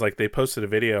 because they posted a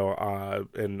video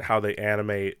and how they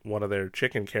animate one of their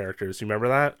chicken characters. You remember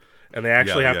that? And they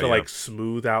actually have to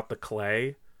smooth out the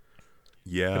clay,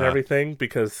 and everything,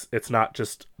 because it's not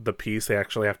just the piece. They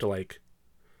actually have to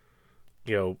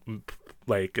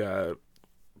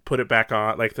put it back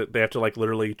on. They have to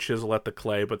literally chisel at the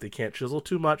clay, but they can't chisel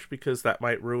too much because that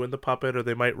might ruin the puppet, or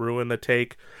they might ruin the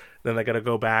take. Then they got to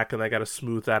go back and they got to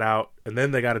smooth that out, and then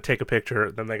they got to take a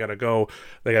picture. Then they got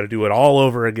to do it all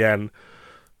over again.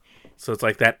 So it's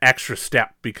that extra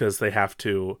step, because they have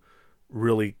to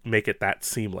really make it that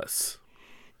seamless.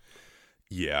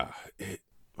 Yeah.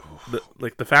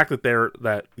 The fact that they're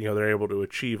able to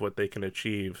achieve what they can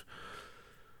achieve,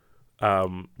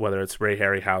 whether it's Ray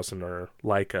Harryhausen or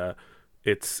Leica,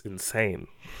 it's insane.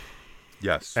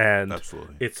 Yes, and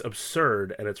absolutely. It's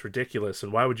absurd and it's ridiculous.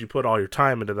 And why would you put all your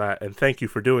time into that? And thank you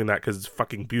for doing that, because it's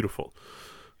fucking beautiful.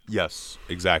 Yes,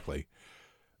 exactly.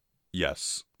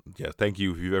 Yes, yeah. Thank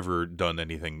you. If you've ever done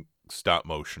anything stop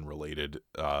motion related,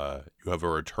 you have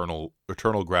our eternal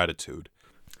gratitude.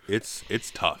 It's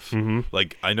tough. Mm-hmm.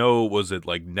 I know, was it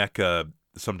NECA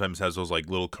sometimes has those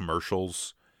little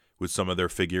commercials with some of their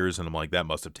figures, and I'm that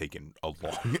must have taken a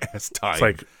long ass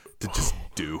time to just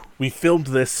do. We filmed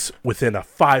this within a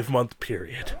 5-month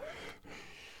period.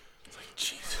 It's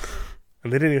Jesus.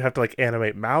 And they didn't even have to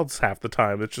animate mouths half the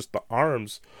time. It's just the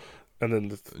arms, and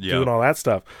then doing all that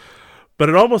stuff. But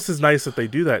it almost is nice that they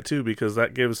do that too, because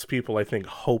that gives people, I think,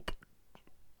 hope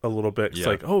a little bit. It's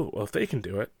well, if they can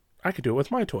do it, I could do it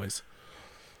with my toys.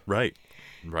 Right.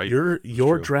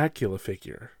 Your Dracula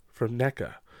figure from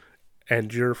NECA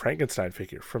and your Frankenstein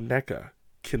figure from NECA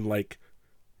can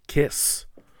kiss.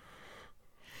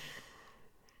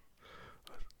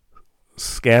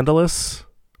 Scandalous,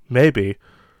 maybe,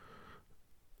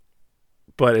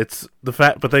 but it's the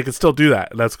fact. But they can still do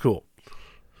that, and that's cool.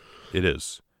 It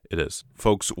is,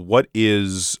 folks. What's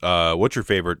your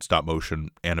favorite stop motion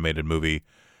animated movie?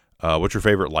 What's your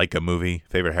favorite Leica movie?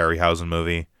 Favorite Harryhausen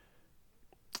movie?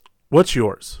 What's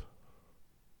yours?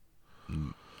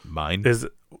 Mine? Is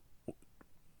it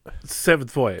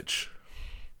Seventh Voyage.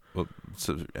 Well,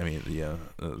 so, I mean, yeah.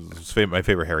 It's my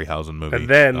favorite Harryhausen movie. And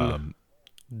then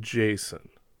Jason.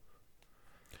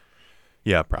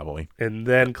 Yeah, probably. And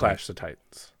then Clash the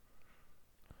Titans.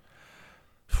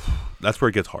 That's where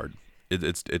it gets hard.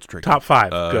 It's tricky. Top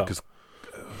 5. Go.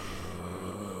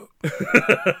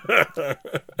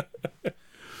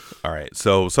 All right.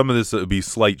 So some of this would be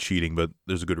slight cheating, but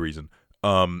there's a good reason.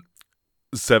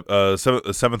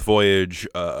 Seventh Voyage,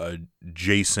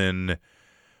 Jason.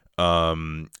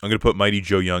 I'm gonna put Mighty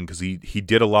Joe Young because he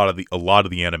did a lot of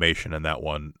the animation in that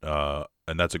one,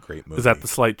 and that's a great movie. Is that the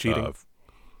slight cheating?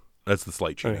 That's the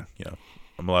slight cheating. Oh, yeah. Yeah,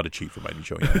 I'm allowed to cheat for Mighty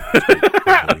Joe Young.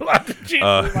 I'm allowed to cheat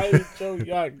for Mighty Joe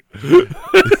Young.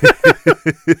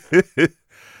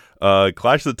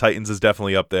 Clash of the Titans is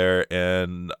definitely up there,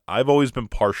 and I've always been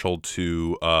partial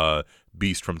to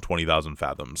Beast from 20,000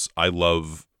 Fathoms. I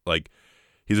love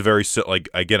he's a very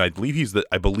again. I believe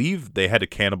they had to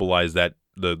cannibalize that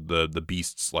the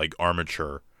Beast's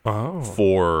armature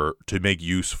to make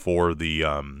use for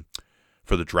the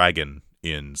dragon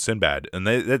in Sinbad, and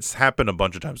that's happened a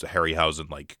bunch of times to Harryhausen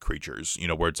creatures.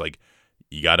 Where it's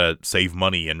you gotta save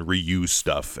money and reuse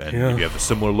stuff, and if you have a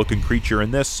similar looking creature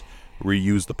in this,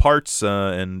 reuse the parts,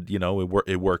 and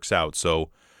it works out.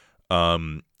 So,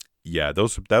 yeah,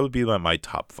 that would be my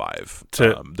top 5.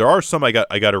 There are some I got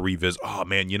to revisit. Oh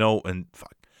man, and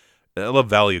fuck, I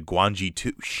love Valley of Gwangi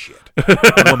too. Shit, 1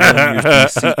 million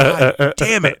years BC. God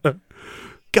damn it.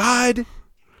 God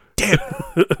damn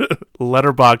it.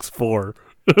 Letterbox 4.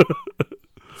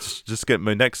 Just get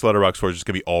my next Letterbox 4 is just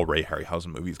gonna be all Ray Harryhausen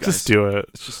movies, guys. Just do it.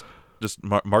 It's just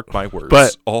mark my words.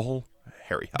 But all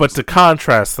Harryhausen. But to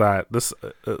contrast that, this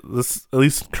at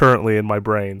least currently in my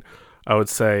brain, I would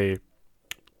say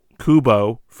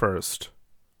Kubo first.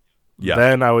 Yeah.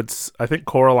 Then I think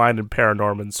Coraline and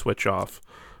Paranorman switch off,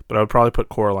 but I would probably put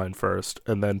Coraline first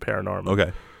and then Paranorman.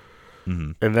 Okay.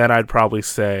 Mm-hmm. And then I'd probably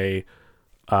say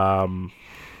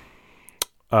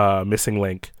Missing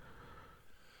Link.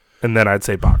 And then I'd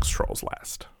say Box Trolls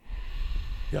last.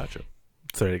 Gotcha.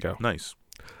 So there you go. Nice.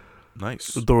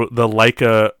 The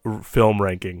Leica film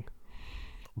ranking.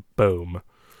 Boom.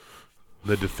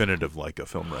 The definitive Leica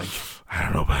film rank. I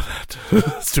don't know about that.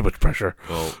 It's too much pressure.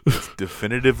 Well, it's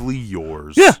definitively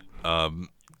yours. Yeah.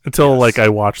 Until I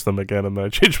watch them again and then I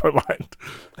change my mind.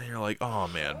 And you're like, oh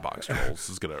man, Box Trolls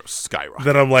is gonna skyrocket.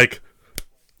 Then I'm like,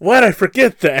 why'd I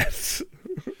forget that?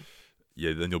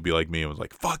 Yeah, then you'll be like me and was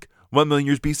like, fuck, 1 million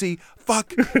years BC,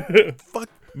 fuck, fuck,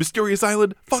 Mysterious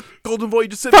Island, fuck, Golden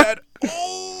Voyage of Sinbad,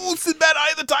 oh, Sinbad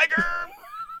Eye of the Tiger.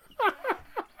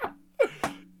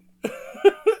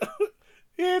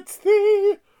 It's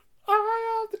the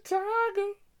Eye of the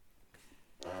Tiger.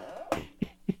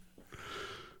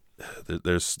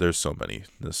 There's so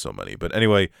many. But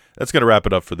anyway, that's gonna wrap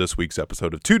it up for this week's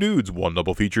episode of Two Dudes, One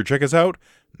Double Feature. Check us out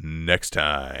next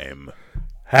time.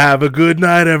 Have a good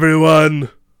night, everyone.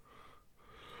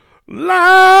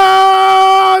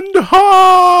 Land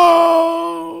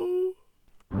ho!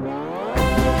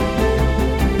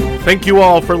 Thank you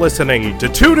all for listening to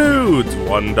Two Dudes,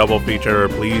 One Double Feature.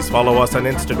 Please follow us on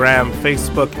Instagram,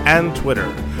 Facebook, and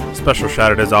Twitter. Special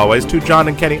shout out, as always, to John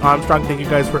and Kenny Armstrong. Thank you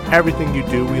guys for everything you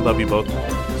do. We love you both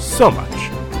so much.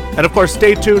 And of course,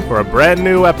 stay tuned for a brand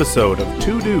new episode of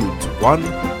Two Dudes, One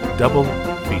Double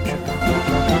Feature.